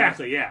Dracula.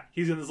 Exactly, yeah.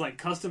 He's in this like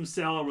custom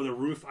cell where the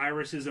roof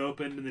iris is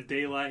open in the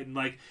daylight, and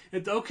like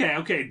it's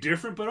okay,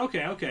 different, but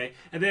okay.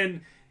 And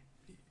then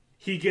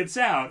he gets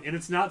out, and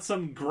it's not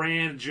some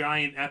grand,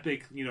 giant,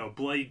 epic,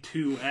 Blade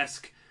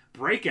 2-esque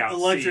breakout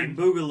Electric scene.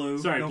 Boogaloo.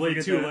 Sorry,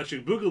 Blade 2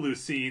 Electric Boogaloo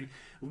scene.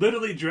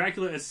 Literally,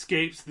 Dracula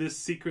escapes this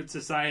secret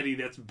society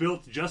that's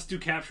built just to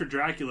capture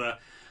Dracula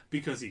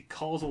because he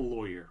calls a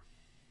lawyer.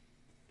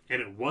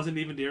 And it wasn't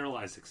even Daryl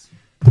Isaacs.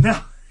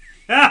 No.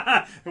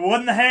 It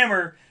wasn't the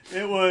Hammer.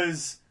 It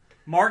was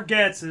Mark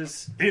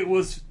Gatiss.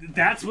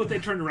 That's what they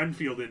turned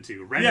Renfield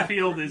into.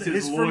 Renfield is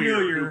his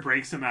lawyer who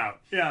breaks him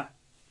out. Yeah.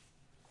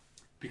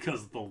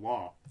 Because of the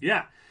law.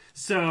 Yeah.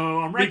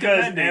 So I'm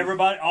recommending...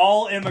 Because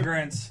all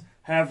immigrants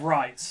have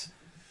rights.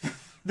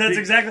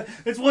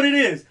 It's what it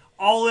is.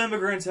 All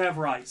immigrants have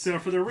rights. So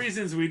for the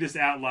reasons we just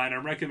outlined,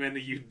 I'm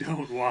recommending you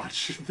don't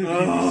watch the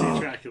BBC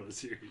Dracula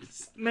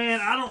series. Man,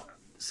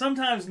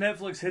 sometimes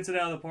Netflix hits it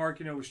out of the park,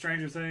 with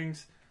Stranger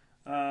Things.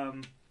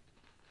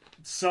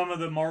 Some of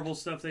the Marvel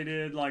stuff they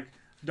did, like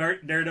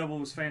Daredevil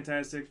was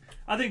fantastic.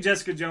 I think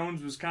Jessica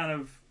Jones was kind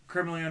of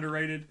criminally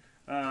underrated.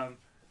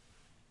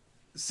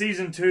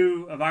 Season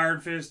 2 of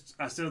Iron Fist,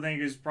 I still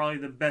think is probably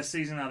the best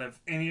season out of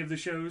any of the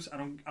shows.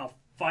 I'll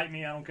fight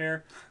me, I don't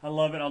care. I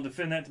love it. I'll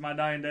defend that to my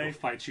dying day. I'll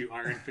fight you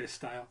Iron Fist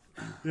style.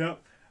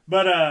 Yep.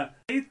 But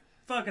they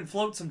fucking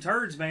float some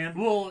turds, man.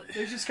 Well,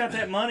 they just got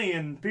that money,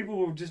 and people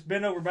will just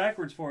bend over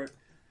backwards for it.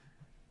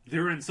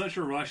 They're in such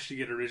a rush to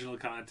get original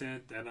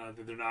content that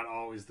they're not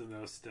always the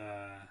most...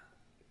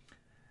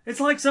 It's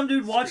like some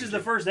dude watches the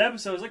first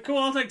episode. It's like, cool,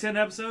 I'll take 10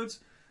 episodes.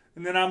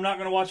 And then I'm not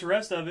going to watch the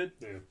rest of it.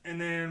 Yeah. And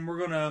then we're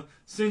going to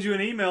send you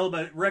an email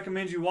that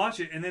recommends you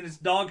watch it, and then it's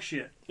dog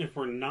shit. If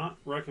we're not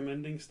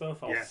recommending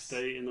stuff, I'll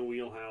stay in the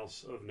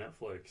wheelhouse of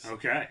Netflix.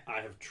 Okay.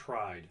 I have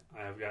tried.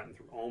 I have gotten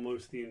through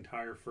almost the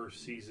entire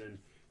first season.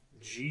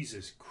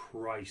 Jesus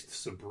Christ,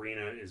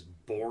 Sabrina is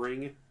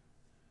boring.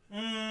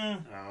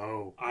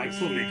 Oh, this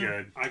will be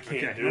good. I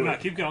can't do it.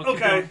 Keep going.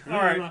 Okay, all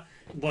right.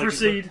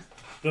 Proceed.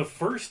 The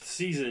first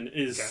season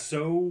is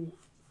so...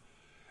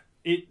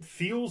 It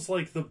feels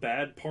like the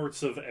bad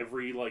parts of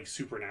every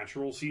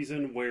Supernatural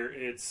season, where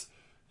it's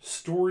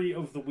story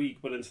of the week,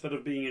 but instead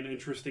of being an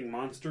interesting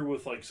monster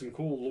with some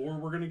cool lore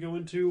we're going to go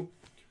into,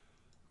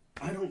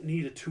 I don't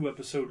need a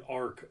 2-episode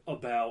arc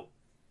about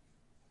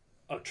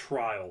a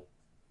trial.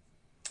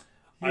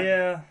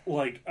 Yeah.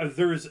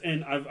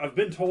 I've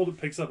been told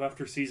it picks up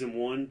after season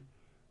 1,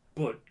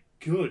 but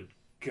good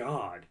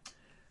God.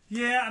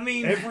 Yeah, I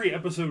mean... Every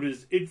episode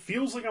it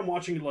feels like I'm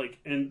watching,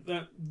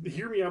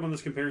 hear me out on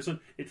this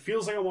comparison, it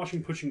feels like I'm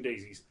watching Pushing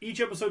Daisies.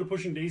 Each episode of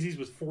Pushing Daisies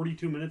was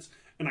 42 minutes,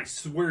 and I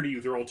swear to you,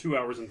 they're all 2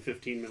 hours and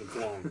 15 minutes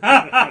long.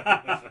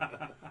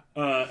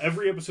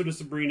 Every episode of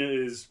Sabrina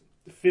is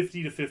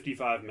 50 to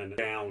 55 minutes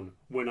down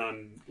when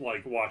I'm,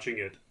 watching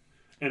it,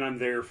 and I'm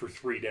there for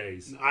 3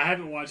 days. I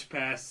haven't watched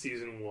past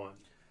season 1.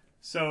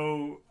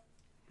 So,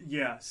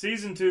 yeah,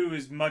 season 2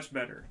 is much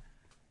better.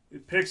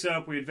 It picks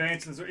up, we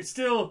advance, and it's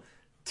still...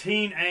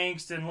 teen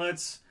angst, and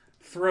let's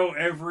throw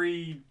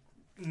every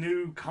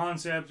new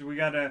concept. We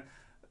got a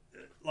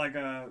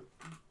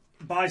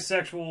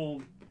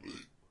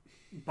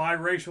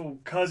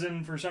biracial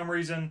cousin for some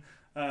reason.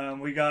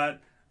 We got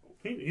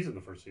he's in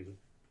the first season.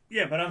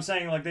 Yeah, but I'm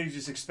saying they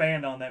just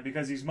expand on that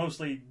because he's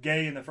mostly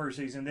gay in the first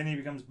season. Then he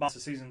becomes boss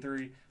of season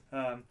 3.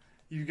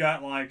 You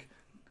got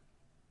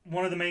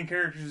one of the main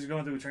characters is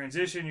going through a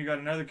transition. You got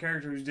another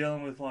character who's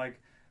dealing with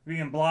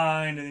being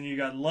blind, and then you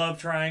got love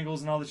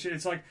triangles and all the shit.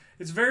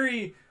 It's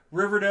very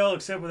Riverdale,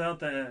 except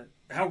without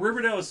how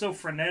Riverdale is so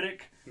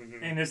frenetic,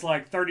 and it's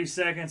 30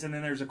 seconds, and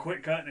then there's a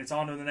quick cut, and it's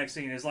on to the next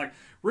scene. It's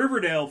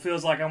Riverdale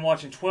feels like I'm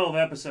watching 12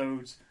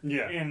 episodes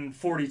in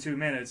 42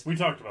 minutes. We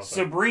talked about that.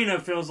 Sabrina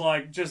feels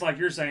just like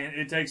you're saying,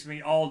 it takes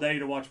me all day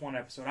to watch one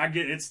episode. I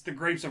get it. It's the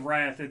Grapes of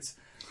Wrath. It's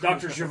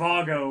Dr.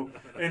 Zhivago,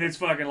 and it's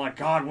fucking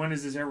God, when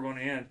is this ever going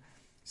to end?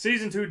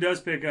 Season 2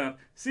 does pick up.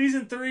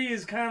 Season 3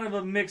 is kind of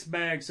a mixed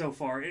bag so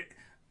far.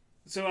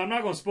 So I'm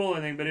not going to spoil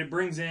anything, but it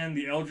brings in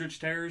the Eldritch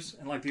Terrors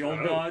and like the old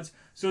Oh. gods.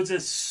 So it's a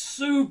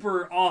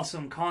super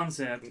awesome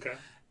concept. Okay.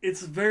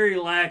 It's very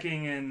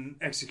lacking in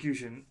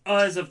execution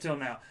as of till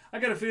now. I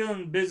got a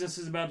feeling business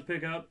is about to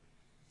pick up,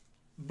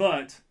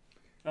 but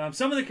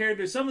some of the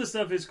characters, some of the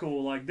stuff is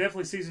cool. Like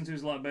definitely season 2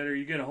 is a lot better.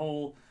 You get a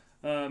whole,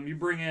 you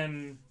bring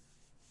in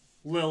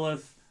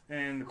Lilith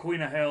and the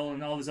Queen of Hell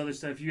and all this other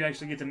stuff. You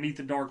actually get to meet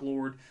the Dark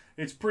Lord.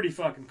 It's pretty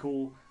fucking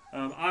cool.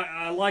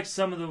 I like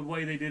some of the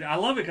way they did it. I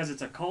love it because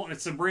it's a cult.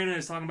 It's Sabrina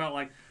is talking about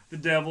like the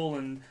devil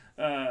and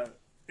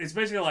it's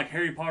basically like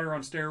Harry Potter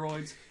on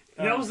steroids.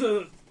 That was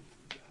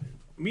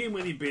me and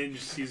Wendy binged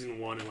season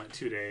 1 in like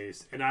 2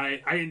 days, and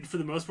I for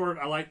the most part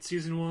I liked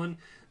season 1,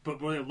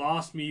 but where it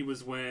lost me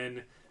was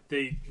when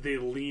they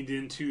leaned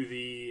into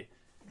the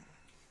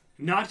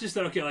not just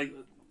that like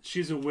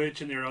she's a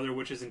witch and there are other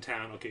witches in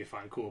town. Okay,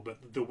 fine, cool, but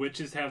the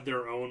witches have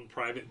their own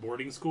private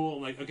boarding school.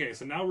 I'm like, okay,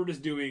 so now we're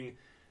just doing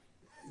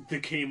the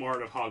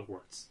Kmart of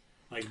Hogwarts.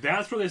 Like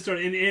that's where they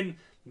started, and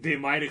they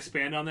might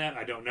expand on that.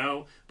 I don't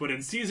know. But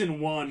in season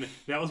 1,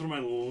 that was one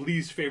of my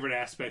least favorite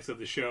aspects of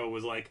the show.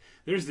 Was like,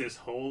 there's this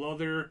whole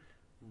other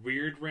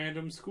weird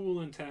random school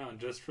in town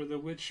just for the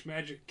witch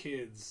magic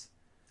kids,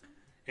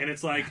 and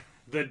it's like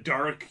the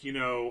dark,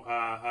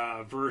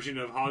 version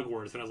of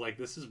Hogwarts. And I was like,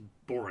 this is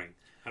boring.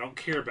 I don't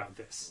care about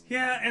this.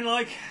 Yeah, and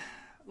like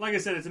I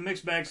said, it's a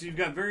mixed bag. So you've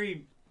got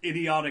very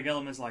idiotic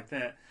elements like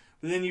that.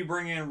 But then you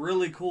bring in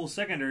really cool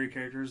secondary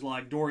characters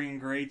like Dorian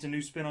Gray. It's a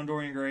new spin on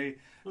Dorian Gray.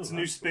 It's a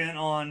new spin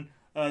on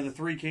the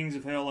 3 Kings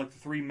of Hell, like the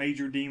 3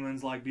 major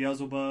demons like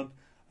Beelzebub.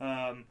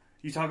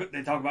 They talk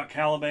about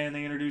Caliban.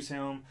 They introduce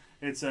him.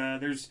 It's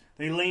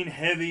they lean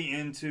heavy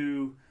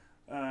into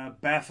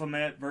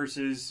Baphomet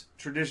versus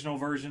traditional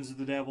versions of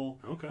the devil.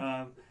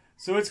 Okay.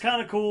 So it's kind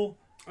of cool.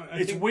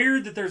 It's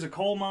weird that there's a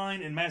coal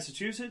mine in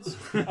Massachusetts.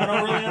 I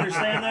don't really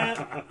understand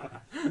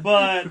that.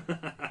 But,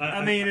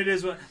 I mean, it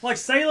is what... Like,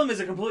 Salem is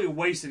a completely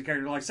wasted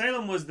character. Like,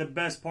 Salem was the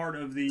best part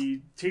of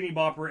the Teeny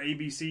Bopper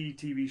ABC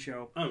TV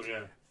show. Oh,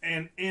 yeah.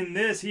 And in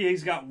this,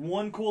 he's got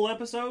one cool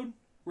episode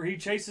where he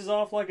chases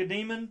off like a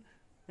demon,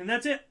 and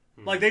that's it.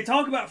 Like, they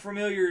talk about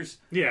familiars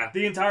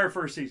the entire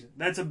first season.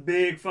 That's a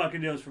big fucking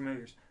deal with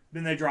familiars.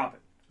 Then they drop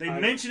it. They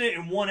mention it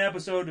in one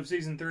episode of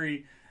season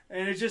 3,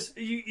 and it's just,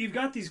 you've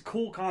got these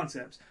cool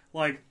concepts.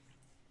 Like,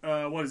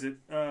 what is it?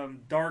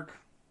 Not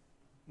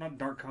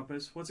Dark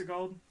Compass. What's it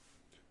called?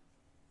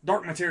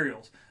 Dark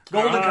Materials.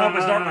 Golden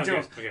Compass, Dark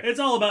Materials. Okay. It's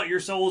all about your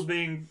soul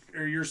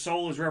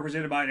is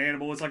represented by an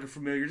animal. It's like a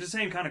familiar. It's the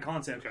same kind of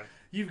concept. Okay.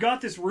 You've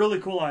got this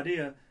really cool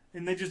idea,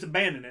 and they just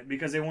abandon it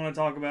because they want to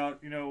talk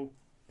about,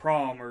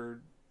 prom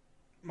or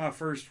my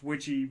first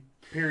witchy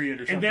period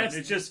or something.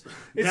 It's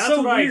that's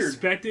so what weird. I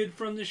expected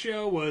from the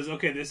show was,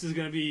 okay, this is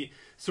going to be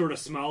sort of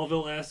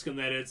Smallville-esque in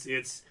that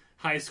it's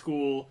high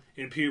school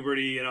and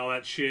puberty and all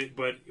that shit,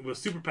 but with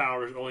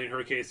superpowers. Only in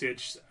her case,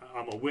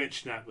 I'm a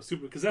witch, not with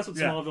super. Because that's what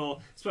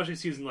Smallville, especially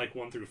season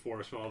 1 through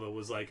 4, Smallville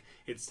was like.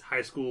 It's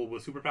high school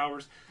with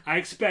superpowers. I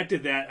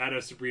expected that out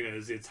of Sabrina.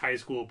 It's high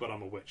school, but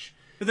I'm a witch.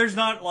 But there's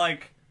not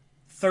like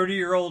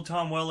 30-year-old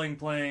Tom Welling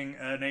playing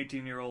an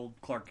 18-year-old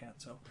Clark Kent.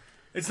 So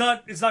it's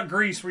not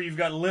Grease where you've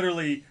got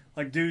literally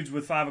like dudes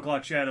with 5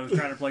 o'clock shadows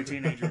trying to play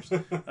teenagers.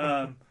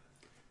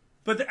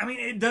 But I mean,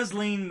 it does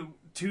lean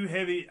too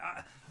heavy.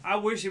 I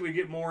wish it would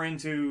get more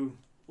into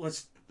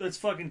let's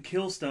fucking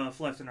kill stuff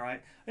left and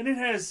right, and it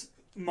has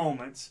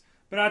moments.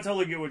 But I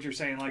totally get what you're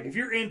saying. Like, if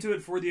you're into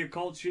it for the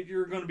occult shit,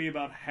 you're going to be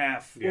about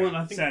half. Well, and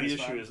I think satisfied.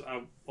 the issue is,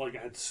 I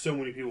had so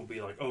many people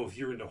be like, "Oh, if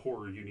you're into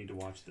horror, you need to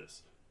watch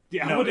this."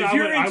 Yeah, No, yeah.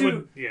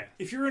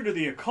 if you're into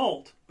the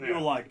occult,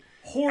 you're like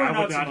horror. I would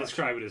not so not much.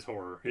 describe it as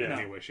horror in No.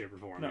 any way, shape, or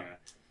form. No. Yeah.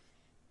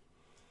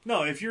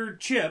 No, if you're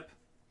Chip,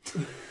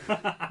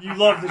 you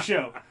love the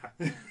show.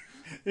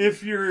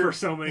 If you're For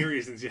so many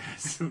reasons,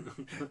 yes.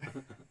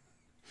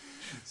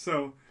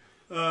 so,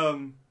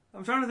 I'm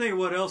trying to think of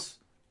what else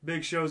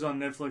big shows on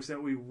Netflix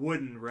that we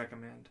wouldn't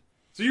recommend.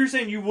 So you're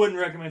saying you wouldn't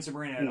recommend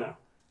Sabrina at all?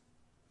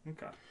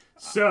 Okay.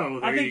 So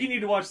I think you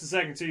need to watch the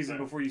second season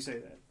before you say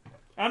that.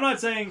 I'm not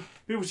saying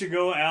people should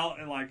go out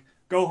and like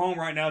go home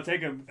right now,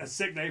 take a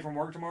sick day from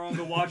work tomorrow and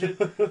go watch it.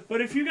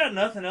 But if you got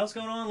nothing else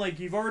going on, like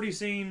you've already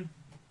seen,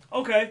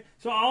 okay,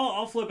 so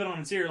I'll flip it on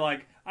its ear.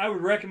 Like I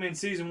would recommend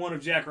season 1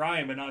 of Jack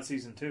Ryan, but not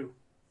season 2.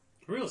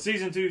 Really?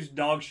 Season 2's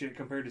dog shit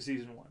compared to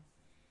season 1.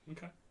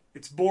 Okay.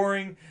 It's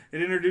boring.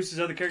 It introduces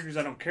other characters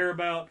I don't care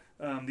about.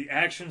 The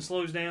action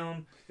slows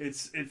down.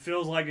 It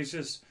feels like it's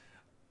just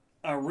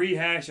a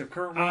rehash of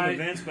current world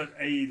events, but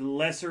a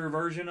lesser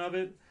version of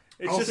it.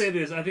 I'll say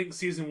this. I think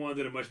season 1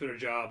 did a much better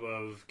job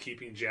of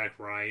keeping Jack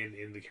Ryan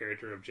in the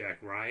character of Jack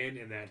Ryan,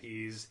 in that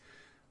he's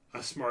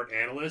a smart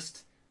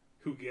analyst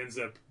who ends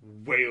up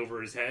way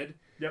over his head.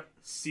 Yep.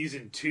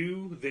 Season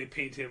 2, they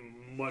paint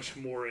him much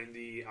more in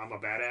the I'm a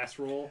badass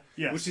role,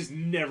 Yes. which is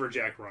never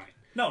Jack Ryan.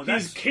 No,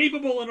 he's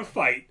capable in a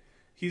fight.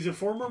 He's a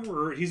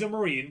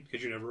Marine,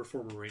 because you're never a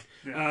former Marine.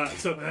 Yeah.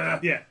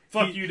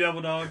 Fuck you,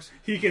 devil dogs.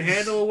 He can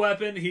handle a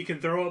weapon, he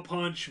can throw a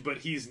punch, but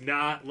he's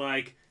not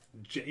like,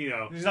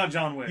 He's not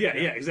John Wick. Yeah,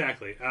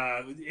 exactly.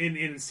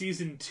 In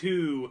season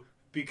 2,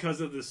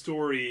 because of the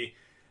story,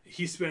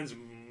 he spends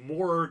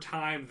more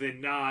time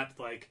than not,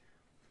 like,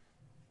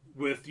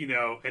 with, you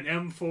know, an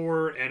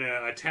M4 and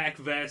an attack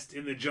vest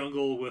in the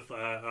jungle with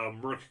a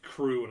merc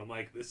crew, and I'm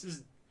like, this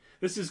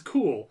is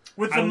cool.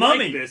 With the I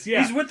mummy. like this.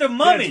 Yeah. He's with the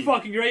mummy. That's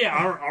fucking great. Yeah,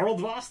 Arnold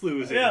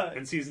Vosloo is Yeah.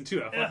 in season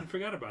 2. I fucking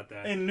forgot about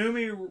that. And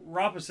Numi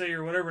Rapace,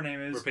 or whatever her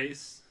name is.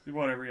 Rapace.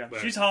 Whatever, yeah.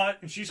 But- she's hot,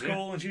 and she's Yeah.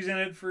 cool, and she's in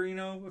it for, you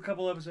know, a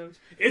couple episodes.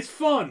 It's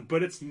fun,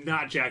 but it's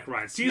not Jack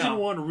Ryan. Season No.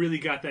 1 really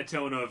got that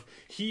tone of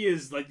he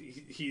is like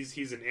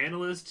he's an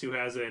analyst who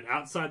has an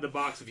outside the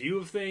box view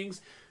of things,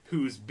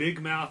 whose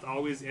big mouth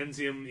always ends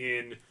him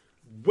in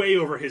way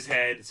over his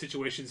head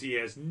situations he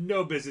has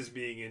no business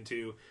being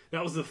into.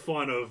 That was the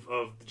fun of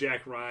the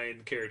Jack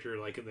Ryan character,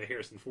 like in the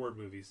Harrison Ford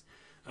movies.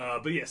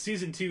 But yeah,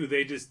 season 2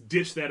 they just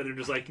ditched that and they're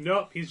just like,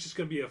 nope, he's just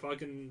gonna be a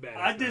fucking badass.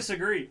 I now.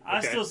 disagree. I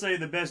Okay. still say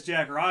the best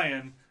Jack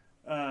Ryan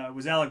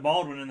was Alec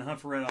Baldwin in The Hunt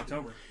for Red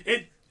October.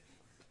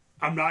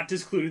 I'm not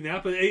discluding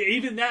that, but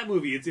even that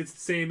movie, it's the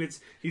same.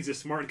 He's a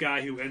smart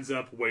guy who ends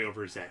up way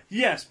over his head.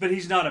 Yes, but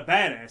he's not a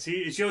badass.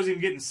 It shows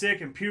him getting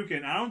sick and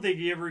puking. I don't think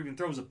he ever even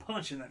throws a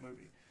punch in that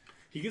movie.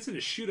 He gets in a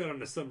shootout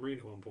on a submarine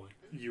at one point.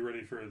 You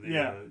ready for the?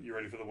 Yeah. You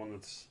ready for the one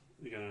that's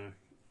gonna?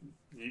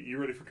 You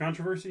ready for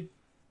controversy?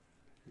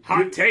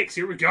 Hot takes.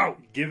 Here we go.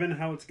 Given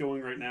how it's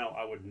going right now,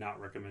 I would not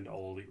recommend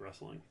All Elite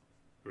Wrestling.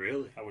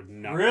 Really? I would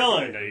not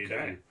Really? recommend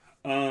AEW.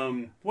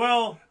 Okay.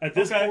 Well, At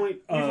this okay. point,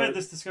 we've had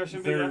this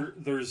discussion. But yeah.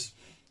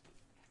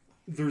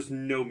 there's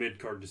no mid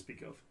card to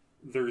speak of.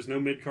 There's no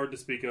mid card to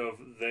speak of.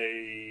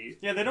 They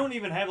don't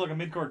even have like a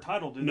mid card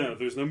title, do they? no,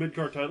 there's no mid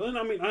card title. And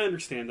I mean, I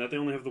understand that they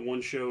only have the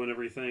one show and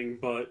everything,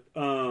 but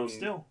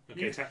Still,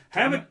 Okay, you ti-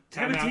 have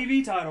time a out.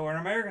 TV title or an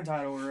American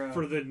title or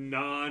For the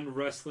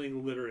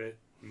non-wrestling literate,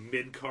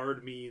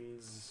 mid-card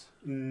means...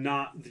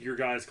 not your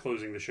guys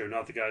closing the show,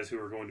 not the guys who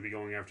are going to be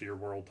going after your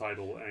world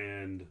title.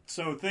 And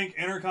so think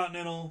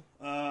Intercontinental,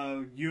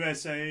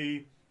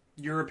 USA,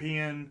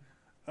 European,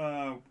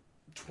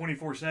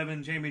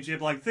 24/7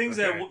 Championship, like things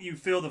Okay. that you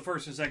fill the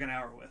first and second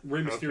hour with.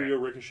 Rey Mysterio,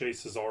 Okay. Ricochet,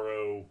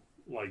 Cesaro,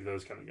 like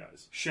those kind of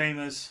guys.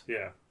 Sheamus.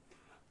 Yeah.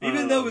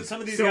 Even though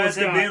some of these so guys it's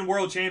have got- been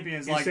world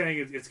champions, You're like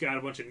saying it's got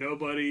a bunch of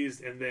nobodies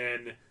and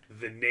then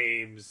the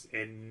names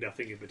and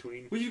nothing in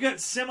between? well, you've got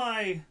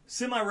semi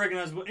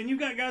recognizable, and you've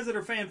got guys that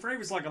are fan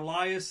favorites like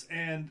Elias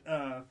and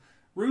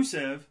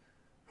Rusev,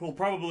 who'll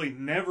probably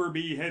never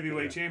be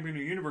heavyweight champion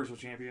or universal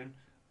champion,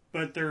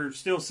 but they're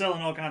still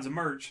selling all kinds of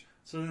merch.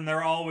 So then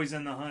they're always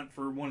in the hunt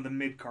for one of the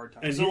mid card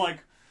titles. And So you-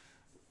 like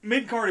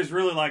mid card is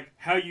really like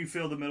how you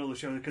fill the middle of the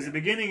show, because the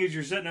beginning is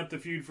you're setting up the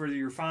feud for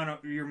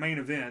your main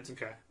event.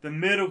 Okay. The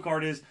middle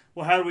card is,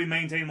 well, how do we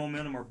maintain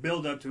momentum or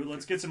build up to it?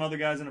 Let's get some other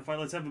guys in a fight.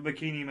 Let's have a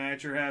bikini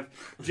match or have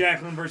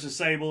Jacqueline versus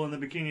Sable in the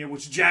bikini,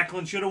 which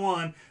Jacqueline should have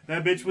won.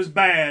 That bitch was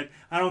bad.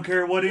 I don't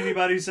care what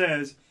anybody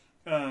says.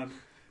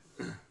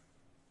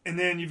 And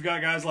then you've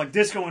got guys like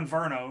Disco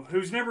Inferno,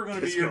 who's never going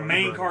to be Disco your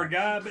main Inferno. card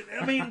guy. But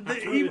I mean,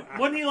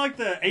 wasn't he like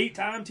the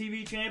 8-time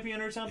TV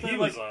champion or something? He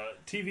like, was a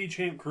TV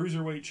champ,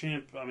 cruiserweight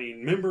champ. I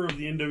mean, member of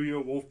the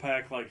NWO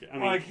Wolfpack.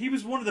 like he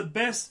was one of the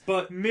best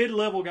But-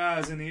 mid-level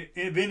guys in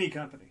any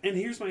company. And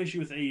here's my issue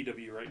with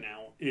AEW right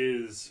now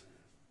is,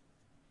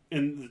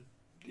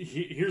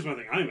 here's my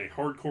thing. I'm a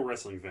hardcore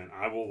wrestling fan.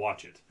 I will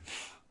watch it.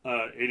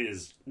 It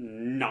is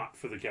not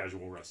for the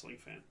casual wrestling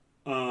fan.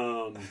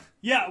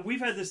 Yeah,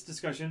 we've had this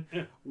discussion.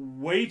 Yeah.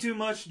 Way too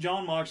much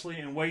John Moxley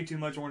and way too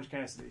much Orange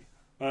Cassidy.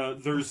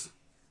 And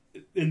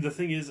the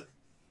thing is,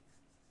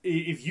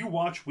 if you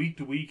watch week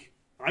to week,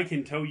 I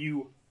can tell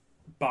you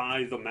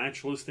by the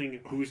match listing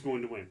who's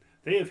going to win.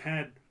 They have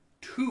had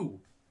two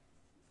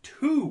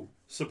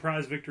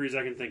surprise victories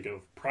I can think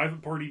of.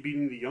 Private Party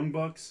beating the Young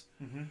Bucks,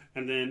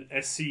 and then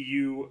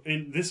SCU,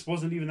 and this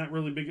wasn't even that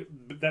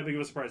big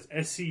of a surprise.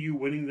 SCU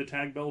winning the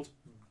tag belt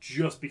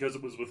just because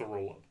it was with a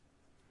roll up.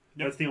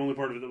 That's the only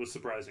part of it that was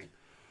surprising.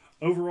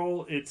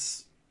 Overall,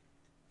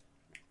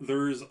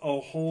 there's a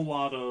whole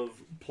lot of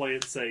play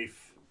it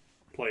safe,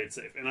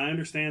 and I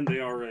understand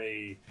they're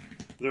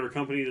a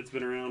company that's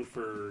been around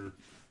for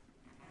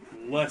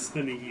less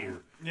than a year.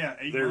 Yeah,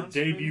 8 Their months.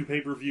 debut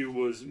pay-per-view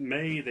was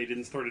May. They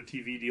didn't start a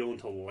TV deal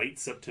until late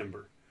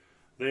September.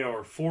 They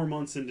are 4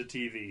 months into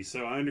TV,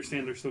 so I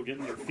understand they're still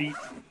getting their feet.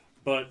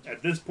 But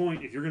at this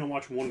point, if you're going to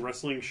watch one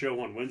wrestling show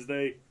on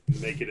Wednesday,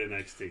 make it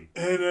NXT.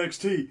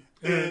 NXT.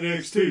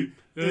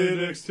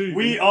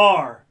 We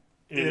are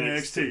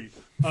NXT.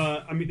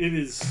 I mean,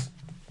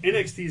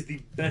 NXT is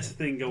the best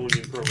thing going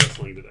in pro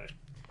wrestling today.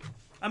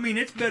 I mean,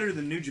 it's better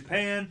than New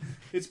Japan.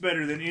 It's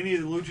better than any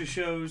of the Lucha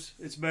shows.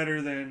 It's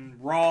better than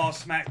Raw,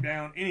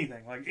 SmackDown,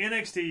 anything. Like,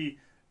 NXT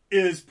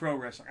is pro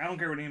wrestling. I don't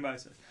care what anybody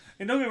says.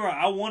 And don't get me wrong,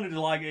 I wanted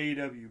to like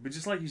AEW, but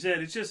just like you said,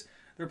 it's just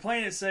they're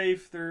playing it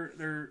safe.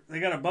 They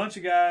got a bunch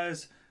of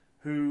guys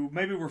who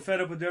maybe were fed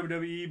up with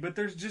WWE, but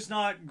there's just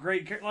not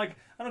great. Like,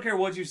 I don't care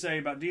what you say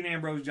about Dean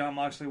Ambrose, John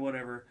Moxley,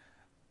 whatever.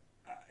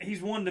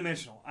 He's one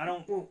dimensional. I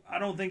don't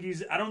think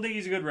he's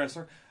a good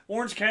wrestler.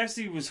 Orange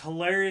Cassidy was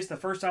hilarious the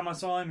first time I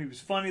saw him. He was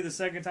funny the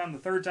second time. The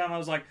third time I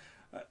was like,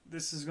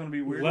 this is going to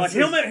be weird. Less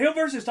Like him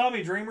versus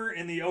Tommy Dreamer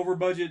in the over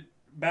budget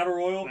battle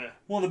royal. Yeah.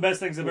 One of the best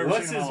things I've ever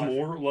Less seen in is my life.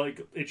 more.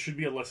 Like, it should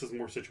be a less is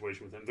more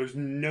situation with him. There's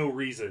no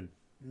reason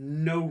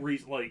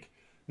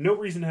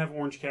to have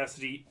Orange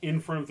Cassidy in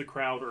front of the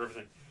crowd or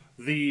everything.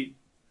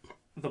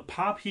 The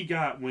pop he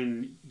got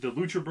when the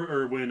Lucha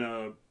or when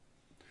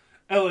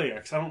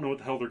LAX, I don't know what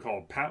the hell they're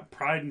called,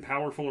 Pride and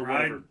Powerful or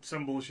whatever.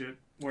 Some bullshit.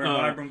 Wearing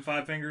Vibram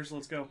 5 fingers.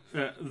 Let's go.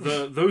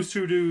 Those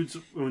two dudes,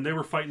 when they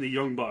were fighting the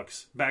Young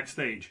Bucks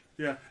backstage,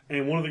 Yeah.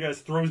 and one of the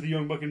guys throws the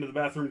Young Buck into the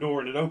bathroom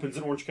door and it opens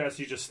and Orange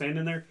Cassidy's just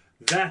standing there.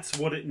 That's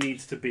what it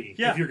needs to be.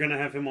 Yeah. If you're going to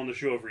have him on the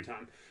show every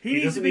time. He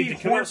needs to doesn't be need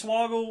to come out-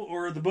 Hornswoggle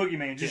or the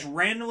Boogeyman, just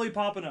randomly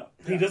popping up.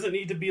 He doesn't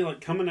need to be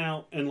like coming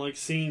out and like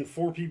seeing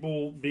 4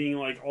 people being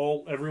like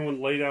everyone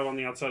laid out on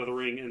the outside of the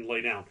ring and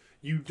lay down.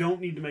 You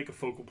don't need to make a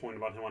focal point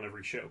about him on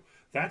every show.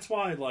 That's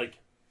why like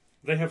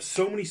they have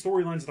so many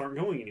storylines that aren't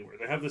going anywhere.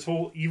 They have this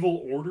whole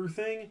Evil Order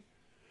thing.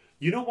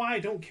 You know why I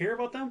don't care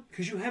about them?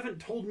 Because you haven't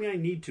told me I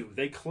need to.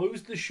 They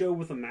closed the show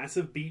with a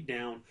massive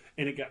beatdown,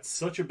 and it got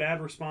such a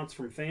bad response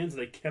from fans,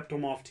 they kept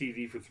them off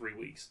TV for 3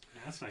 weeks.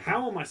 That's not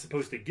How am I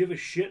supposed to give a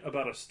shit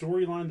about a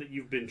storyline that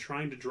you've been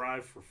trying to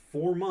drive for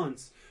 4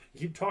 months?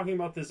 You keep talking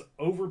about this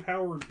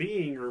overpowered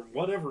being or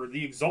whatever,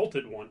 the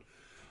exalted one.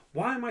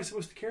 Why am I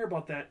supposed to care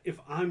about that if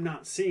I'm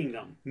not seeing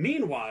them?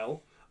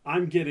 Meanwhile,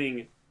 I'm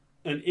getting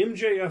an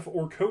MJF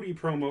or Cody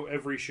promo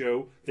every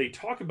show. They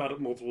talk about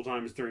it multiple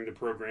times during the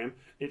program.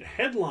 It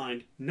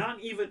headlined, not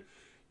even,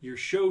 your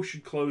show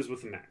should close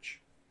with a match.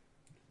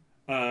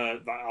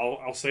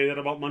 I'll say that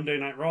about Monday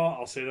Night Raw.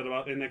 I'll say that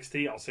about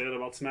NXT. I'll say that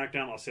about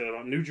SmackDown. I'll say that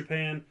about New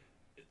Japan.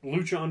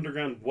 Lucha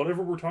Underground,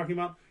 whatever we're talking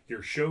about,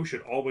 your show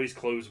should always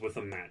close with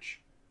a match.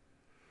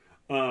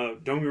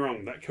 Don't get me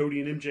wrong, that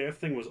Cody and MJF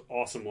thing was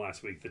awesome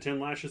last week. The 10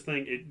 Lashes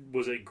thing, it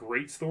was a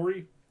great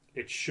story.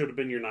 It should have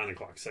been your 9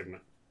 o'clock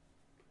segment.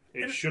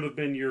 It should have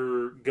been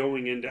your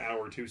going into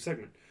hour 2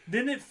 segment.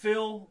 Didn't it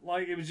feel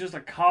like it was just a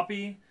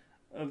copy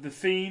of The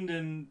Fiend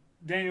and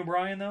Daniel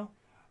Bryan, though?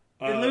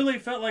 It literally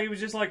felt like it was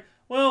just like,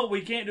 well,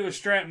 we can't do a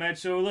strap match,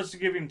 so let's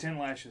give him 10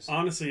 lashes.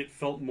 Honestly, it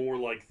felt more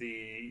like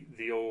the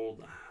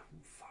old,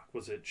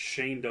 was it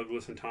Shane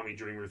Douglas and Tommy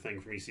Dreamer thing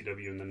from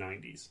ECW in the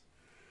 90s.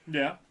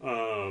 Yeah.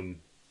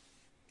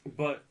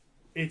 But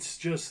it's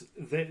just,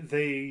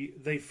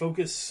 they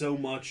focus so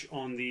much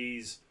on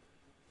these,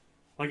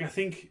 like I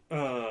think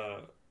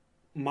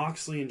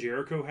Moxley and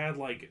Jericho had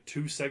like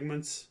 2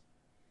 segments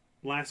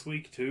last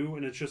week too,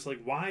 and it's just like,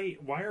 why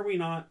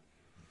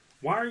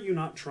are you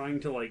not trying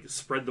to like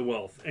spread the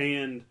wealth?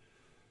 And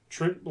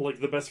Trent,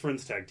 like the Best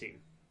Friends tag team,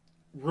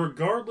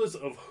 regardless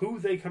of who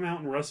they come out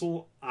and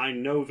wrestle, I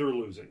know they're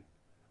losing.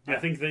 Yeah. I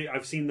think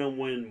I've seen them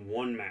win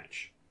 1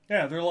 match.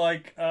 Yeah, they're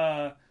like,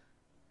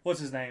 what's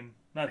his name?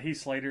 Not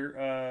Heath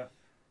Slater.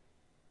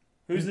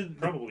 Who's the...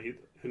 Probably.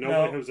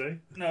 No. Jose?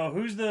 No,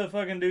 who's the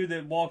fucking dude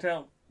that walked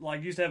out,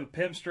 like, used to have a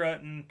pimp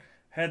strut and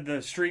had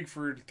the streak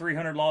for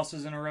 300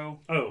 losses in a row?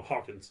 Oh,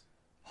 Hawkins.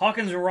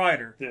 Hawkins and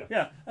Ryder. Yeah.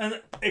 Yeah.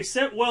 And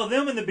except, well,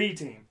 them and the B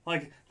team.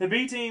 Like, the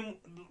B team,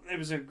 it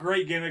was a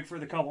great gimmick for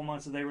the couple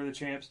months that they were the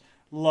champs.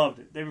 Loved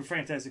it. They were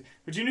fantastic.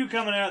 But you knew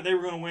coming out they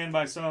were going to win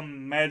by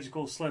some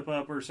magical slip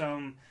up or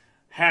some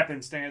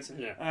happenstance.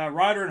 Yeah.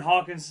 Ryder and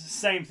Hawkins,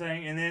 same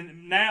thing. And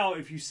then now,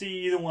 if you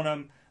see either one of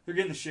them, they're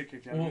getting the shit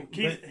kicked out of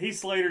them. Heath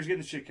Slater's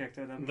getting the shit kicked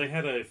out of them. They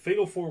had a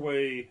fatal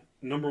 4-way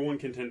 #1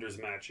 contenders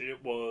match.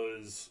 It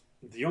was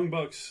the Young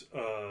Bucks,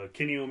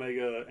 Kenny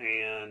Omega,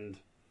 and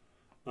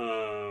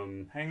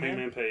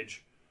Hangman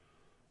Page,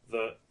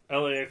 the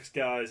LAX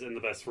guys, and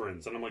the Best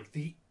Friends. And I'm like,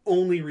 the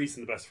only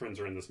reason the Best Friends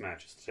are in this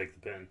match is to take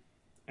the pin.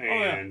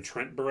 And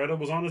Trent Beretta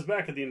was on his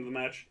back at the end of the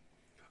match.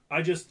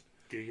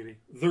 Giggity.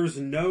 There's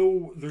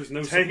no Take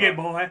surprise. it,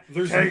 boy.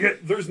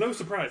 There's no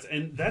surprise,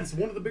 and that's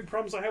one of the big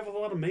problems I have with a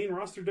lot of main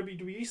roster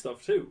WWE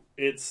stuff too.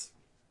 It's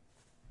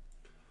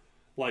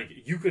like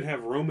you could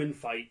have Roman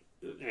fight,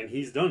 and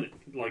he's done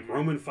it. Like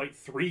Roman fight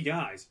 3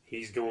 guys,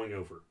 he's going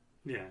over.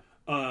 Yeah.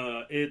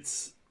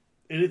 It's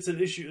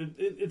an issue.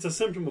 It's a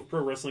symptom of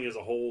pro wrestling as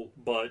a whole.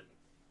 But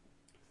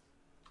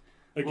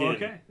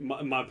again,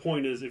 my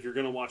point is, if you're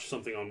going to watch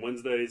something on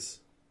Wednesdays,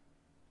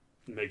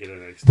 make it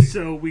NXT.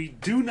 So we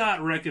do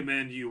not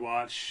recommend you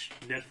watch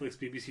Netflix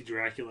BBC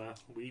Dracula.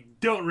 We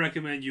don't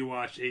recommend you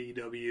watch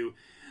AEW.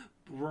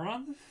 We're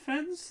on the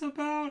fence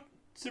about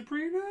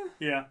Sabrina?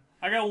 Yeah.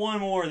 I got one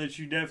more that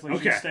you definitely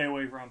should stay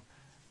away from.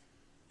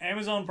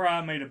 Amazon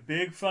Prime made a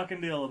big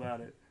fucking deal about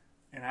it.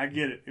 And I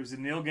get it. It was a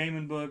Neil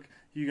Gaiman book.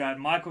 You got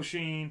Michael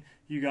Sheen.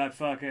 You got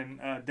fucking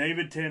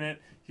David Tennant.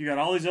 You got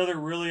all these other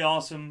really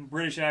awesome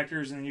British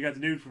actors. And you got the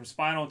dude from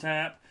Spinal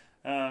Tap.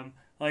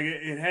 Like,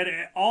 it had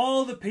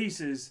all the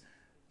pieces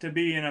to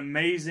be an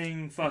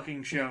amazing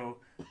fucking show.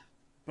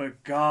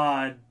 But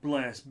God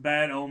bless,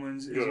 Bad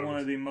Omens is one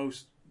of the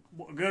most...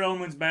 Good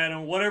Omens, Bad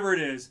Omens, whatever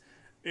it is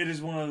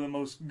one of the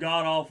most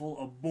god-awful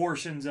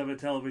abortions of a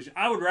television.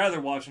 I would rather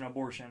watch an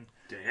abortion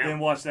than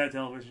watch that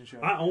television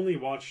show. I only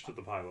watched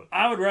the pilot.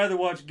 I would rather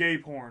watch gay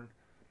porn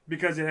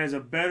because it has a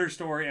better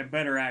story and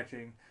better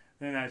acting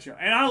than that show.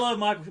 And I love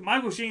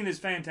Michael Sheen is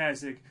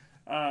fantastic.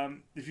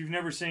 If you've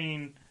never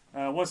seen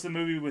What's the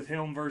movie with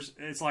him versus?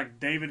 It's like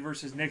David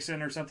versus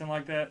Nixon or something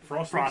like that.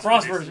 Frost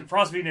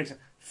v. Nixon.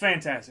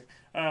 Fantastic.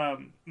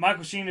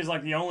 Michael Sheen is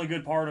like the only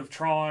good part of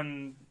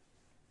Tron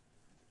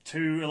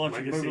 2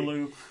 Electric Legacy.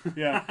 Boogaloo.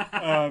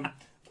 Yeah.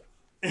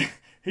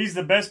 He's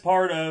the best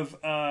part of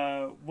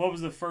what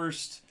was the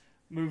first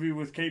movie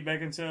with Kate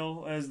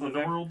Beckinsale as the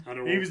Underworld?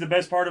 He was the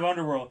best part of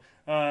Underworld.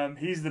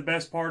 He's the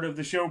best part of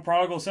the show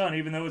Prodigal Son,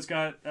 even though it's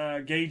got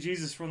gay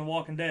Jesus from The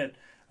Walking Dead,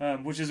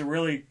 which is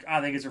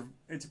I think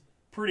it's a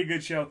pretty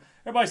good show.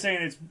 Everybody's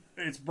saying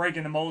it's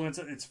breaking the mold.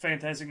 It's a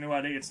fantastic new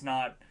idea. It's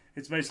not.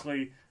 It's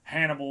basically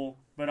Hannibal,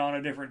 but on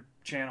a different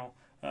channel.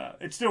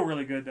 It's still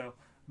really good though.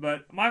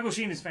 But Michael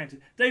Sheen is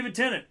fantastic. David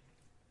Tennant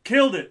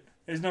killed it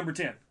as number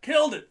 10.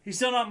 Killed it. He's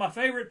still not my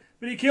favorite,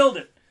 but he killed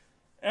it.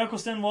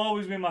 Eccleston will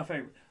always be my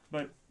favorite,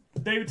 but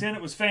David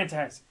Tennant was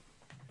fantastic.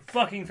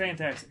 Fucking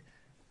fantastic.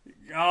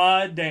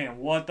 God damn,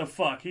 what the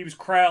fuck? He was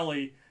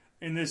Crowley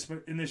in this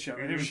show.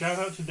 And shout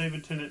out to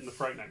David Tennant in the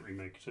Fright Night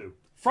remake too.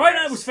 Fright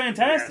Night was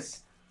fantastic.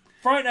 Yes.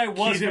 Fright Night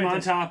was Keep him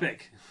on fantastic.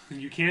 topic.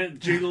 You can't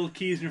jiggle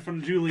keys in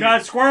front of Julie.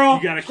 God, squirrel!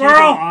 You gotta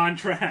Squirrel! keep him on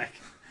track.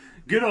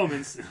 Good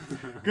Omens.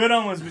 Good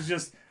Omens was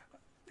just...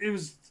 It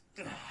was...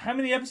 How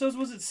many episodes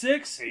was it?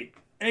 6?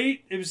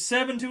 8? It was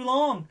 7 too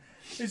long.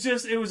 It's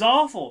just... It was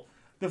awful.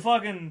 The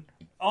fucking...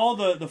 All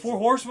the Four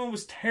Horsemen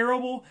was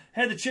terrible.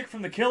 Had the chick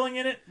from The Killing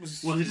in it.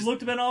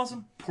 Looked have been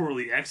awesome.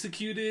 Poorly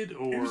executed,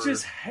 or... It was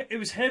just... It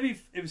was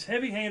heavy... It was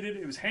heavy-handed.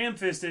 It was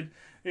ham-fisted.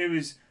 It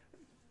was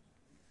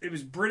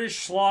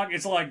British schlock.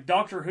 It's like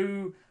Doctor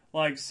Who,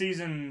 like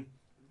season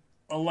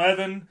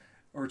 11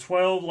 or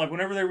 12. Like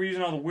whenever they were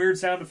using all the weird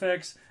sound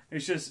effects,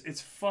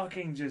 it's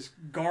fucking just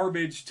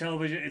garbage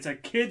television. It's a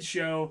kid's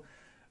show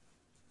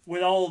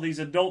with all of these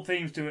adult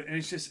themes to it, and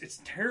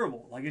it's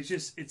terrible. Like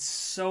it's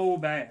so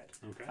bad.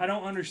 Okay. I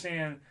don't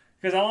understand,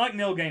 because I like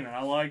Neil Gaiman.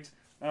 I liked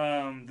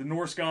the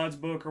Norse Gods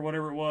book or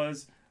whatever it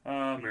was.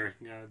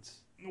 American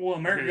Gods. Well,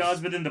 American Because-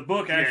 Gods, but then the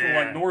book, actual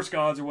Yeah. like Norse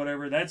Gods or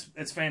whatever, that's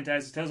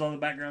fantastic. It tells all the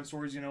background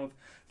stories, of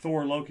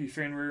Thor, Loki,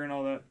 Fenrir, and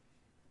all that.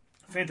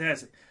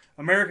 Fantastic.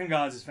 American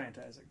Gods is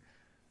fantastic.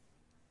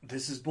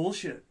 This is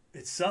bullshit.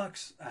 It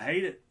sucks. I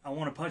hate it. I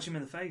want to punch him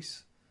in the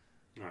face.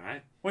 All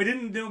right. Wait,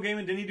 didn't Neil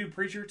Gaiman, didn't he do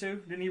Preacher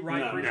too? Didn't he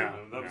write No, Preacher?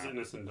 that was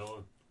Innocent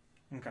Dylan.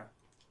 Okay.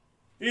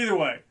 Either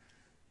way,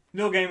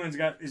 Neil Gaiman's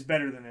is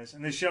better than this,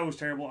 and this show is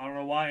terrible. I don't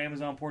know why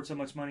Amazon poured so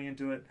much money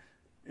into it.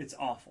 It's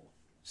awful.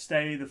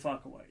 Stay the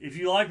fuck away. If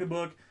you like the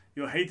book,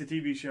 you'll hate the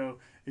TV show.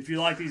 If you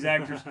like these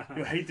actors,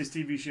 you'll hate this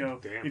TV show.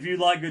 Damn. If you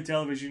like good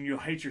television, you'll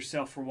hate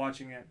yourself for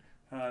watching it.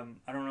 I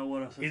don't know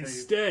what else to tell you.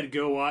 Instead,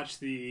 go watch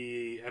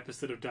the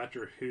episode of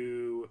Doctor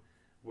Who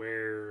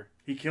where...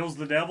 He kills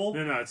the devil?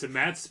 No, it's a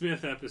Matt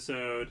Smith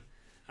episode.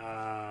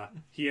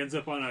 He ends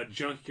up on a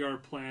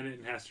junkyard planet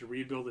and has to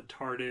rebuild the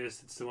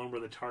TARDIS. It's the one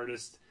where the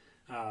TARDIS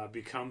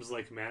becomes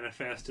like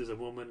manifest as a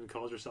woman and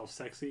calls herself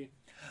sexy.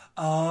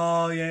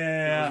 Oh,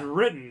 yeah. It was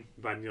written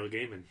by Neil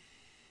Gaiman.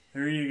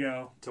 There you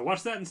go. So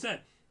watch that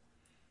instead.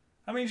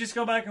 I mean, just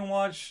go back and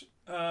watch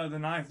The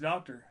Ninth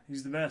Doctor.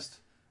 He's the best.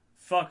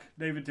 Fuck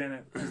David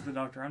Tennant as the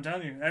Doctor. I'm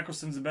telling you,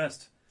 Eccleston's the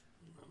best.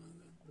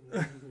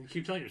 You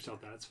keep telling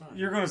yourself that. It's fine.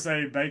 You're going to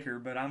say Baker,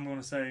 but I'm going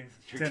to say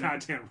You're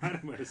Tennant. goddamn right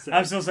I'm going to say.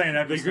 I'm still saying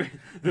Eccleston.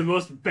 The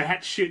most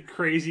batshit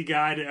crazy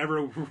guy to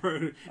ever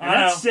wrote. And I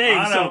that's know, saying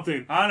I know,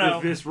 something I know.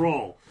 with this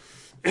role.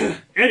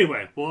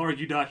 Anyway, we'll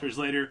argue doctors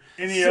later.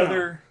 Any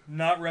other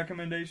not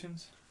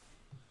recommendations?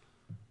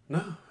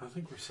 No, I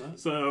think we're set.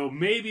 So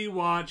maybe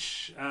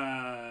watch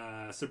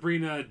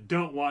Sabrina.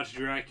 Don't watch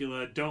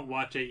Dracula. Don't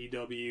watch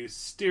AEW.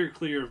 Steer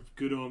clear of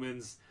Good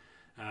Omens.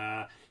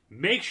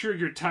 Make sure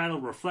your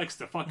title reflects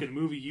the fucking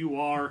movie you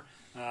are.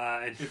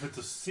 And If it's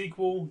a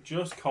sequel,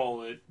 just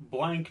call it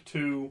blank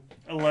to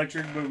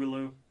Electric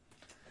Boogaloo.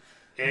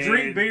 and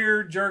Drink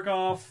beer, jerk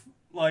off,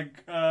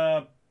 like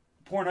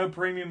Pornhub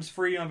Premium's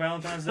free on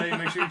Valentine's Day.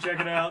 Make sure you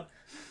check it out.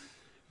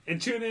 And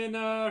tune in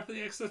for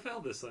the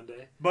XFL this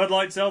Sunday. Bud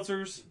Light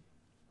Seltzers.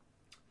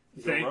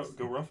 Thanks.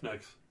 go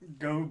Roughnecks.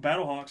 Go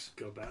Battlehawks.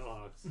 Go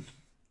Battlehawks.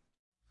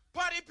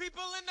 Party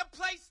people in the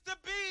place to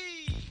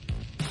be.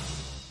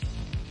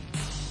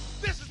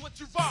 This is what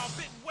you've all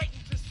been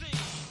waiting to see.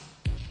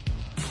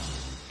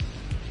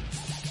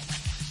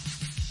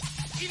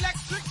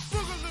 Electric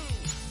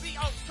Boogaloo, the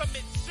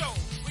ultimate show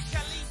with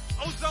Kelly,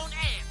 Ozone,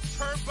 and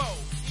Turbo.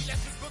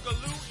 Electric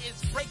Boogaloo is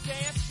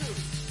breakdance too.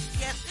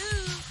 Guess who?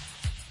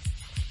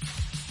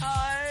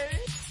 Hi.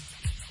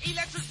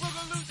 Electric